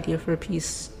this idea for a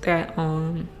piece that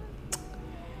from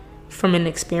an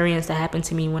experience that happened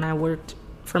to me when I worked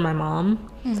for my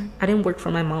mom. I didn't work for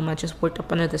my mom, I just worked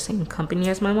up under the same company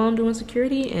as my mom doing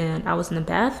security, and I was in the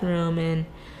bathroom, and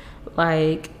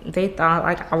like they thought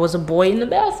like I was a boy in the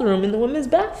bathroom, in the women's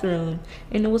bathroom,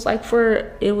 and it was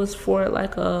for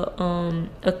like have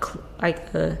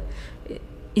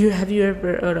you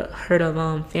ever heard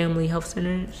of family health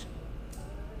centers?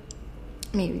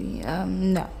 Maybe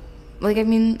no, like, I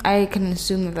mean, I can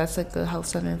assume that that's like a health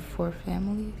center for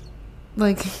families.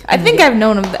 Like, I think I've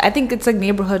known of. I think it's like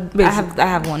neighborhood. Basically. I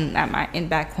have one at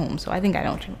back home, so I think I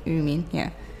know what you mean. Yeah.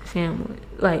 Family,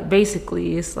 like,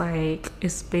 basically it's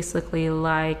basically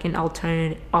like an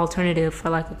alternative for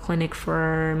like a clinic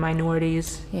for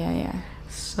minorities. Yeah.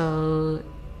 So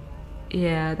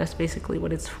yeah, that's basically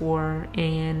what it's for.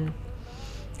 And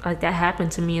like, that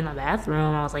happened to me in the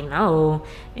bathroom. I was like, no.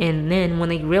 And then when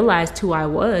they realized who I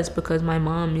was, because my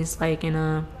mom is like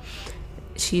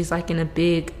she's in a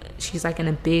big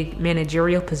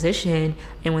managerial position,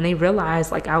 and when they realized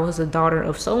like I was a daughter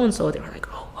of so and so, they were like,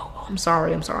 oh, I'm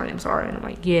sorry. And I'm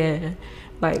like, yeah,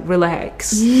 like,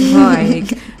 relax. Like,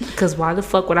 because why the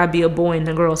fuck would I be a boy in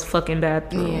the girl's fucking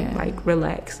bathroom? Like,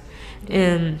 relax.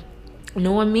 And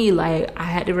knowing me, like, I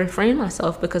had to refrain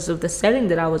myself because of the setting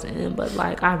that I was in. But,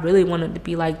 like, I really wanted to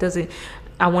be like,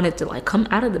 I wanted to, like, come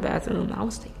out of the bathroom. I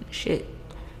was taking a shit.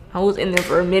 I was in there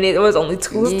for a minute. There was only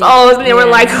 2 stalls, and they were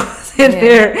like, I was in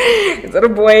there. There's a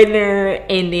boy in there.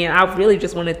 And then I really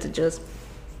just wanted to just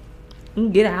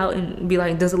get out and be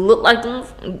like, does it look like them?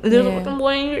 There's a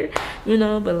boy in here? You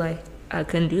know, but, like, I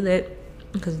couldn't do that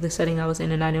because of the setting I was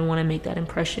in, and I didn't want to make that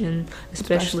impression,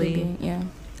 especially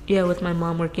with my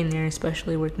mom working there,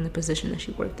 especially working the position that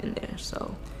she worked in there.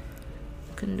 So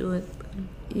I couldn't do it.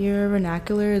 Your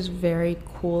vernacular is very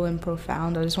cool and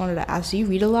profound. I just wanted to ask, do you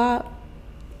read a lot?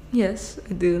 Yes,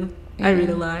 I do. I read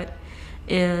a lot.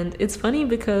 And it's funny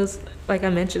because, like I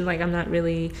mentioned, like, I'm not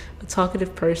really a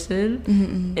talkative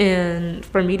person. And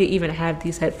for me to even have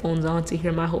these headphones on to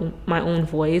hear my own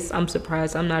voice, I'm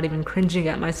surprised I'm not even cringing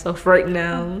at myself right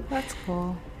now. That's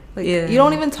cool. Like, you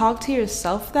don't even talk to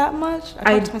yourself that much?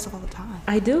 I talk to myself all the time.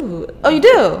 I do. Oh, you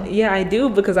do? Yeah, I do,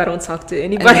 because I don't talk to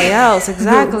anybody else.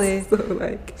 Exactly.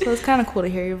 So it's kind of cool to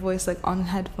hear your voice, like, on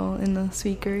headphone in the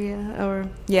speaker, or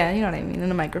you know what I mean,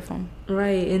 in a microphone.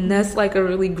 Right, and that's like a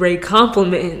really great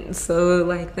compliment. So,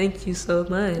 like, thank you so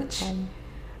much.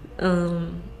 I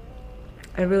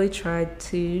really try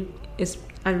to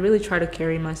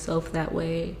carry myself that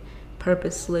way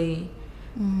purposely,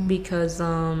 because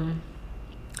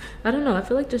I don't know, I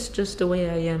feel like that's just the way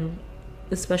I am,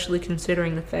 especially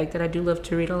considering the fact that I do love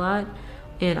to read a lot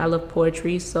and I love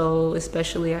poetry. So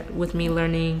especially with me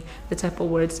learning the type of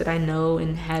words that I know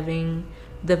and having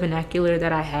the vernacular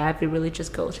that I have, it really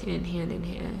just goes hand in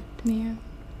hand. Yeah.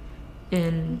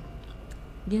 And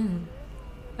yeah,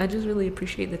 I just really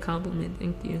appreciate the compliment.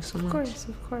 Thank you so much.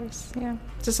 Of course. Yeah.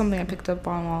 It's just something I picked up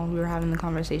on while we were having the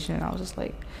conversation, and I was just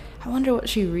like, I wonder what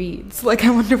she reads. Like,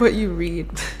 I wonder what you read.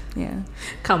 Yeah.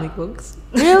 Comic books.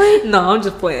 Really? No, I'm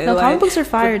just playing. No, comic books are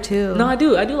fire too. No, I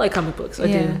do like comic books. I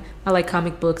do. I like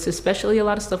comic books, especially a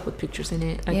lot of stuff with pictures in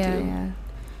it. I do. Yeah.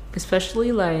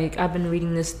 Especially, like, I've been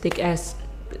reading this thick ass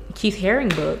Keith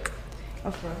Haring book.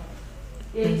 Oh, bro.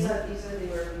 Yeah, you said they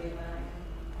were reading that.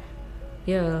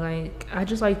 Yeah, like, I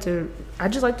just like to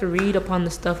read upon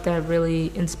the stuff that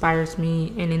really inspires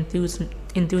me and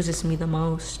enthuses me the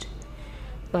most.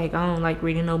 Like, I don't like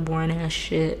reading no boring ass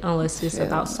shit unless it's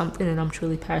about something that I'm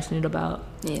truly passionate about.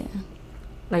 Yeah.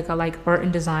 Like, I like art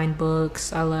and design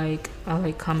books. I like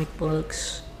comic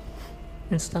books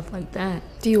and stuff like that.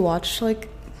 Do you watch, like,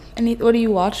 what do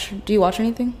you watch? Do you watch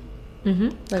anything?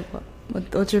 Like,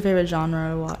 what's your favorite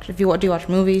genre to watch? Do you watch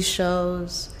movies,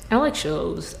 shows? I like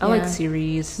shows. I like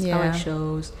series. I like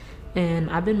shows. And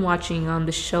I've been watching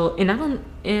the show,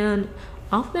 and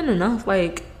often enough,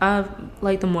 like,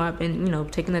 the more I've been,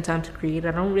 taking the time to create,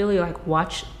 I don't really, like,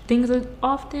 watch things as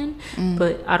often,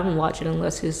 but I don't watch it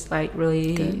unless it's, like,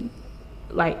 really good.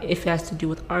 Like, if it has to do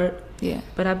with art. Yeah.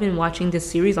 But I've been watching this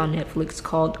series on Netflix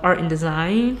called Art and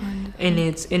Design, and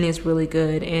it's really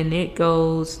good, and it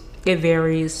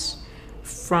varies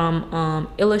from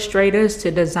illustrators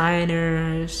to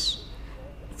designers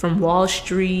from Wall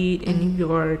Street and New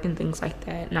York and things like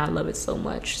that, and I love it so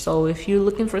much. So if you're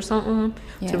looking for something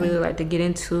to really, like, to get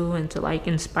into and to, like,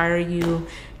 inspire you,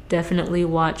 definitely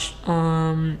watch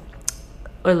or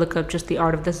look up just The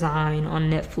Art of Design on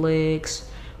Netflix,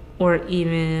 or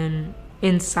even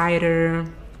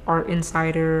Art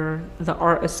Insider, The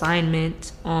Art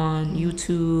Assignment on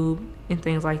YouTube and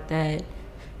things like that,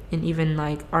 and even,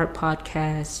 like, art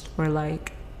podcasts or,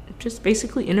 like, just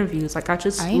basically interviews. Like, I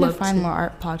need to find more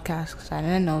art podcasts because I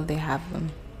didn't know they have them.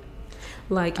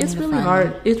 Like, it's really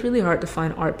hard. It's really hard to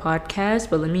find art podcasts,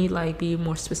 but let me, like, be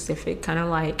more specific. Kind of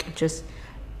like just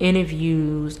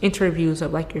interviews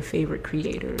of, like, your favorite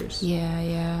creators.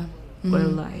 Yeah.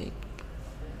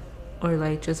 Or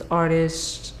like just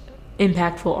artists,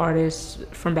 impactful artists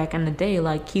from back in the day,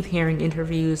 like Keith Haring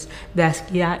interviews,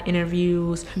 Basquiat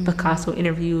interviews, Picasso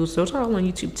interviews. Those are all on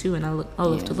YouTube too, and I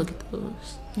love to look at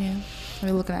those. Yeah,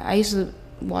 I used to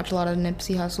watch a lot of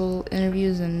Nipsey Hussle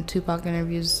interviews and Tupac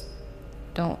interviews.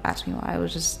 Don't ask me why.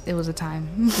 It was a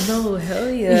time. No,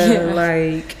 hell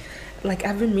yeah. Like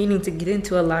I've been meaning to get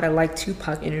into a lot of, like,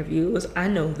 Tupac interviews. I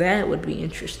know that would be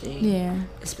interesting. Yeah.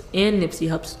 And Nipsey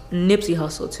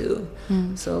Hussle too.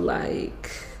 So, like,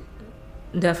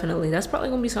 definitely that's probably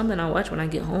gonna be something I watch when I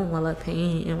get home while I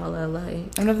paint and while I,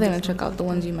 like, I'm definitely gonna check out the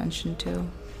ones you mentioned too.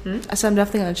 I said I'm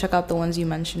definitely gonna check out the ones you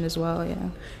mentioned as well.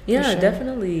 Yeah, sure.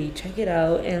 Definitely check it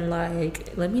out, and,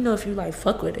 like, let me know if you, like,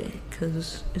 fuck with it,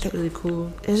 because it's really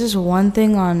cool. There's just one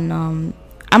thing on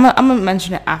I'm gonna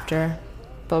mention it after,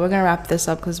 but we're gonna wrap this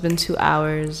up because it's been 2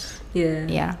 hours.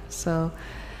 Yeah. So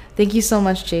Thank you so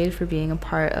much, Jade, for being a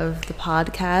part of the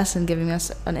podcast and giving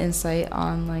us an insight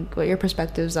on like what your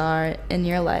perspectives are in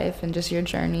your life and just your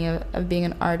journey of being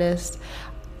an artist.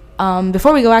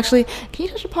 Before we go, actually, can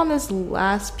you touch upon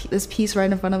this piece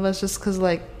right in front of us? Just because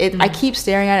like I keep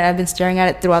staring at it. I've been staring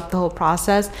at it throughout the whole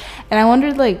process, and I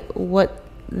wondered like what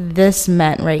this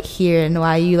meant right here and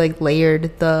why you like layered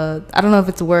I don't know if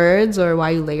it's words or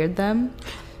why you layered them.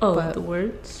 The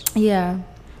words? Yeah.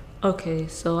 Okay,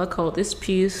 so I called this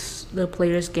piece The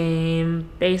Player's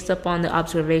Game, based upon the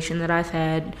observation that I've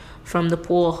had from the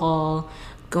pool hall,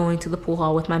 going to the pool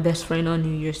hall with my best friend on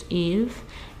New Year's Eve.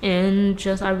 And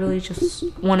I really just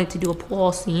wanted to do a pool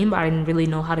hall scene, but I didn't really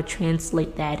know how to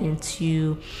translate that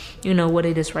into, what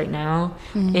it is right now.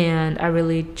 Mm-hmm. And I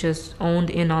really just owned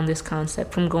in on this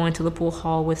concept from going to the pool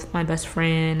hall with my best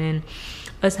friend and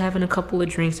us having a couple of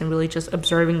drinks and really just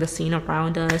observing the scene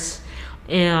around us.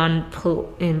 And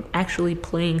actually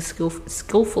playing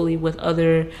skillfully with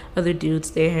other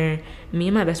dudes there. Me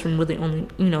and my best friend were the only,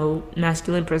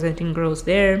 masculine presenting girls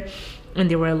there. And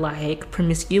there were like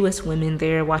promiscuous women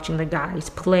there watching the guys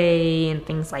play and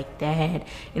things like that.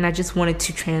 And I just wanted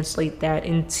to translate that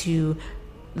into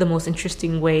the most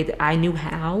interesting way that I knew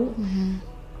how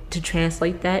to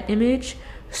translate that image.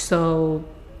 So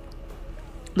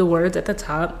the words at the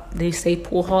top, they say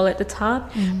pool hall at the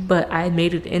top, but I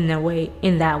made it in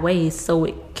that way so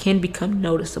it can become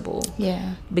noticeable.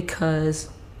 Yeah. Because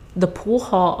the pool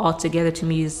hall altogether to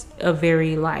me is a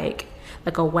very like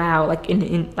a wow, like an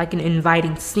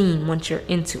inviting scene once you're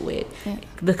into it. Yeah.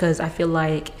 Because I feel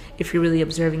like if you're really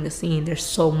observing the scene, there's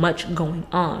so much going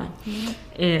on.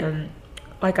 And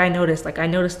I noticed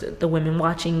the women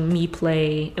watching me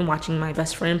play and watching my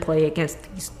best friend play against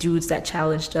these dudes that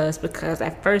challenged us, because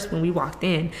at first when we walked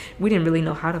in, we didn't really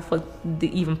know how the fuck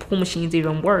even pool machines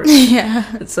even work.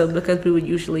 Yeah. So because we would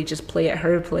usually just play at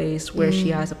her place where she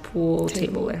has a pool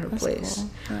table at her place.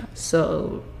 Cool. Yeah.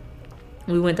 So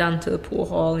we went down to the pool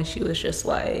hall and she was just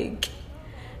like,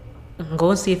 go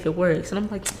and see if it works. And I'm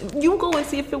like, you go and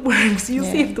see if it works. You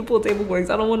see if the pool table works.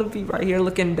 I don't want to be right here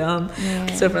looking dumb.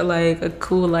 So for like a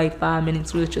cool 5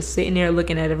 minutes, we was just sitting there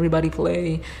looking at everybody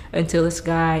play until this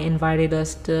guy invited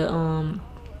us to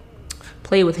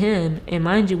play with him. And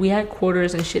mind you, we had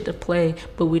quarters and shit to play,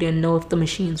 but we didn't know if the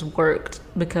machines worked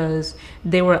because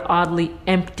they were oddly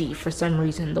empty for some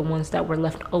reason, the ones that were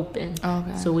left open.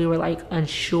 Okay. So we were like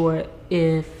unsure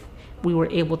if we were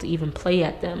able to even play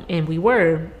at them. And we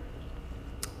were.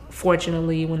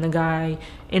 Fortunately, when the guy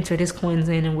entered his coins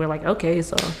in, and we're like, okay,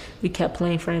 so we kept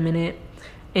playing for a minute.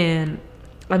 And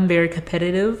I'm very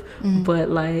competitive, but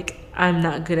like I'm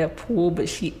not good at pool, but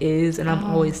she is, and I'm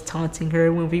always taunting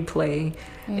her when we play.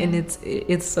 And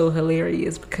it's so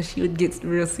hilarious because she would get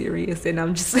real serious, and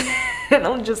I'm just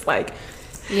like,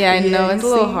 yeah, I know it's a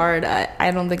little hard.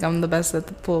 I don't think I'm the best at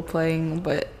the pool playing,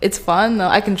 but it's fun though.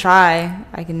 I can try.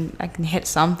 I can hit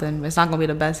something, but it's not gonna be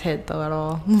the best hit though at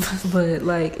all. But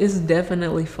like it's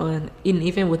definitely fun. And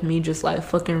even with me just like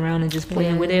fucking around and just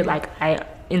playing with it, like I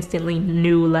instantly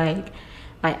knew like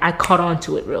I caught on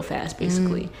to it real fast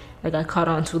basically. Like I caught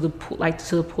on to the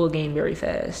pool game very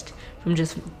fast from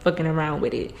just fucking around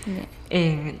with it. Yeah.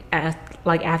 And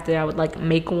after I would like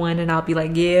make one and I'll be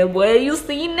like, yeah, boy, you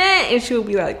seen that? And she would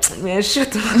be like, man,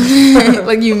 shut the fuck up.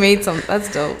 Like you made something.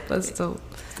 That's dope.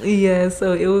 Yeah,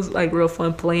 so it was like real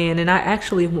fun playing, and I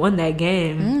actually won that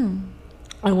game.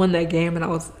 I won that game,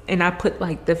 and I put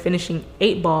like the finishing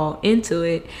 8 ball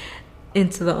into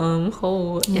the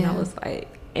hole, and I was like,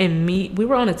 we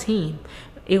were on a team.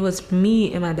 It was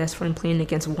me and my best friend playing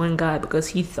against one guy because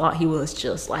he thought he was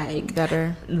just like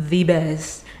better, the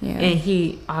best. Yeah. And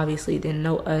he obviously didn't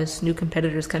know us new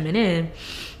competitors coming in.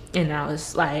 And I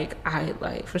was like,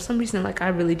 for some reason, like I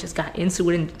really just got into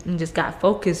it and just got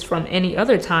focused from any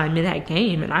other time in that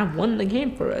game. And I won the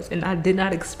game for us. And I did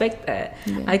not expect that.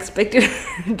 Yeah. I expected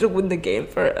her to win the game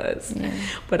for us. Yeah.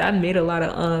 But I made a lot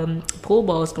of pool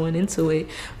balls going into it.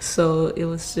 So it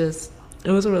was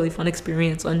a really fun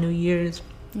experience on New Year's.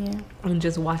 Yeah. And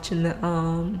just watching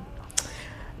the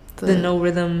no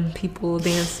rhythm people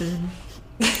dancing.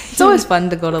 It's always fun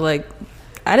to go to like,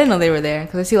 I didn't know they were there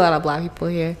because I see a lot of black people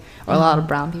here or a lot of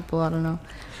brown people. I don't know.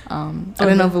 I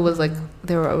don't know if it was like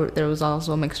there was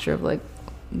also a mixture of like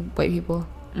white people.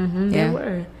 There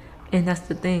were, and that's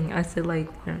the thing. I said like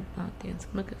they're not dancing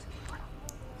because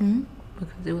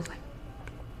it was like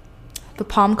the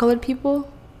palm colored people.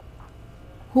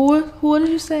 Who did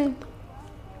you say?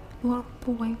 White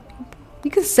people.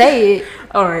 You can say it.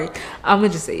 All right, I'm gonna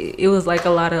just say it. It was like a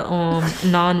lot of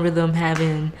non-rhythm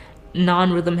having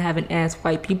ass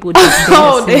white people just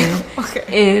dancing.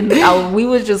 Okay. And we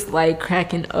was just like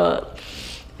cracking up,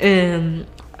 and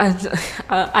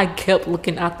I kept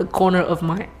looking out the corner of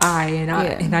my eye,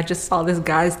 and I just saw this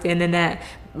guy standing at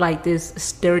like this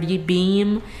sturdy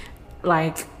beam,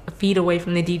 like feet away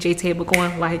from the DJ table,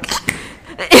 going like,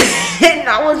 and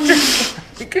I was just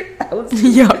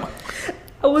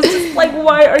like,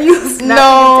 why are you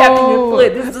tapping your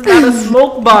foot? This is not a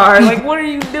smoke bar. Like, what are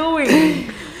you doing?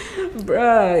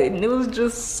 Bruh, and it was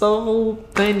just so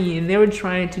funny, and they were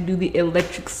trying to do the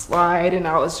electric slide, and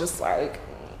I was just like,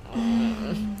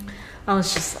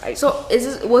 So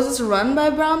was this run by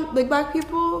black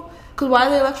people? Cause why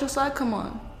the electric slide? Come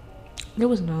on. It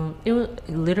was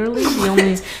literally the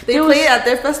only. They played at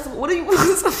their festival. What are you?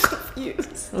 I'm so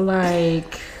confused.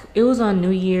 Like, it was on New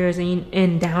Year's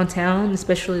in downtown,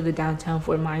 especially the downtown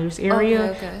Fort Myers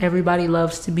area. Okay. Everybody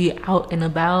loves to be out and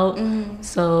about,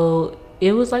 so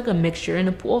it was like a mixture in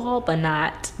the pool hall,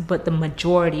 but the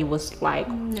majority was like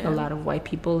a lot of white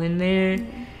people in there,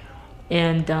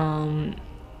 and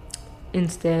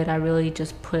instead I really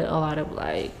just put a lot of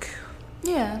like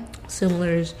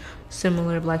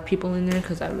similar black people in there,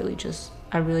 because I really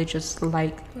just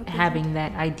like having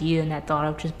that idea and that thought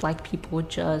of just black people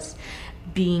just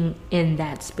being in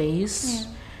that space.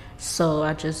 So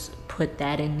I just put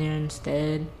that in there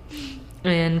instead,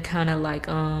 and kind of like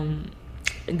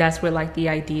that's where like the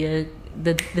idea,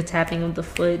 the tapping of the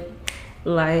foot,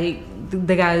 like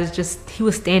the guy he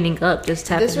was standing up just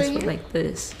tapping his foot like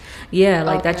this. Yeah,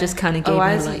 like that just kind of gave me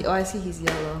like... I see he's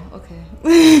yellow. Okay.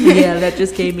 Yeah, that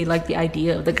just gave me like the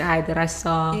idea of the guy that I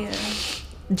saw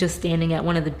just standing at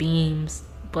one of the beams.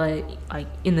 But like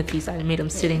in the piece, I made him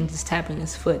sitting, just tapping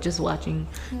his foot, just watching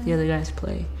the other guys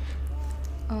play.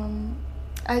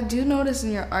 I do notice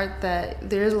in your art that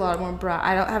there is a lot more brown.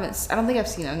 I don't think I've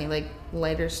seen any like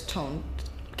lighter toned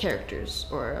characters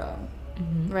or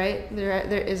right? There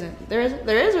isn't. There is or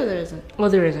there isn't? Well,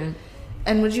 there isn't.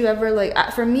 And would you ever like?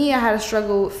 For me, I had a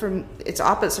struggle. It's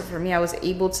opposite for me. I was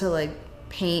able to like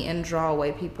paint and draw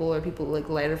white people or people like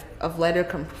lighter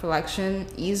complexion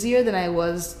easier than I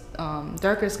was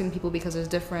darker skinned people, because there's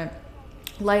different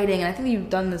lighting, and I think you've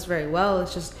done this very well.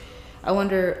 It's just I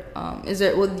wonder,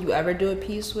 would you ever do a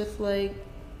piece with like?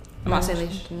 I'm not saying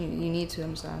that you need to.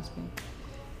 I'm just asking.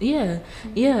 Yeah,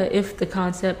 if the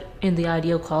concept and the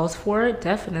ideal calls for it,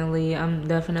 definitely. I'm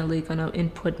definitely gonna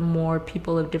input more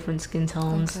people of different skin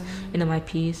tones into my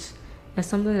piece. That's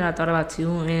something that I thought about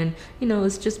too, and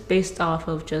it's just based off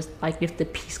of just like if the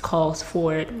piece calls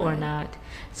for it or not.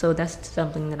 So that's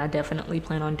something that I definitely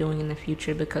plan on doing in the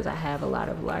future, because I have a lot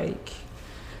of like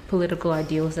political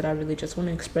ideals that I really just want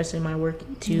to express in my work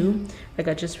too. Like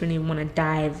I just really want to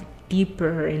dive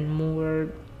deeper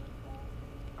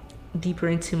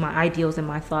into my ideals and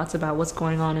my thoughts about what's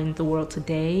going on in the world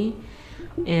today,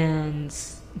 and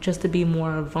just to be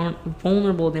more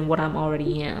vulnerable than what I'm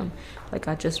already am. Like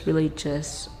I'm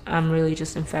really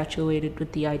just infatuated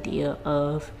with the idea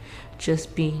of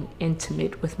just being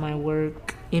intimate with my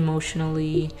work,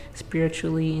 emotionally,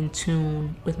 spiritually in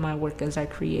tune with my work as I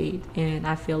create. And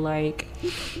I feel like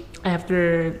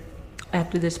after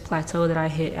this plateau that I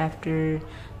hit after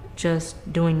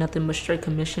just doing nothing but straight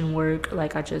commission work,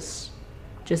 like I just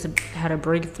had a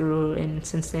breakthrough, and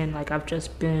since then like I've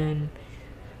just been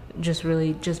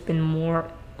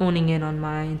more owning in on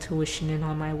my intuition and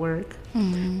on my work,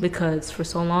 because for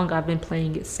so long I've been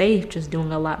playing it safe, just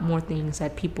doing a lot more things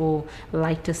that people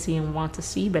like to see and want to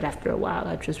see. But after a while,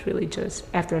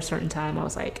 after a certain time, I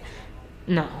was like,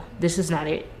 no, this is not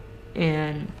it.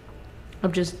 And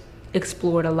I've just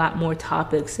explored a lot more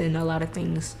topics and a lot of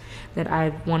things that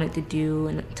I've wanted to do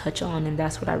and touch on, and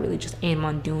that's what I really just aim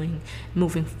on doing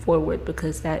moving forward,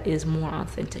 because that is more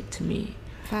authentic to me.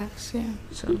 Facts, yeah.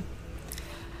 So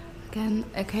again,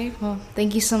 okay, well,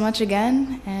 thank you so much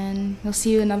again, and we'll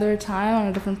see you another time on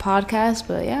a different podcast.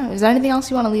 But yeah, is there anything else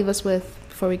you want to leave us with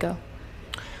before we go?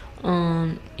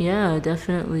 Yeah,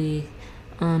 definitely.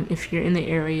 If you're in the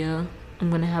area, I'm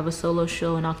going to have a solo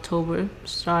show in October,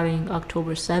 starting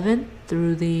October 7th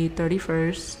through the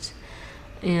 31st.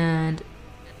 And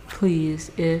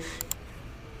please, if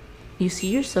you see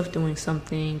yourself doing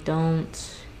something, don't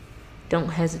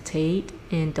hesitate,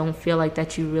 and don't feel like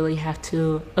that you really have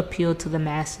to appeal to the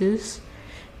masses,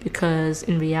 because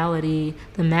in reality,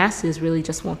 the masses really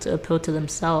just want to appeal to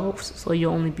themselves. So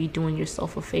you'll only be doing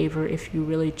yourself a favor if you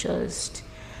really just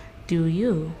do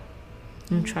you.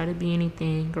 And try to be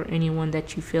anything or anyone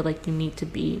that you feel like you need to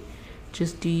be.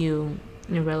 Just do you,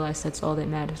 and realize that's all that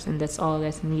matters, and that's all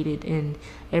that's needed, and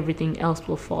everything else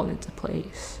will fall into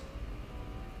place.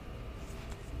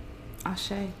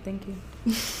 Ashe, thank you.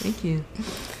 Thank you.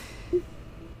 I'm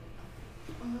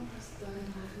almost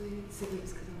done. Hopefully it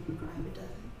sleeps because I'm gonna cry to death.